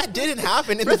 That didn't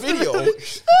happen in the video.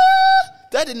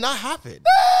 That did not happen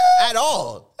at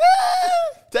all.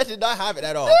 That did not happen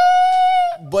at all.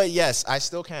 But yes, I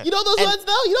still can. You know those ones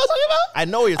though? You know what I'm talking about? I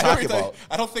know what you're talking about.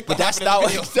 I don't think But that that's not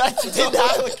happened what in the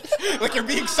video. that did happen. Like you're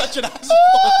being such an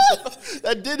asshole.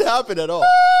 That didn't happen at all.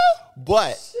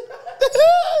 But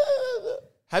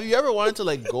have you ever wanted to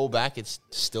like go back and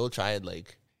still try and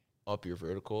like up your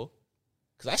vertical?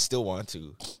 Because I still want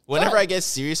to. Whenever I get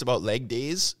serious about leg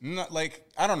days. Not like,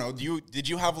 I don't know. Did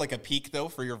you have like a peak though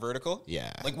for your vertical?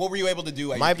 Yeah. Like what were you able to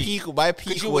do at My your peak?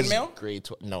 Could you was windmill? grade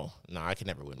 12. No, I can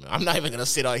never windmill. I'm not even gonna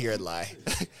sit out here and lie.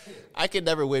 I could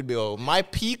never windmill. My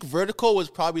peak vertical was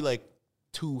probably like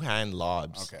 2-hand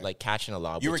lobs, like catching a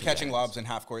lob. You were with 2 catching hands. lobs in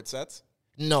half court sets?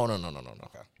 No.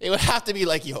 Okay. It would have to be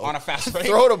like, yo, on a fast break?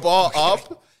 throw the ball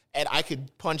up, and I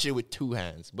could punch it with 2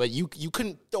 hands. But you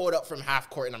couldn't throw it up from half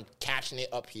court, and I'm catching it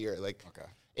up here. Like,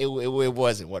 it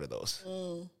wasn't one of those.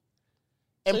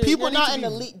 And So people you're need not to an be,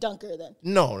 elite dunker then.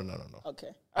 No. Okay.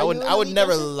 I would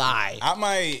never lie. At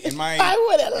in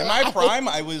my prime,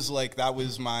 I was like, that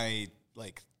was my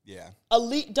like, yeah.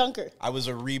 Elite dunker. I was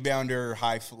a rebounder,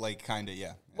 kind of,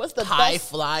 yeah. What's the high best?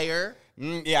 flyer?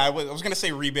 Yeah, I was gonna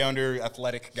say rebounder,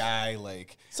 athletic guy,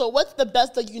 like. So what's the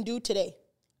best that you can do today?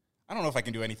 I don't know if I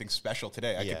can do anything special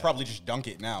today. I Yeah. could probably just dunk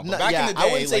it now. But No, back yeah, in the I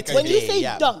day, wouldn't say like, today. When you say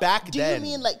yeah, dunk, back do then. you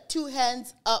mean like 2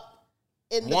 hands up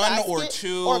in the One basket? or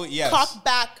two, or yes. cock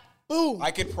back, boom. I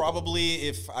could probably,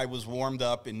 if I was warmed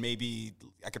up, and maybe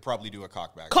I could probably do a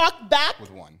cock back. Cock back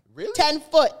with one. Really? 10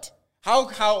 foot.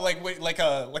 How like wait, like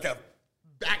a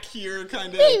back here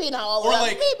kind of. Maybe not all or the way.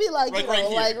 like Maybe like, you know, right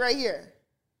here. like right here.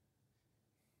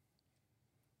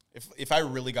 If I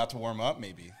really got to warm up,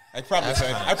 maybe I probably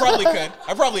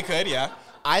could. Yeah.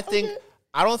 I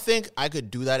don't think I could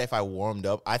do that if I warmed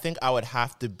up. I think I would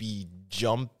have to be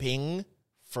jumping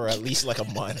for at least like a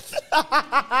month.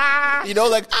 You know,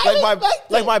 like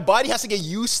my body has to get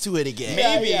used to it again.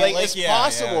 Maybe. like Like, it's yeah,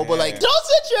 possible, yeah, but yeah, like yeah. Don't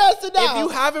sit your ass down. if you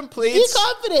haven't played, Be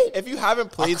confident. If you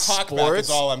haven't played A cock back sports, is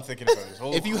all I'm thinking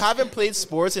about. if you haven't played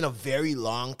sports in a very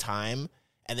long time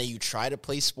and then you try to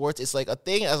play sports, it's like a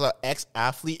thing as an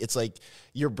ex-athlete, it's like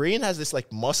your brain has this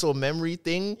like muscle memory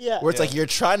thing where it's like you're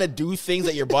trying to do things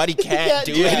that your body can't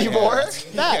do anymore.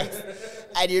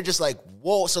 And you're just like,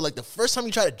 whoa. So like the first time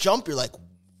you try to jump, you're like,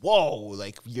 whoa,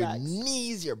 like your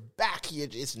knees, your back,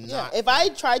 it's not. If I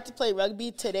tried to play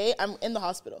rugby today, I'm in the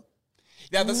hospital.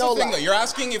 Yeah, that's No the thing, lie. though. You're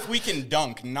asking if we can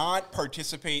dunk, not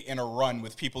participate in a run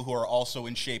with people who are also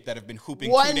in shape that have been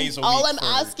hooping 2 days a week. All I'm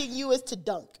asking you is to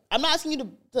dunk. I'm not asking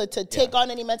you to take on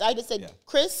any men's. I just said,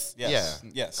 Chris, Yes.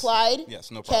 Clyde, Yes,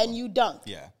 no problem. can you dunk?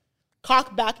 Yeah.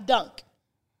 Cock back dunk.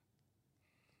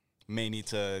 May need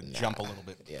to jump a little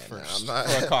bit first I'm not-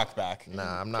 for a cock back.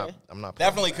 Nah, I'm not. I'm not.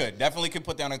 Definitely could. Definitely could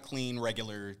put down a clean,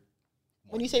 regular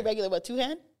When you say regular, what, 2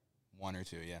 hand? 1 or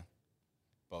 2, yeah.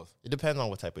 Both. It depends on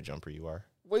what type of jumper you are.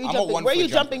 Where you I'm a jumping? 1 Where foot you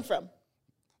jumper. jumping from?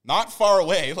 Not far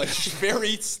away, like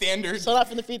very standard. So not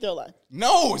from the free throw line.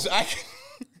 No,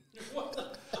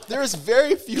 There's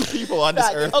very few people on this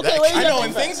Facts. earth. Okay, that where you I can- know, jumping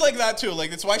and from? things like that too. Like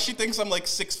that's why she thinks I'm like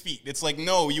 6 feet. It's like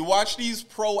no, you watch these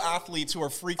pro athletes who are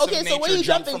freaks of Okay, nature. so where you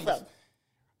jump jumping from?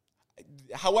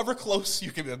 However close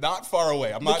you can be, not far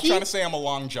away. I'm not key? trying to say I'm a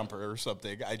long jumper or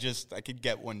something. I could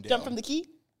get one down. Jump from the key?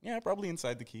 Yeah, probably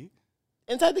inside the key.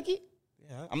 Inside the key?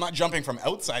 Yeah, I'm not jumping from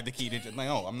outside the key to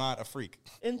no. I'm not a freak.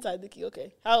 Inside the key,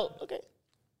 okay. Okay.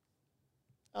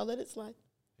 I'll let it slide.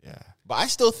 Yeah, but I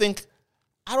still think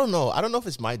I don't know if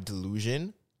it's my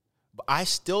delusion, but I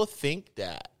still think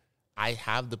that I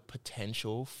have the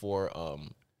potential for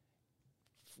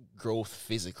growth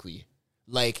physically.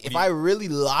 Like if I really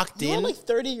locked You're in, like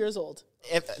 30 years old.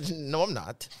 no, I'm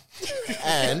not.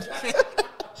 And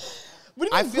What do you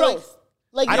I mean feel like- growth?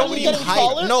 Like I don't you're mean getting height.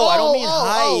 taller? No, I don't mean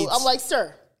height. I'm like,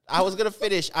 sir. I was gonna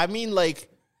finish. I mean, like,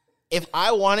 if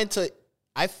I wanted to,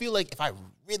 I feel like if I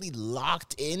really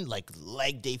locked in, like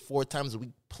leg day 4 times a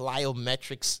week,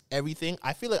 plyometrics, everything,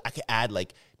 I feel like I could add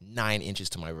like 9 inches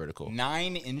to my vertical.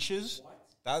 9 inches?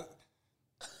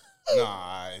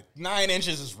 Nah, 9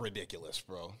 inches is ridiculous,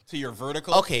 bro. To your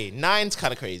vertical. Okay, 9's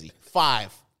kind of crazy.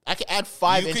 5. I could add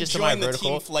 5 inches to my You could join the vertical.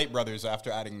 Team Flight Brothers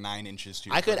after adding 9 inches to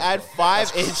your I could vertical. add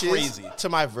 5 That's inches crazy. to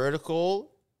my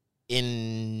vertical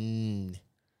in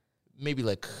maybe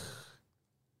like.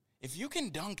 If you can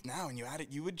dunk now and you add it,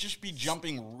 you would just be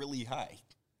jumping really high.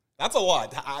 That's a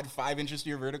lot to add 5 inches to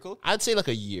your vertical. I'd say like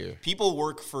a year. People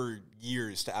work for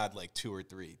years to add like 2 or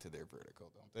 3 to their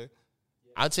vertical, don't they?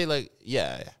 I'd say like,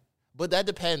 yeah. But that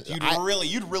depends.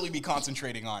 You'd really be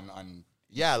concentrating on.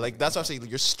 Yeah, like that's what I'm saying.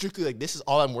 You're strictly like, this is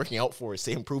all I'm working out for is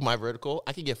to improve my vertical.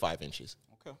 I could get 5 inches.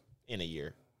 Okay. In a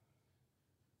year.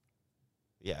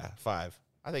 Yeah, 5.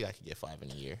 I think I could get 5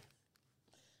 in a year.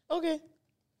 Okay.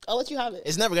 I'll let you have it.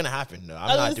 It's never gonna happen. No,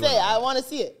 I was gonna say, I want to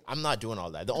see it. I'm not doing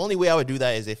all that. The only way I would do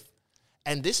that is I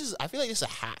feel like this is a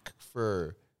hack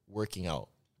for working out.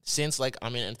 Since like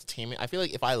I'm in entertainment, I feel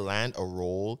like if I land a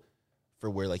role for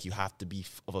where like you have to be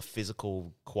of a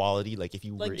physical quality, like if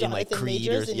you were in like Creed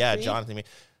or Jonathan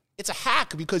Majors. It's a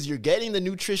hack because you're getting the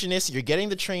nutritionist, you're getting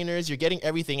the trainers, you're getting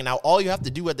everything, and now all you have to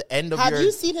do at the end of Have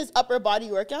you seen his upper body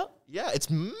workout? Yeah, it's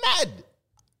mad.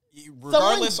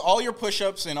 Regardless, all your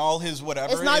push-ups and all his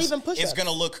whatever it's not even push-ups. Is going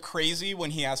to look crazy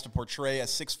when he has to portray a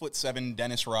 6'7"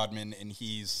 Dennis Rodman and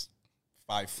he's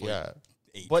 5'8".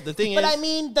 But the thing But I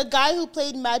mean, the guy who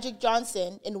played Magic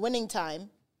Johnson in Winning Time,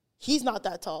 he's not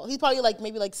that tall. He's probably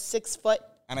maybe 6 foot.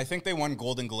 And I think they won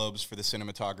Golden Globes for the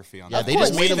cinematography on that. Yeah, they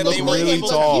just made him look really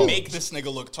tall. Make this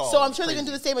nigga look tall. So I'm sure they're going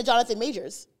to do the same with Jonathan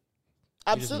Majors.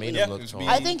 Absolutely. Just made him look tall.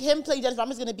 I think him playing Dennis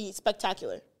Rodman is going to be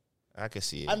spectacular. I can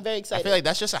see it. I'm very excited. I feel like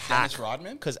that's just a hack. Dennis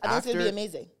Rodman? Because I think it's going to be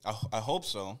amazing. I hope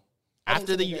so.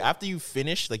 After you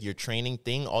finish like your training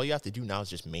thing, all you have to do now is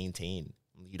just maintain.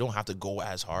 You don't have to go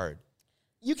as hard.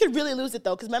 You could really lose it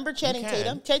though, because remember Channing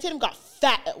Tatum? Channing Tatum got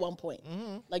fat at one point,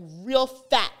 like real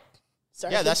fat.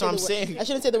 Sorry, yeah, that's what I'm saying. I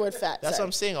shouldn't say the word fat. That's Sorry. what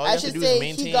I'm saying. All you have to do is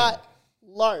maintain. He got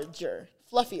larger,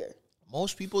 fluffier.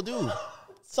 Most people do.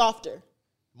 Softer.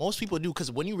 Most people do,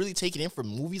 because when you really take it in for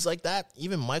movies like that,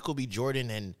 even Michael B. Jordan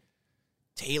and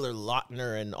Taylor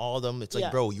Lautner and all of them, it's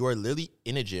like, bro, you are literally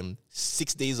in a gym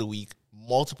 6 days a week,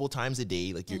 multiple times a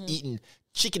day. Like you're eating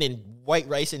chicken and white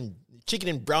rice and chicken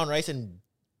and brown rice and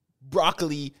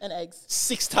broccoli and eggs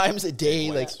 6 times a day.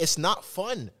 Like it's not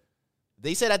fun.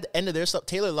 They said at the end of their stuff,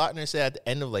 Taylor Lautner said at the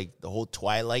end of like the whole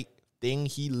Twilight thing,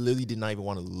 he literally did not even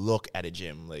want to look at a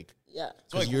gym. Like,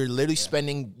 because you're literally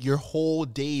spending your whole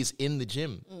days in the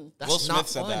gym. That's Will Smith not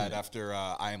said fun. that after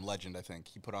I Am Legend, I think.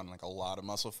 He put on like a lot of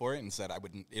muscle for it and said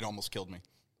it almost killed me.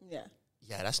 Yeah.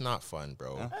 Yeah, that's not fun,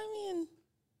 bro. Yeah. I mean,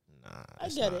 nah, I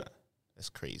get it. That's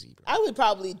crazy, bro. I would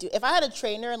probably do, if I had a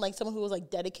trainer and like someone who was like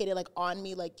dedicated like on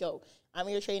me, like, yo, I'm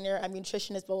your trainer, I'm your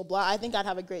nutritionist, blah, blah, blah. I think I'd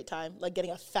have a great time, like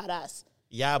getting a fat ass.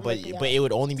 Yeah, but it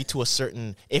would only be to a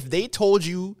certain, if they told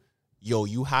you, yo,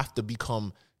 you have to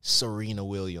become Serena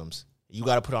Williams, you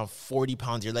got to put on 40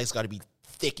 pounds, your legs got to be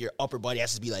thick, your upper body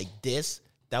has to be like this,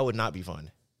 that would not be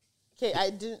fun. Okay, I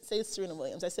didn't say Serena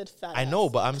Williams. I said fat I ass. know,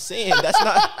 but I'm saying that's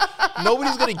not,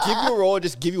 nobody's going to give you a role,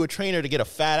 just give you a trainer to get a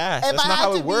fat ass. If That's not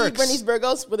how it works. Bernice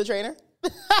Burgos with a trainer,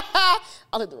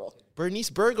 I'll take the role. Bernice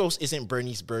Burgos isn't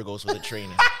Bernice Burgos with a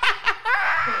trainer.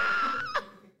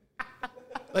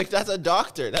 Like, that's a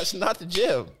doctor. That's not the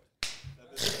gym.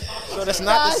 So that's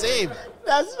not the same.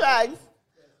 That's facts.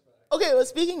 Okay, well,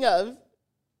 speaking of,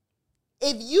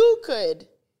 if you could,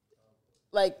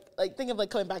 like think of like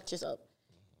coming back to yourself.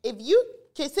 If you,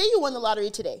 say you won the lottery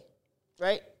today,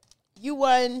 right? You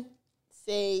won,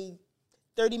 say,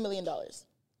 $30 million.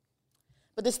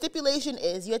 But the stipulation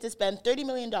is you have to spend $30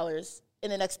 million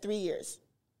in the next 3 years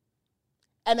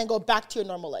and then go back to your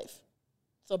normal life.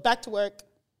 So back to work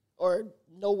or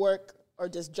no work or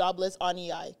just jobless on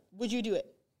EI. Would you do it?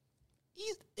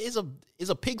 Is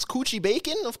a pig's coochie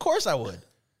bacon? Of course I would.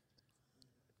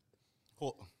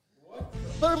 Cool.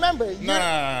 But remember,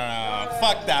 No.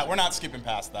 Fuck that. We're not skipping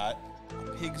past that.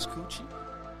 A pig's coochie?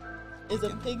 Is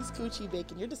a pig's coochie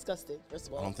bacon? You're disgusting, first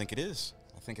of all. I don't think it is.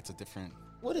 I think it's a different.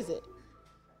 What is it?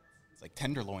 It's like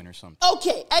tenderloin or something.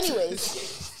 Okay,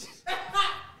 anyways.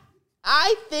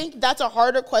 I think that's a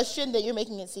harder question than you're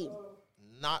making it seem.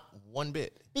 Not one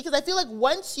bit. Because I feel like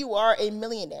once you are a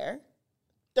millionaire,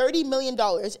 $30 million,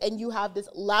 and you have this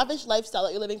lavish lifestyle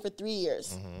that you're living for 3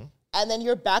 years, and then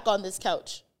you're back on this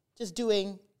couch, just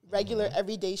doing regular,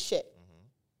 everyday shit.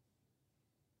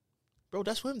 Bro,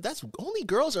 that's only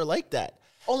girls are like that.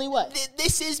 Only what?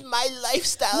 This is my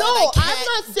lifestyle. No, and I can't I'm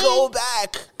not saying go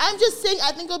back. I'm just saying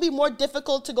I think it'll be more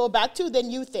difficult to go back to than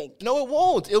you think. No, it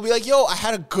won't. It'll be like, yo, I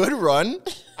had a good run.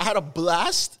 I had a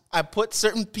blast. I put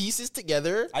certain pieces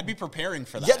together. I'd be preparing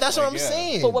for that. Yeah, that's what I'm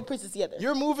saying. But what pieces together?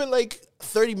 You're moving like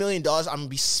 $30 million. I'm going to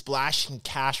be splashing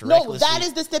cash No, recklessly. that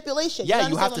is the stipulation. Yeah,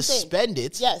 you have to spend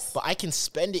it. Yes. But I can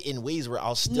spend it in ways where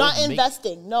I'll still Not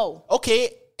investing, no.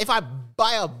 Okay, if I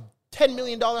buy a $10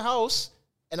 million house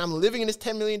and I'm living in this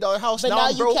 $10 million house, But now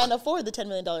I'm broke. you can't afford the $10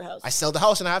 million house. I sell the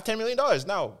house and I have $10 million.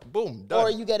 Now, boom, done. Or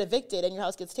you get evicted and your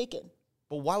house gets taken.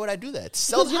 But why would I do that?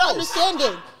 Sell Because the you're not house.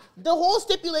 understanding. The whole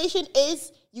stipulation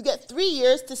is You get 3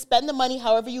 years to spend the money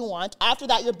however you want. After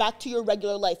that, you're back to your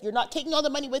regular life. You're not taking all the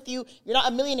money with you. You're not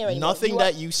a millionaire anymore. Nothing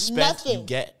that you spent, you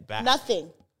get back. Nothing.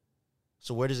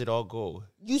 So where does it all go?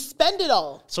 You spend it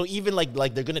all. So even like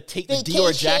they're going to take the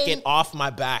Dior jacket off my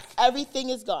back. Everything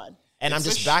is gone. And I'm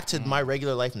just back to my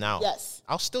regular life now. Yes.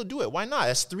 I'll still do it. Why not?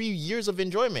 That's 3 years of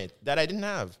enjoyment that I didn't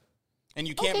have. And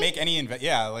you can't make any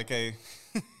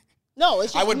No,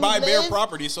 it's just I would buy bare live.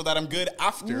 property so that I'm good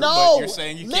after. No. But you're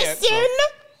saying you can't. Listen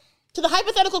to the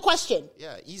hypothetical question.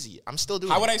 Yeah, easy. I'm still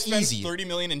doing How it. would I spend Easy. $30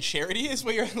 million in charity? Is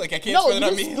what you're like? I can't No, spend it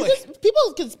on me.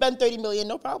 people can spend $30 million,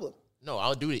 no problem. No,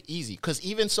 I'll do it easy. Because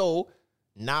even so,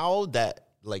 now that,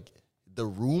 like, the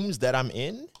rooms that I'm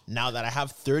in, now that I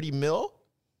have 30 mil,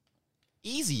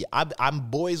 easy. I'm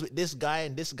boys with this guy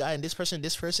and this guy and this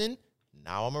person.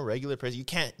 Now I'm a regular person. You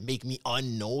can't make me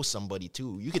unknow somebody,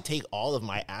 too. You could take all of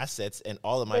my assets and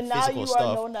all of my But physical now you stuff.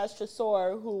 are known as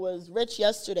Tresor, who was rich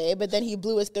yesterday, but then he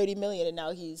blew his $30 million, and now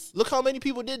he's... Look how many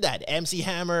people did that. MC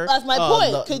Hammer. That's my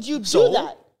point. Could you do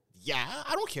that? Yeah,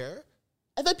 I don't care.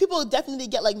 I thought people would definitely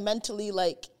get, like, mentally,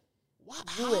 like...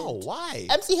 How? Why?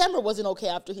 MC Hammer wasn't okay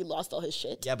after he lost all his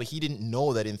shit. Yeah, but he didn't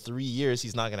know that in 3 years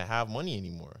he's not going to have money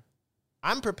anymore.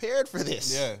 I'm prepared for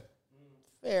this. Yeah.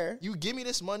 Fair. You give me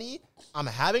this money, I'm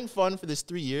having fun for this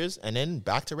 3 years, and then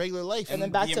back to regular life. And then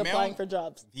back to applying for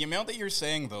jobs. The amount that you're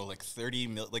saying, though, like 30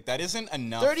 mil, like that isn't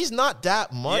enough. 30's not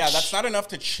that much. Yeah, that's not enough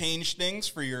to change things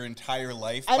for your entire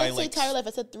life. I didn't say entire life.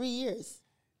 I said 3 years.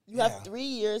 You have 3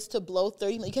 years to blow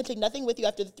 30 million. You can't take nothing with you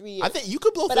after the 3 years. I think you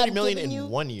could blow But 30 I'm million giving in you-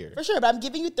 1 year. For sure, but I'm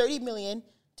giving you 30 million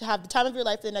to have the time of your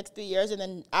life for the next 3 years, and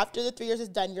then after the 3 years is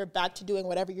done, you're back to doing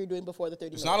whatever you're doing before the 30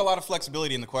 There's million. not a lot of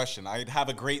flexibility in the question. I'd have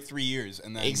a great 3 years,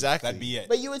 and then that'd be it.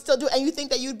 But you would still do, and you think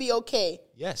that you'd be okay.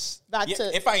 Yes. Back Yeah,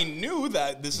 to if I knew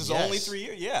that this is Yes. only 3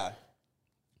 years, yeah.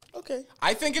 okay.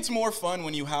 I think it's more fun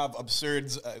when you have absurd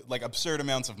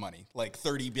amounts of money, like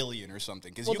 30 billion or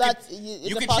something, because Well, it's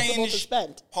you could impossible change to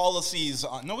spend. policies.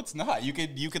 No, it's not. You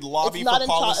could lobby It's not for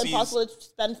policies. impossible to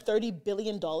spend $30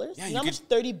 billion. Yeah, you know how much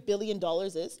 $30 billion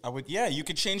is? You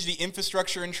could change the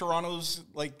infrastructure in Toronto's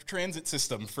like transit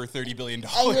system for $30 billion.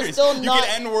 And you're still you not, could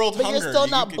end world but hunger. you're still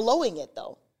not could- blowing it,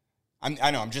 though.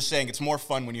 I know. I'm just saying it's more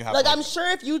fun when you have. Like, I'm sure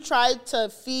if you tried to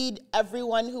feed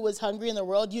everyone who was hungry in the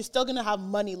world, you're still going to have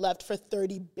money left for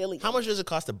 $30 billion. How much does it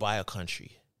cost to buy a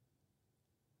country?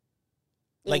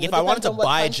 It Like, if depends I wanted to on what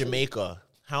buy country. Jamaica,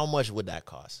 how much would that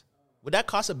cost? Would that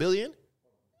cost $1 billion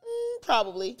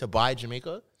Probably. to buy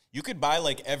Jamaica? You could buy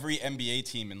like every NBA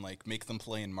team and like make them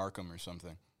play in Markham or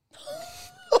something.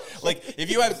 Like if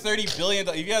you had $30 billion,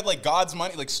 if you had like God's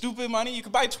money, like stupid money, you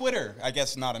could buy Twitter. I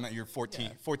guess not. You're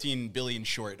 14 billion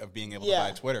short of being able to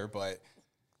buy Twitter, but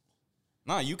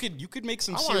no, you could make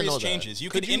some I wanna serious know that. changes. You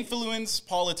Could could you- influence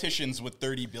politicians with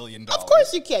 $30 billion. Of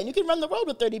course you can. You can run the world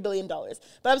with $30 billion. But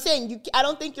I'm saying, I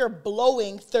don't think you're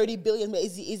blowing $30 billion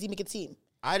as easy make it seem.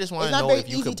 I just want It's to not know very if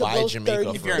you easy could to buy blow Jamaica 30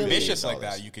 for If you're $1 billion. ambitious like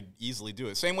that, you could easily do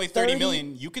it. Same way 30 30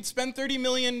 million, you could spend 30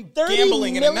 million 30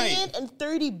 gambling in a million night. and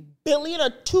 30 billion are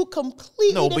two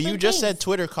completely No, but you different just things. said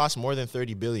Twitter costs more than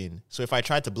 30 billion. So if I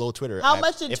tried to blow Twitter, How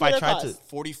much did if Twitter I tried cost?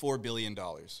 $44 billion.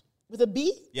 With a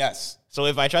B? Yes. So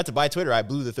if I tried to buy Twitter, I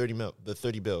blew the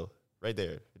 30 bill right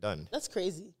there. Done. That's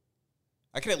crazy.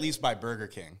 I could at least buy Burger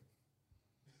King.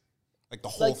 Like the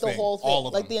whole Like thing. the whole thing. All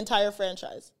of Like them. the entire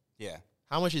franchise. Yeah.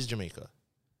 How much is Jamaica?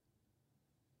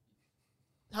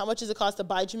 How much does it cost to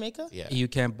buy Jamaica? Yeah. You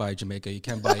can't buy Jamaica. You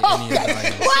can't buy any of the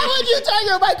islands. Why would you turn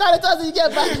your mic on and tell us you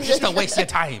can't buy Jamaica? Just to waste your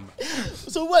time.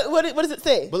 So what does it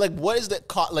say? But like, what is the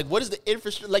cost? Like, what is the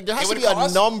infrastructure? Like, there has to would be a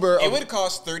number. It Of, would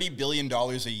cost $30 billion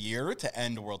a year to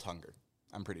end world hunger.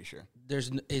 I'm pretty sure.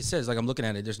 It says, like, I'm looking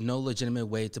at it, there's no legitimate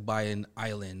way to buy an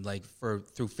island, like,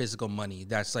 through physical money.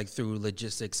 That's, like, through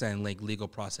logistics and, like, legal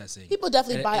processing. People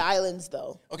definitely And buy islands,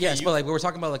 though. Okay, Yes, but, like, we were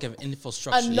talking about, like, an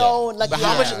infrastructure. Unknown, like, but yeah,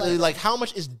 how much? like- Like, how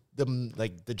much is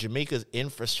the Jamaica's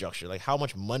infrastructure? Like, how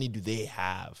much money do they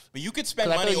have? But you could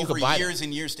spend 'Cause I feel money like you over could buy years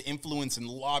and years to influence and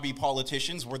lobby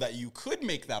politicians where that you could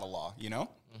make that a law, you know?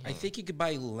 I think you could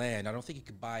buy land. I don't think you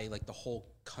could buy, like, the whole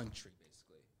country,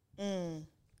 basically.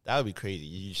 That would be crazy.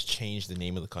 You just change the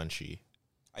name of the country.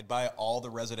 I'd buy all the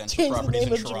residential Change the properties in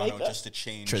name of Toronto Jamaica. just to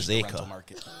change the Trezaica. rental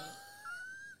market.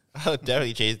 I would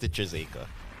definitely change the Trezaica.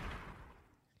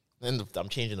 Then I'm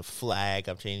changing the flag.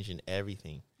 I'm changing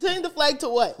everything. Turning the flag to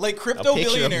what? Like crypto A picture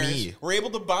of billionaires me. were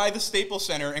able to buy the Staples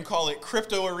Center and call it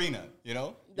Crypto Arena, you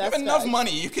know? You That's have enough facts.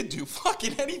 money, you could do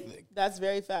fucking anything. That's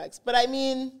very facts. But I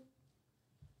mean,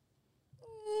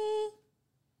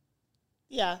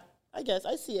 yeah, I guess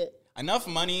I see it. Enough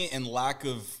money and lack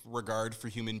of regard for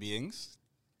human beings.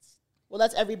 Well,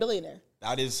 that's every billionaire.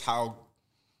 That's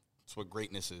what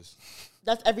greatness is.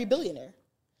 That's every billionaire.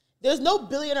 There's no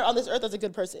billionaire on this earth that's a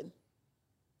good person.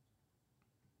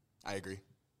 I agree.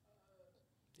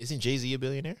 Isn't Jay-Z a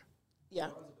billionaire? Yeah.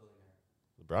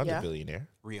 LeBron's Yeah. a billionaire.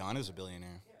 Rihanna's a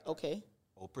billionaire. Okay.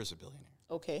 Oprah's a billionaire.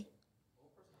 Okay.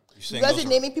 You're You saying guys those are are-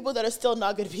 naming people that are still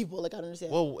not good people. Like, I don't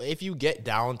understand. Well, if you get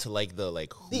down to like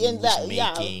who's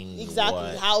yeah, making exactly.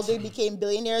 what. How they became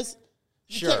billionaires.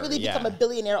 You Sure, can't really become yeah. a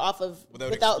billionaire off of Without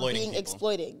without exploiting being people.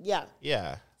 exploiting. Yeah.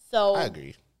 Yeah. So I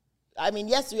agree. I mean,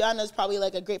 yes, Rihanna's probably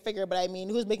like a great figure, but I mean,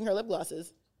 who's making her lip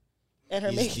glosses and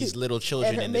her makeup? These little children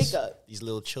and her in makeup. these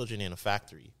little children in a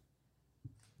factory.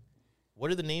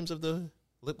 What are the names of the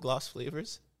lip gloss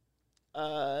flavors?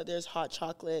 There's hot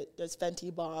chocolate. There's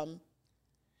Fenty Bomb.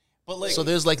 But like, So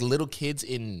there's like little kids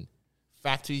in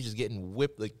factories just getting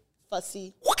whipped like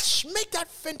Fussy. whoosh, make that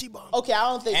Fenty Bomb. Okay, I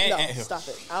don't think And- stop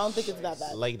it. I don't think it's that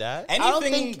bad. Like that? don't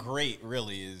anything think- great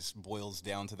really boils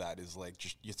down to that. Is like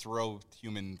just you throw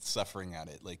human suffering at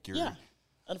it. Like Yeah.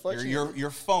 Unfortunately.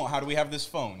 your phone. How do we have this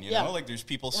phone? You Yeah. know, like there's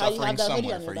people How you have suffering that hoodie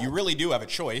somewhere on your for. You back. really do have a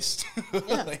choice.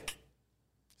 Yeah. Like,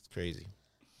 It's crazy.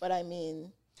 But I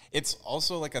mean, it's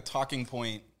also like a talking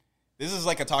point. This is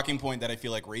like a talking point that I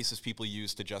feel like racist people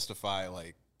use to justify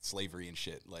like slavery and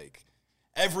shit. Like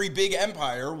every big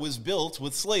empire was built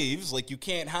with slaves. Like you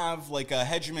can't have like a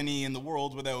hegemony in the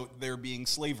world without there being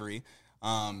slavery.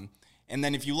 And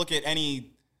then if you look at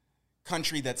any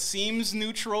country that seems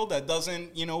neutral, that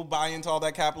doesn't, you know, buy into all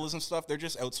that capitalism stuff, they're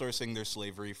just outsourcing their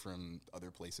slavery from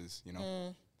other places, you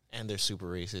know? And they're super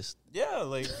racist. Yeah,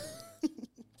 like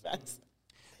facts.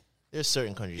 There's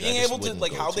certain countries being I just able to, wouldn't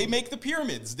like, go how to. they make the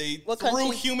pyramids. They What threw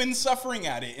country? human suffering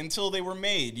at it until they were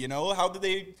made, you know? How did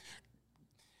they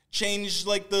change,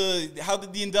 like, how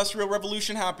did the Industrial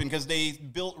Revolution happen? Because they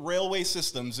built railway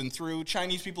systems and threw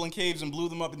Chinese people in caves and blew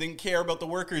them up and didn't care about the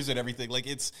workers and everything. Like,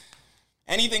 it's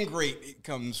anything great, it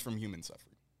comes from human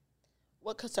suffering.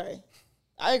 Sorry.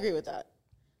 I agree with that.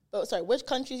 But sorry, which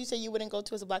countries you say you wouldn't go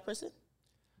to as a black person?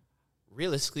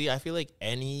 Realistically, I feel like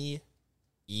any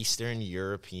Eastern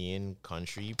European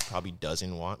country probably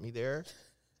doesn't want me there,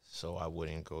 so I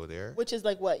wouldn't go there. Which is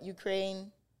like what?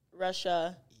 Ukraine,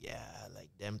 Russia, Yeah, like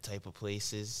them type of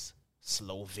places.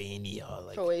 Slovenia,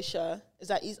 like Croatia. Is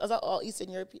that all Eastern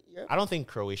Europe? I don't think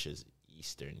Croatia's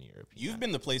Eastern Europe. You've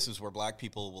been to places where black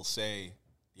people will say,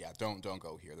 yeah, don't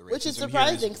go here. The Which is racism here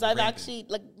surprising because I've rampant. actually,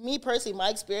 like me personally, my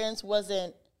experience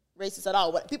wasn't racist at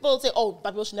all. What people say, oh,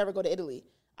 black people should never go to Italy.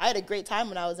 I had a great time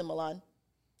when I was in Milan.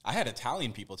 I had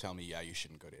Italian people tell me, yeah, you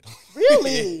shouldn't go to Italy.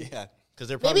 Really? Yeah. Because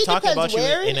they're Maybe probably it talking depends about you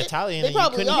where in Italian they and you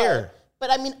probably couldn't are. hear.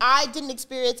 But I mean, I didn't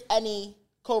experience any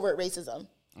covert racism.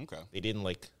 Okay. They didn't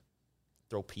like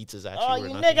throw pizzas at Oh, you or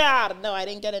you nothing. nigga! No, I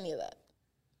didn't get any of that.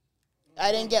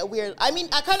 I didn't get weird. I mean,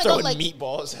 I kind of Throwing got like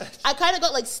meatballs at you. I kind of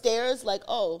got like stares, like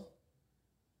oh,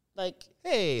 like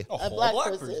Hey, A a whole black, black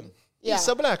person. person. Yeah, he's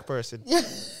a black person.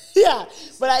 yeah.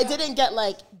 But I didn't get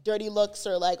like dirty looks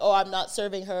or like oh, I'm not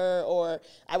serving her, or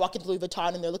I walk into Louis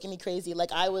Vuitton and they're looking at me crazy.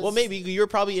 Like I was. Well, maybe you're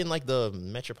probably in like the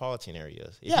metropolitan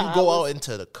areas. If Yeah, you go I out was-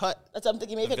 into the cut, That's what I'm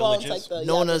thinking. Maybe The I go into like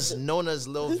villages? the Nona's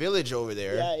little village over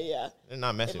there. Yeah, yeah. They're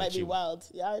not It messing might with be you. wild.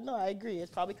 Yeah, I know. I agree.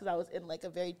 It's probably because I was in like a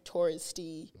very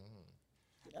touristy,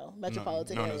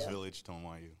 metropolitan Nona's area. village, don't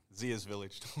want you. Zia's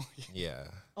village, don't want you. Yeah.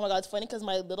 Oh my god, it's funny because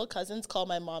my little cousins call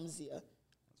my mom Zia.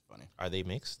 That's funny. Are they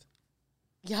mixed?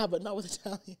 Yeah, but not with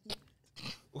Italian.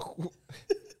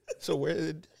 So where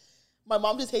did My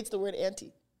mom just hates the word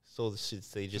auntie, so should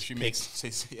they just She pick? makes say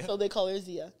Zia. so they call her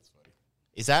Zia.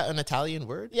 Is that an Italian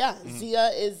word? Yeah, Zia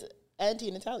is auntie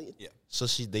in Italian. Yeah. So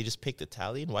they just picked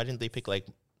Italian. Why didn't they pick like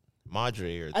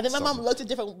madre or? I think my mom something? looked at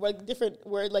different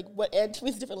word like what auntie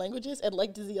means in different languages and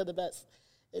liked Zia the best.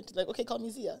 And she's like, okay, call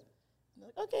me Zia. I'm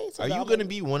like, okay. So Are now you I'm gonna like-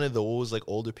 be one of those like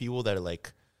older people that are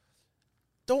like,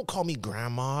 don't call me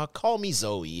grandma, call me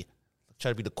Zoe.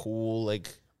 Try to be the cool like.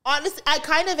 Honestly, I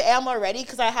kind of am already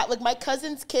because I have like my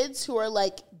cousins' kids who are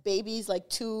like babies, like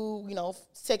 2,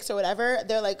 6 or whatever.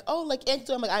 They're like, oh, like Auntie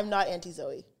Zoe. I'm like, I'm not Auntie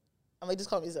Zoe. I'm like, just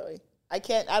call me Zoe. I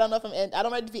don't know if I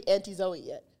don't ready to be Auntie Zoe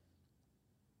yet.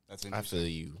 That's I interesting. feel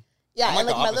you. Yeah, I'm and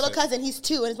like like the my little opposite. cousin, he's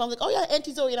 2, and his mom's like, oh yeah,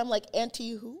 Auntie Zoe, and I'm like,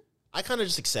 Auntie who? I kind of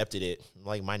just accepted it.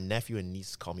 Like my nephew and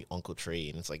niece call me Uncle Trey,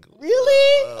 and it's like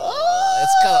Really? Oh,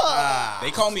 it's kind of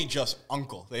They call me just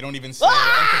uncle. They don't even say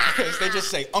Uncle Chris. They just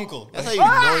say uncle. That's how you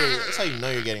know. That's how you know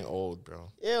you're getting old,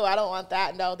 bro. Ew, I don't want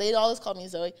that. No, they always call me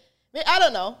Zoe. I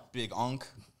don't know. Big unk.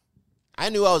 I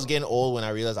knew I was getting old when I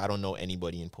realized I don't know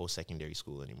anybody in post-secondary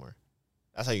school anymore.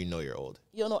 That's how you know you're old.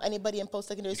 You don't know anybody in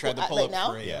post-secondary You school tried to pull right up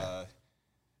now? for a, Yeah.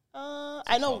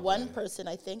 I know one person,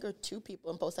 I think, or 2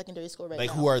 people in post-secondary school right Like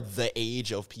now. who are the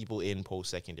age of people in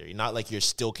post-secondary, not like you're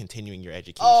still continuing your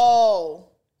education. Oh,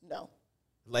 no.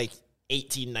 Like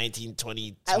 18, 19,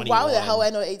 20, Why 21. the hell would I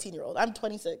know an 18-year-old? I'm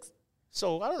 26.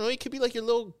 So, I don't know. It could be like your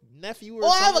little nephew or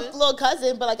Well, I have something. a little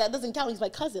cousin, but like that doesn't count. He's my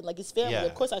cousin, like his family. Yeah.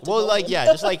 Of course, I have to Well, know like, him. yeah,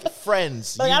 just like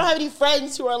friends. But like, I don't have any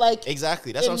friends who are like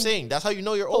Exactly. That's what I'm in saying. That's how you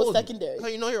know you're old. post-secondary. That's how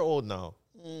you know you're old now.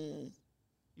 You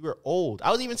were old.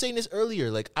 I was even saying this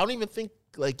earlier. Like, I don't even think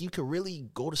like you could really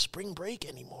go to spring break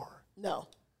anymore. No.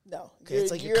 Okay,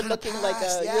 it's like you're looking kinda like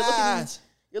past, a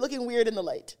you're looking weird in the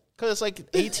light. Because it's like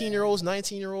 18-year-olds,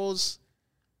 19-year-olds.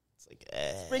 It's like,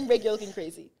 Spring break, you're looking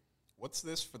crazy. What's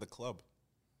this for the club?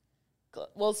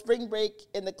 Well, spring break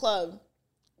in the club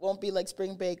won't be like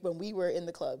spring break when we were in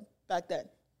the club back then.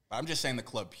 I'm just saying the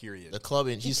club, period. The club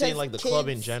in, he's saying like the club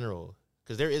in general.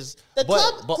 Because there is, The but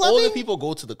clubbing- older people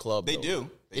go to the club. They though.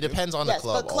 do. It depends on the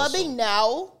club. But clubbing also.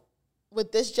 now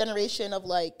with this generation of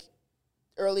like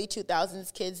early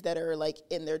 2000s kids that are like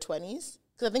in their 20s.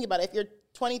 Because I think about it, if you're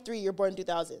 23, you're born in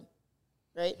 2000,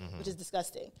 right? Which is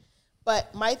disgusting.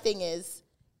 But my thing is,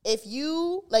 if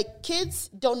you, like, kids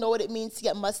don't know what it means to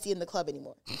get musty in the club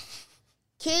anymore.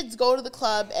 Kids go to the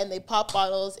club and they pop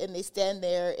bottles and they stand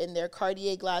there in their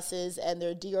Cartier glasses and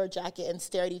their Dior jacket and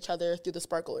stare at each other through the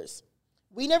sparklers.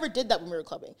 We never did that when we were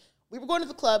clubbing. We were going to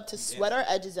the club to sweat our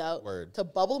edges out, to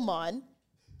bubble mon,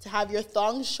 to have your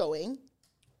thongs showing,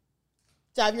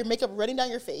 to have your makeup running down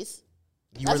your face.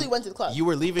 That's why we went to the club. You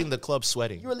were leaving the club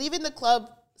sweating. You were leaving the club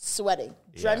sweating,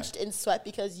 drenched in sweat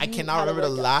because you I cannot had a remember the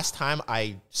workout. last time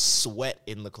I sweat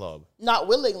in the club. Not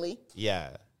willingly. Yeah.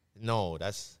 No,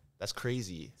 that's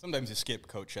crazy. Sometimes you skip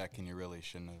coat check and you really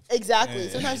shouldn't have. Exactly. Yeah,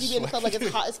 Sometimes you be in the club like it's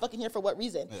hot as fucking here for what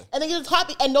reason? Yeah. And then it's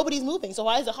hot and nobody's moving. So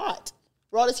why is it hot?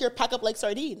 We're all just here pack up like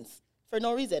sardines for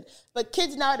no reason. But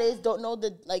kids nowadays don't know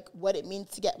what it means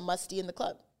to get musty in the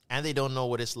club. And they don't know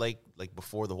what it's like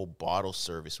before the whole bottle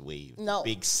service wave. No.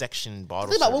 Big section bottle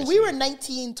Think about service when we were wave.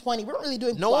 19, 20, we weren't really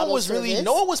doing No one bottle was service.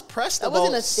 no one was pressed That about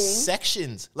wasn't a thing.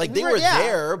 sections. Like We they were- were yeah.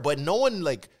 there, but no one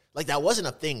like that wasn't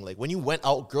a thing. Like when you went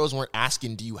out, girls weren't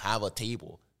asking, "Do you have a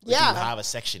table? Or do Yeah. you have a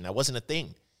section?" That wasn't a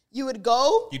thing. You would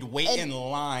go. You'd wait and- in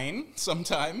line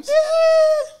sometimes.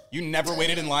 You never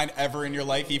waited in line ever in your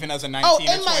life, even as a 19 Oh, or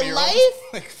in my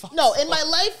 20-year-old? life? No, in my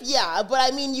life, yeah. But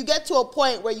I mean, you get to a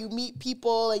point where you meet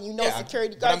people and you know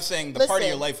security guards. But I'm saying the part of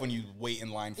your Listen, life when you wait in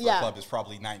line for Yeah. a club is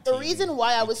probably 19. The reason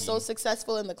why I was so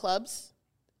successful in the clubs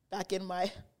back in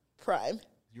my prime.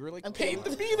 You were like I'm paid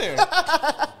kidding. to be there.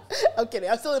 I'm kidding.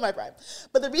 I'm still in my prime.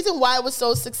 But the reason why I was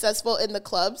so successful in the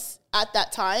clubs at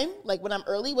that time, like when I'm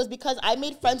early, was because I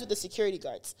made friends with the security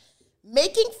guards.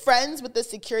 Making friends with the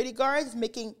security guards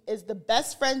is the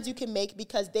best friends you can make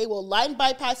because they will line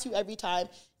bypass you every time.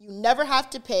 You never have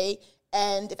to pay.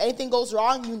 And if anything goes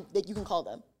wrong, you can call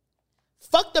them.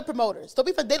 Fuck the promoters. Don't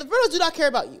be the promoters do not care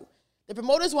about you. The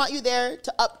promoters want you there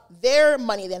to up their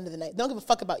money at the end of the night. They don't give a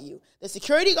fuck about you. The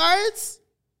security guards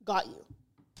got you.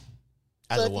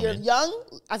 As So a if woman. you're young,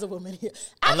 as a woman,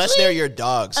 Unless they're your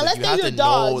dogs. Like, unless you they're have your to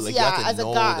dogs, know, like, you yeah, have to as a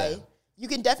know guy, them. you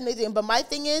can definitely do it. But my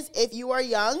thing is, if you are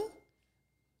young,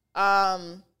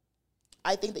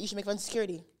 I think that you should make fun of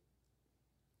security.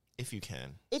 If you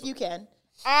can. If you can.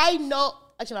 I know.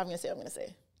 Actually, I'm not going to say what I'm going to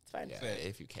say. It's fine. Yeah,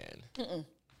 if you can.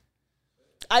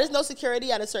 I just know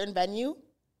security at a certain venue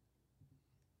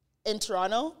in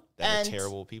Toronto. That and are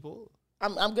terrible people.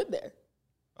 I'm good there.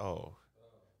 Oh.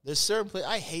 There's certain places.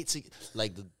 I hate,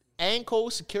 like, the Anco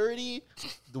security,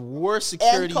 the worst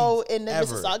security Anco in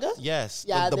ever. Mississauga? Yes.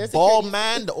 Yeah, Like, their the bald security's-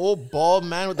 man, the old bald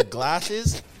man with the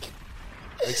glasses.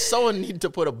 Like, someone needed to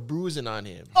put a bruising on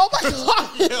him. Oh,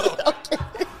 my God.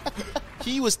 Okay.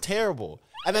 He was terrible.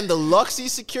 And then the Luxy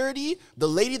security, the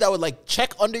lady that would, like,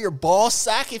 check under your ball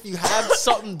sack if you had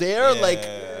something there. Like,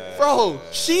 bro,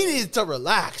 she needs to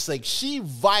relax. Like, she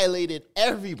violated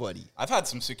everybody. I've had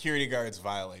some security guards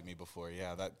violate me before.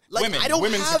 Yeah, that Like, I don't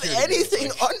women have security guards, anything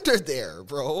like- under there,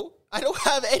 bro. I don't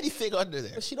have anything under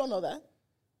there. But she don't know that.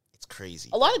 It's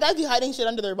crazy. A lot of guys be hiding shit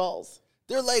under their balls.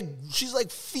 They're like, she's like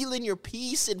feeling your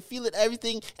piece and feeling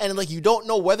everything. And like, you don't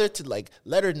know whether to like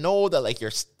let her know that like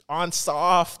you're on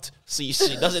soft. So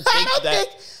she doesn't think that.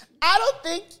 I don't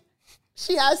think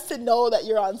she has to know that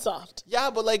you're on soft. Yeah,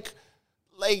 but like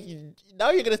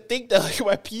now you're going to think that like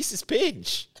my piece is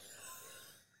pinched.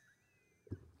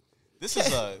 This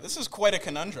is quite a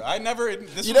conundrum.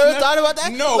 You never thought about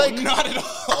that? No, Like- not at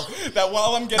all. That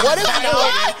while I'm getting What if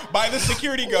violated by the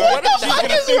security guard, What if she's what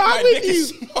gonna is think wrong my with dick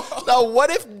is you? small. Now,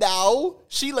 what if now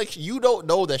she like you don't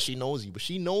know that she knows you, but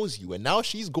she knows you, and now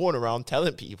she's going around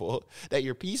telling people that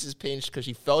your piece is pinched because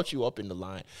she felt you up in the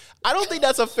line. I don't think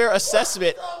that's a fair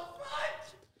assessment.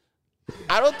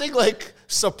 I don't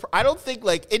think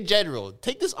like in general,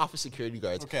 take this off of security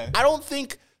guards. Okay. I don't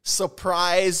think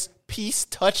surprise peace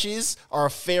touches are a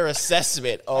fair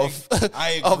assessment of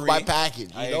I of agree. my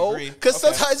package. You I know, agree. because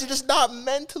Okay. sometimes you're just not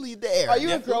mentally there. Are you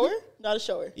a grower? Not a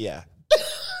shower. Yeah.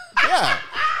 Yeah.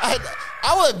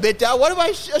 I will admit that. What am I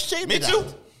ashamed Me of? too.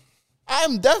 That? I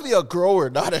am definitely a grower,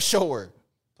 not a shower.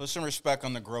 Put some respect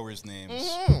on the growers' names.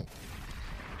 Mm-hmm.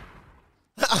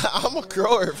 I'm a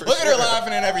grower for Look sure. at her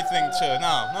laughing and everything too.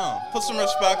 No. Put some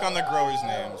respect on the growers'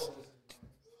 names.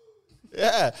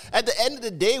 Yeah. At the end of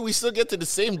the day, we still get to the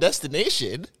same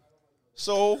destination.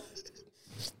 So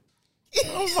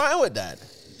I'm fine with that.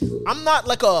 I'm not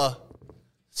like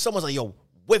someone's like, yo,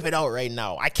 whip it out right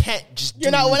now. I can't just do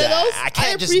You're not one of that. those? I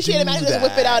can't just appreciate do a man who doesn't that.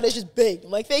 whip it out. It's just big.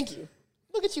 I'm like, thank you.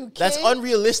 Look at you, kid. That's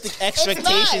unrealistic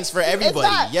expectations for everybody.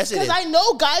 Yes, it is. Because I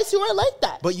know guys who are like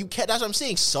that. But you can't. That's what I'm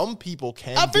saying. Some people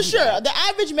can. For do sure. that. The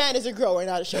average man is a grower,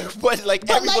 not a shower. But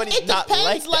everybody's it not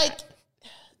depends, like that.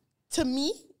 to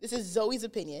me, this is Zoe's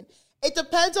opinion. It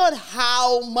depends on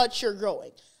how much you're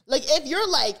growing. Like, if you're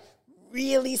like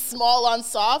really small on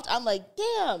soft, I'm like,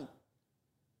 damn.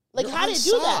 Like, You're how on did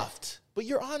you do that? soft. But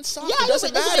you're on soft. Yeah, it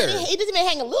doesn't matter. It doesn't even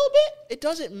hang a little bit. It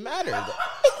doesn't matter.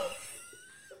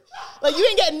 Like, you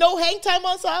ain't get no hang time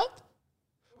on soft.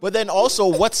 But then also,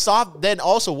 what soft? Then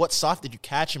also, what soft did you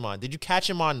catch him on? Did you catch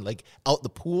him on like out the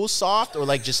pool soft, or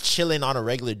like just chilling on a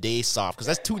regular day soft? Because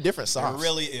that's two different softs.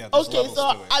 Really? Yeah. Okay,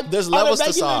 so There's on levels a to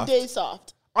regular soft. day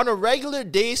soft. On a regular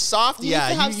day soft, You need to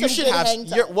have you some should good have. hang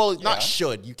time. Well, Yeah. not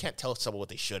should. You can't tell someone what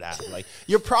they should have. Like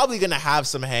you're probably gonna have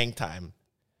some hang time.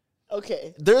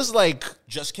 Okay. There's like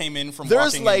Just came in from There's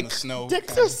walking in like the snow.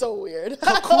 Dicks are so weird.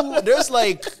 cocoon. There's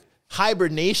like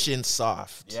hibernation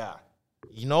soft. Yeah.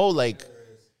 You know, like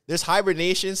there's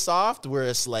hibernation soft where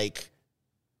it's like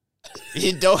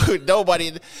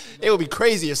nobody. It would be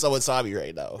crazy if someone saw me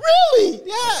right now. Really?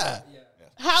 Yeah.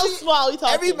 How small are we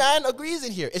talking? Every man agrees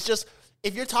in here. It's just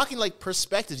if you're talking like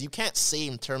perspectives, you can't say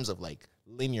in terms of like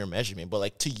linear measurement, but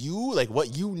like to you, like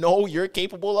what you know you're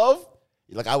capable of.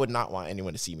 Like I would not want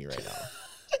anyone to see me right now.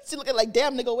 She looking like,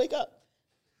 damn, nigga, wake up.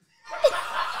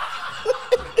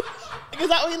 Is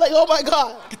that when you're like, oh my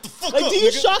God? Get the fuck like, up, do you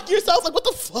nigga. shock yourself? Like, what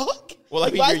the fuck? Well, I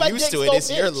Like, mean, why is my you're used dick to it. so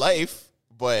It's your big? life,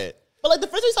 but But like the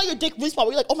first time you saw your dick really small,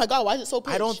 were you like, oh my God, why is it so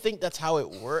big? I don't think that's how it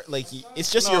works. Like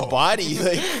it's just your body.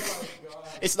 Like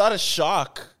it's not a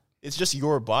shock. It's just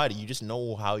your body. You just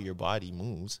know how your body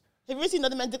moves. Have you ever seen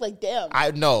another man's dick like, damn?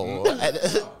 I know.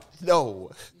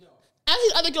 No. I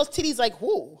see other girls' titties like,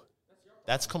 whoo.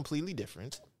 That's completely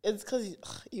different. It's because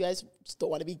you guys just don't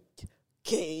want to be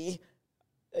gay.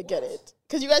 I get it.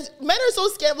 Because you guys, men are so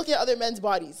scared of looking at other men's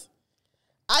bodies.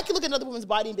 I can look at another woman's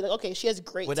body and be like, okay, she has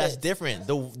great But that's tits. different.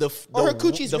 Or her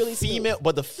coochie's the really female, smooth.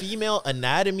 but the female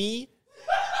anatomy.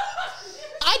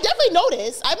 I definitely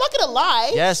noticed. I'm not going to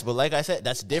lie. Yes, but like I said,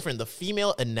 that's different. The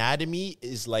female anatomy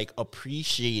is like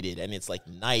appreciated and it's like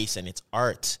nice and it's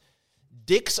art.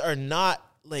 Dicks are not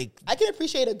like. I can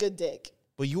appreciate a good dick.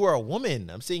 But you are a woman.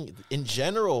 I'm saying in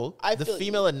general, the feel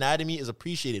female anatomy is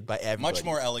appreciated by everybody. Much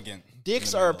more elegant.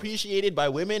 Dicks are appreciated by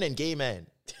women and gay men.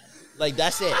 Like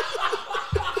that's it.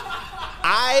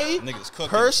 I Niggas cooking.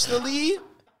 personally,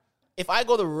 if I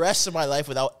go the rest of my life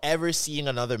without ever seeing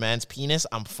another man's penis,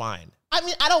 I'm fine. I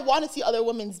mean, I don't want to see other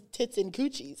women's tits and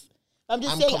coochies. I'm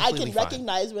just saying I can completely fine.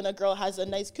 recognize when a girl has a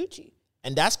nice coochie.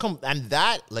 And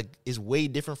that like is way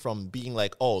different from being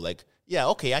like, oh, like, yeah,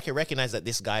 okay, I can recognize that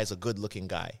this guy is a good looking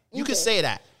guy. You can Okay. say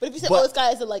that. But if you say, oh, this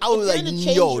guy is like, I if was you're like, in the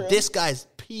change yo, room, this guy's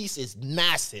piece is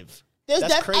massive. there's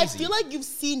That's I crazy. feel like you've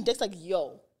seen dicks like,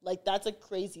 yo, like that's a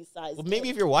crazy size. Well, maybe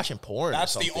if you're watching porn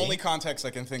That's or the something. only context I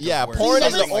can think Yeah, of. where porn it's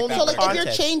is something the like only that, like but if you're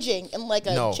context. changing in like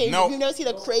a No. change No. room, you've never seen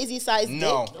a crazy size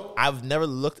No. dick. I've never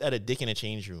looked at a dick in a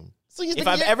change room. So you If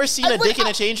I've ever seen a dick in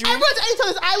a change room, everyone's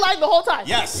telling his eye line the whole time.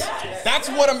 Yes. That's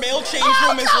what a male change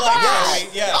room is come like. on. Right?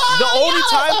 Yes. the only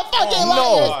time,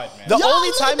 the Y'all only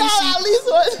look time you down at least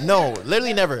once. see, no,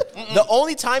 literally never. The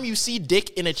only time you see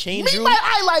dick in a change Meet room, my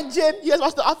eye line, Jim. You guys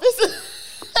watch The Office?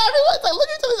 Everyone's like, look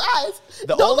into his eyes.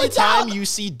 the Don't only look down. time you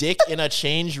see dick in a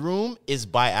change room is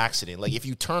by accident. Like if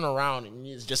you turn around and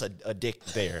it's just a dick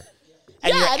there,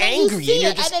 and Yeah, you're and then you angry see and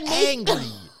you're it, just and then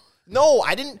angry. No,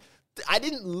 I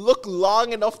didn't look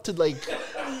long enough to like.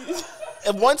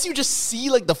 And once you just see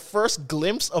like the first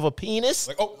glimpse of a penis,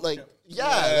 Like, oh,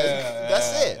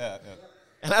 that's it. Yeah.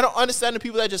 And I don't understand the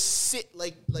people that just sit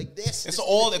like this. It's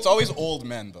old. It's always old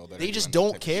men though. That They are just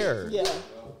doing don't that type of shit. care.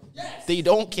 Yeah. They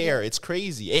don't care. It's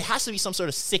crazy. It has to be some sort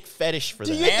of sick fetish for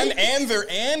them.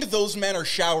 And those men are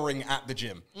showering at the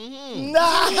gym.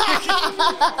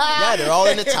 Yeah, they're all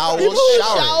in the towels People who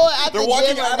showering. shower at They're the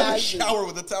walking gym out are of the nasty. shower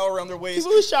with a towel around their waist.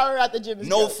 People who shower at the gym is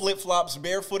No gross. flip flops,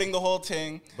 barefooting the whole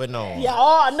thing. But no.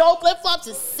 Yeah, no flip flops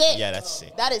is sick. Yeah, that's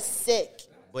sick. That is sick.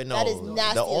 But no, That is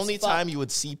nasty the as only fuck. time you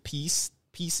would see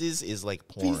pieces is like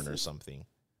porn or something.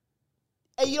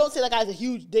 And you don't say that guy has a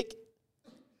huge dick.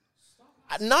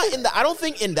 Not in the. I don't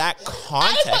think in that I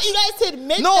context. just want you guys to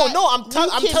admit No, that no, I'm you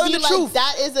telling can the be like, truth.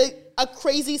 That is a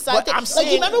crazy side But thing. I'm Like, saying,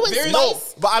 you remember when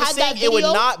Spice but I'm had saying that it would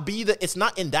video? not be the. It's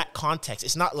not in that context.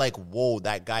 It's not like, whoa,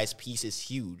 that guy's piece is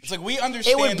huge. It's like we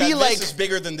understand would be that like- this is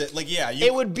bigger than that. Like, yeah, you,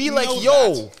 It would be you like, know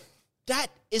yo, that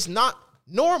is not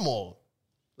normal.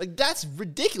 Like, that's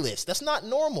ridiculous. That's not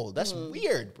normal. That's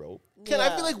weird, bro. I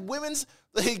feel like women's,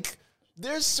 like,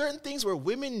 there's certain things where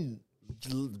women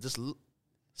just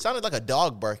sounded like a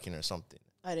dog barking or something.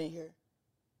 I didn't hear.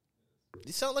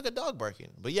 They sound like a dog barking.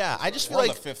 But yeah, I just feel We're on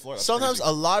like the fifth floor. That's sometimes crazy.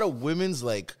 a lot of women's,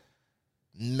 like,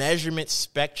 measurement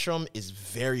spectrum is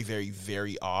very, very,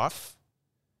 very off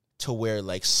to where,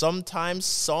 like, sometimes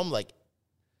some, like,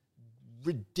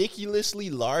 ridiculously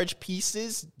large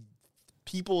pieces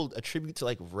people attribute to,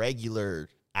 like, regular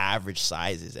average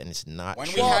sizes, and it's not When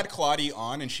true. we had Claudie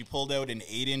on and she pulled out an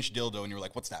 8-inch dildo, and you were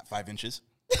like, "What's that? 5 inches?"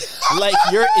 Like,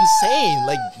 you're insane.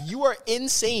 Like, you are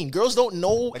insane. Girls don't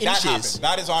know Like that happened. inches.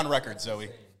 That is on record, Zoe.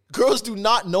 Girls do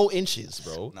not know inches,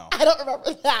 bro. No. I don't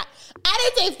remember that.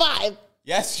 I didn't say 5.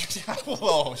 Yes.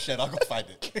 Oh shit! I'll go find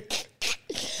it.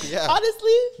 Yeah.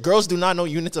 Honestly, Girls do not know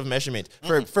units of measurement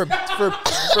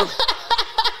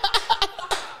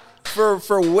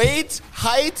for weight,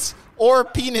 height, or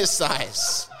penis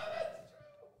size.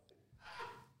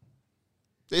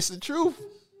 It's the truth.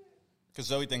 Because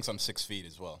Zoe thinks I'm 6 feet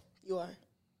as well. you are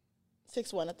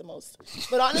 6'1" at the most.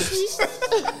 But honestly,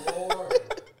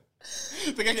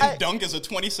 Think I can dunk as a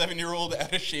 27-year-old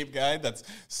out of shape guy that's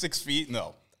 6 feet?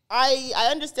 No. I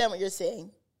understand what you're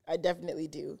saying. I definitely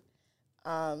do.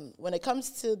 When it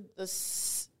comes to the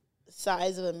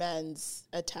size of a man's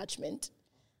attachment,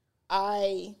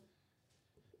 they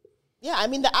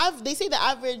say the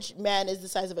average man is the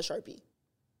size of a Sharpie.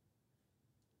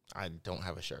 I don't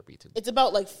have a Sharpie today. It's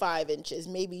about like 5 inches,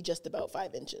 maybe just about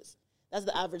 5 inches. That's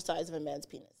the average size of a man's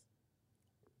penis.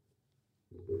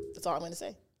 That's all I'm going to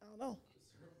say. I don't know.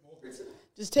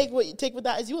 Just take what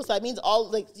that as you will. So that means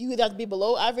you either have to be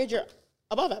below average or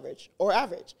above average or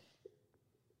average.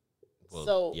 Well,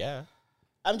 so yeah.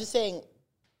 I'm just saying,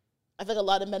 I feel like a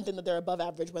lot of men think that they're above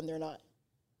average when they're not.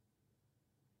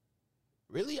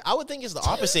 Really? I would think it's the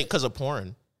opposite because of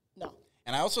porn. No.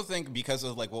 And I also think because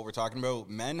of like what we're talking about,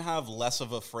 men have less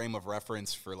of a frame of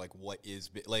reference for like what is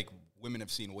like women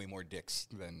have seen way more dicks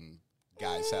than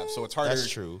guys have, so it's harder. That's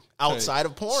true. Outside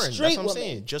of porn, Straight that's what I'm women.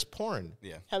 saying. Just porn.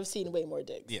 Yeah. Have seen way more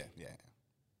dicks. Yeah.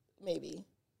 Maybe.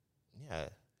 Yeah.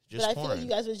 But Just I porn. feel like you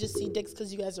guys would just see dicks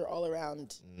because you guys are all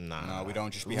around. No, we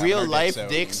don't just be having real our life out.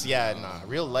 dicks. Yeah, nah.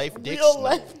 Real life dicks. Real no.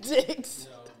 life dicks.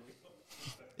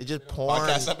 It's just porn.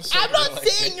 Podcast episode. I'm not Real life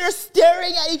saying dicks. you're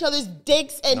staring at each other's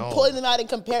dicks and No. pulling them out and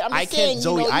comparing. I'm I just saying, can't,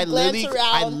 Zoe, you I glance literally-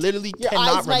 around, I literally your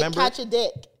cannot eyes might remember- catch a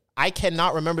dick. I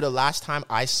cannot remember the last time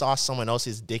I saw someone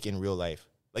else's dick in real life.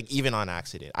 Like, even on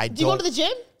accident. Do you go to the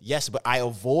gym? Yes, but I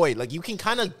avoid. Like, you can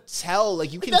kind of tell.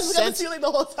 Like, you can That's because sense. the ceiling the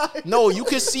whole time. No, you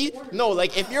can see. No,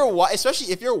 like, if you're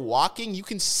especially if you're walking, you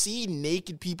can see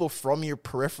naked people from your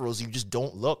peripherals. You just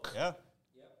don't look. Yeah.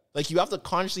 Like, you have to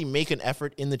consciously make an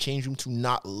effort in the change room to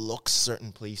not look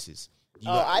certain places.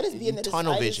 I just be in the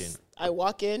tunnel vision. I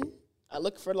walk in. I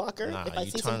look for locker. Nah, if I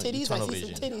you see some you titties, I tunnel see some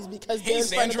vision. titties because Hey, they're in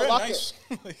front of the Sandra, locker.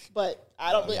 nice. But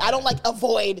I don't. I don't like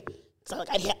avoid. Cause I'm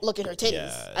like I can't look at her titties.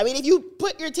 Yeah. I mean, if you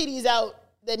put your titties out,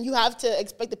 then you have to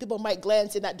expect that people might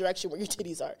glance in that direction where your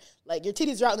titties are. Like your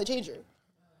titties are out in the change room.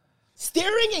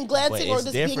 Staring and glancing or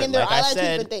just being in their Like I eyelines,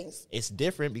 said, different things. it's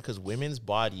different because women's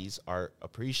bodies are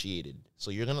appreciated. So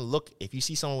you're gonna look. If you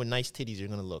see someone with nice titties, you're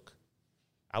gonna look.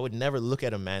 I would never look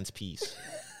at a man's piece.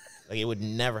 Like, it would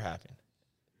never happen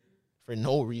for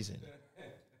no reason.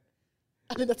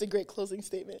 I think that's a great closing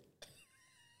statement.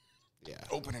 Yeah.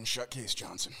 Open and shut case,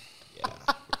 Johnson.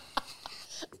 Yeah.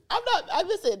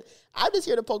 I'm just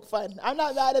here to poke fun. I'm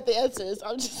not mad at the answers.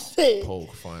 I'm just saying.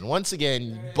 Poke fun. Once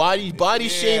again, body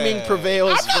shaming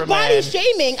prevails I'm not for body man.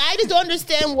 shaming. I just don't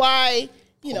understand why,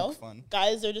 Poke fun.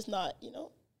 guys are just not,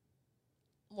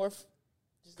 more.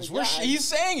 Just like, He's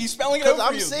saying he's spelling it out for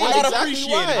I'm you. saying We're not exactly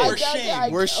appreciated. why.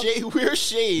 We're shamed. We're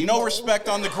shamed. No respect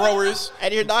on the growers.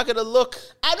 And you're not gonna look.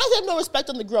 I'm not saying no respect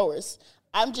on the growers.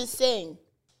 I'm just saying.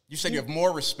 You said you have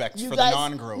more respect You for guys, the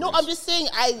non-growers. No, I'm just saying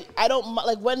I don't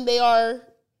like when they are.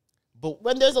 But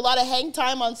when there's a lot of hang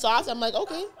time on socks, I'm like,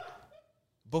 okay,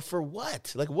 But for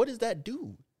what? Like, what does that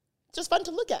do? it's just fun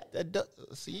to look at.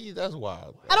 See, that's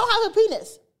wild. I don't have a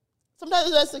penis.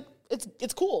 Sometimes that's like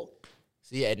it's cool.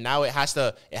 See, and now it has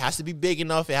to be big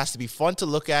enough. It has to be fun to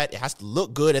look at. It has to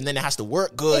look good, and then it has to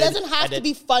work good. It doesn't have and to then-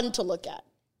 be fun to look at.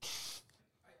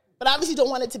 But obviously, you don't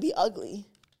want it to be ugly.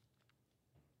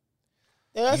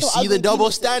 You see the double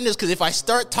standards? Because if I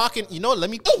start talking, let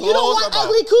me. If you don't want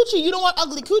ugly coochie, you don't want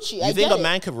ugly coochie. You think a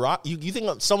man could rock? You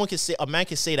think someone could say a man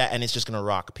could say that and it's just gonna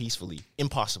rock peacefully?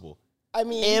 Impossible. I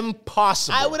mean,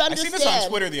 impossible. I would understand. I seen this on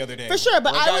Twitter the other day. For sure,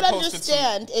 but I would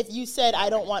understand if you said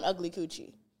I don't want ugly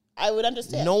coochie. I would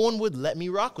understand. No one would let me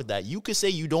rock with that. You could say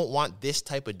you don't want this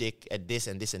type of dick at this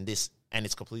and this and this, and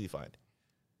it's completely fine.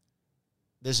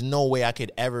 There's no way I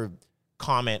could ever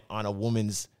comment on a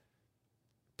woman's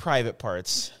private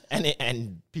parts,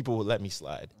 and people would let me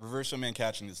slide. Reverse man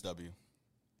catching this W.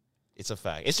 It's a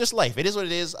fact. It's just life. It is what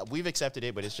it is. We've accepted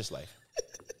it, but it's just life.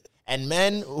 And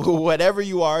men, whatever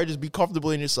you are, just be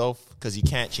comfortable in yourself because you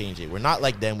can't change it. We're not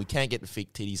like them. We can't get the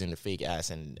fake titties and the fake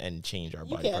ass and change our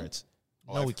body parts.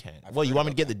 No, we can't. Well, you want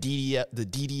me to get the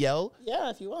DDL? Yeah,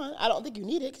 if you want. I don't think you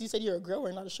need it because you said you're a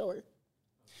grower, not a shower.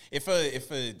 If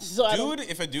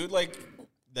a dude like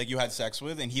you had sex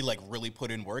with and he like really put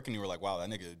in work and you were like, wow, that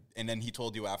nigga, and then he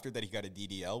told you after that he got a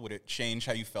DDL, would it change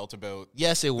how you felt about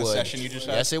yes, it the would. session you just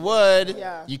had? Yes, it would.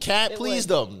 Yeah, you can't please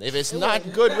them. If it's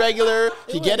not good regular,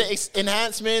 you get an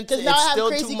enhancement. It's now I have still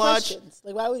crazy too much. Questions.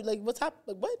 Like, why would, like, what's happening?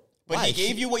 Like, what? But he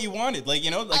gave you what you wanted. Like,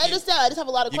 like I understand. I just have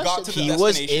a lot of questions. He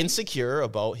was insecure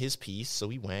about his piece, so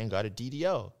he went and got a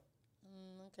DDL.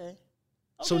 Okay.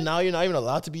 So now you're not even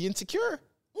allowed to be insecure.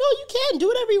 No, you can do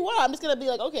whatever you want. I'm just gonna be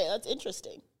like, okay, that's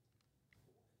interesting.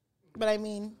 But I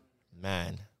mean,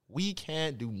 man, we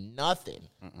can't do nothing.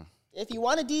 If you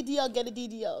want a DDL, get a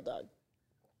DDL, dog.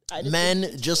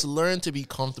 Men, just learn to be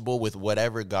comfortable with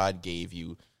whatever God gave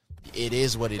you. It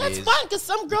is what it is. That's fine, because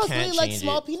some girls really like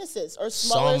small penises or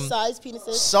smaller size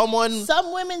penises. Some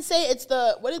women say it's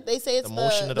what did they say? It's the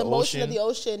motion of the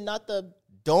ocean, not the.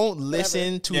 Don't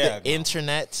listen to the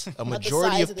internet. A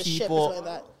majority of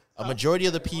people. A majority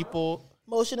of the people.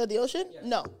 Motion of the ocean?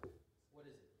 No.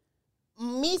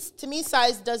 To me,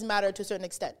 size does matter to a certain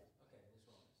extent.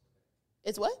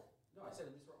 It's what? No, I said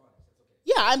at least we're honest. It's okay.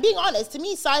 Yeah, I'm being honest. To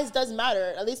me, size does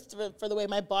matter, at least for the way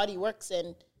my body works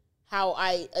and how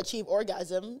I achieve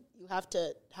orgasm. You have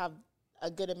to have a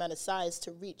good amount of size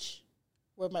to reach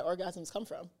where my orgasms come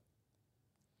from.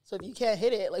 So if you can't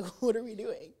hit it, like, what are we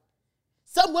doing?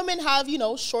 Some women have,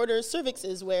 shorter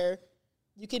cervixes where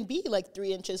you can be like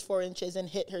 3 inches, 4 inches and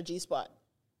hit her G-spot.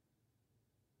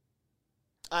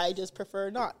 I just prefer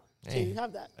not to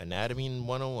have that. Anatomy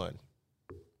 101.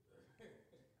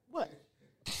 What?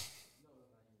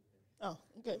 Oh,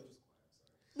 okay.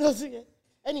 No, it's okay.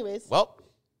 Anyways. Well.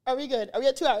 Are we good? Are we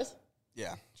at 2 hours?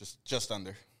 Yeah, just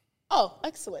under. Oh,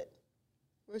 excellent.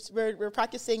 We're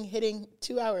practicing hitting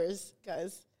 2 hours,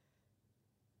 guys.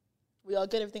 We all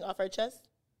get everything off our chest?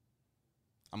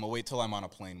 I'm going to wait till I'm on a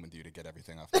plane with you to get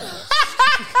everything off my chest.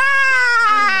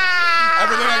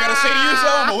 Everything I got to say to you, so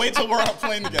I'm going to wait till we're on a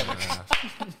plane together.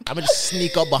 I'm going to just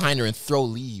sneak up behind her and throw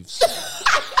leaves.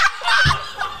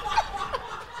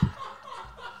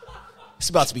 It's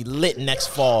about to be lit next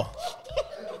fall.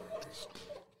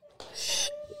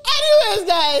 Anyways,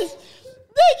 guys,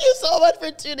 thank you so much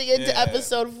for tuning in to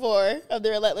episode 4 of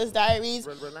the Relentless Diaries.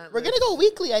 We're going to go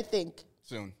weekly, I think.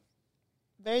 Soon.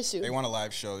 Very soon. They want a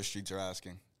live show. The streets are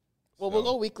asking. Well, we'll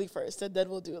go weekly first, and then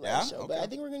we'll do a live show. Okay. But I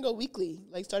think we're going to go weekly,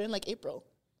 like starting like April.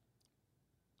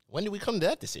 When did we come to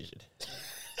that decision?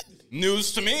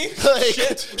 News to me.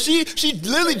 Shit. She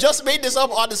literally just made this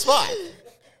up on the spot.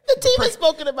 The team has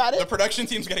spoken about it. The production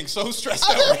team's getting so stressed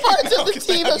out. Other parts of the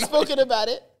team have spoken about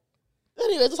it.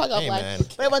 Anyways, we'll talk offline.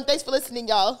 But everyone, thanks for listening,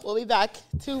 y'all. We'll be back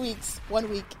 2 weeks, 1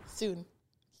 week soon.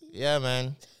 Yeah,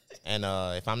 man. And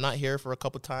if I'm not here for a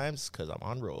couple times, because I'm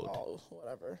on road. Oh,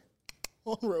 whatever.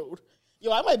 On road.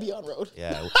 Yo, I might be on road.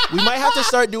 Yeah. We might have to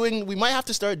start doing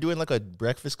like a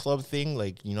Breakfast Club thing,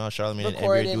 like how Charlamagne and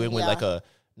Ember are doing with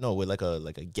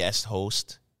like a guest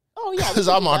host. Oh yeah. Because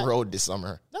I'm on road this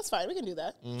summer. That's fine. We can do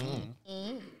that.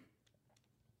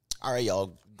 All right,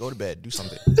 y'all. Go to bed. Do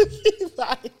something.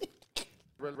 Bye.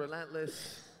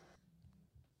 Relentless.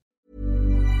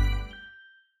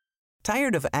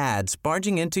 Tired of ads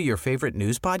barging into your favorite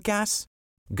news podcasts?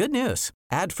 Good news.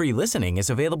 Ad-free listening is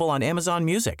available on Amazon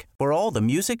Music for all the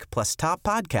music plus top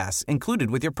podcasts included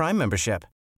with your Prime membership.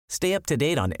 Stay up to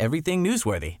date on everything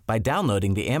newsworthy by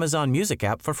downloading the Amazon Music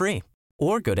app for free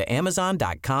or go to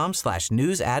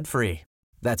amazon.com/news ad free.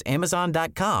 That's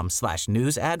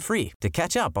amazon.com/news ad free to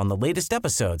catch up on the latest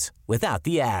episodes without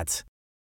the ads.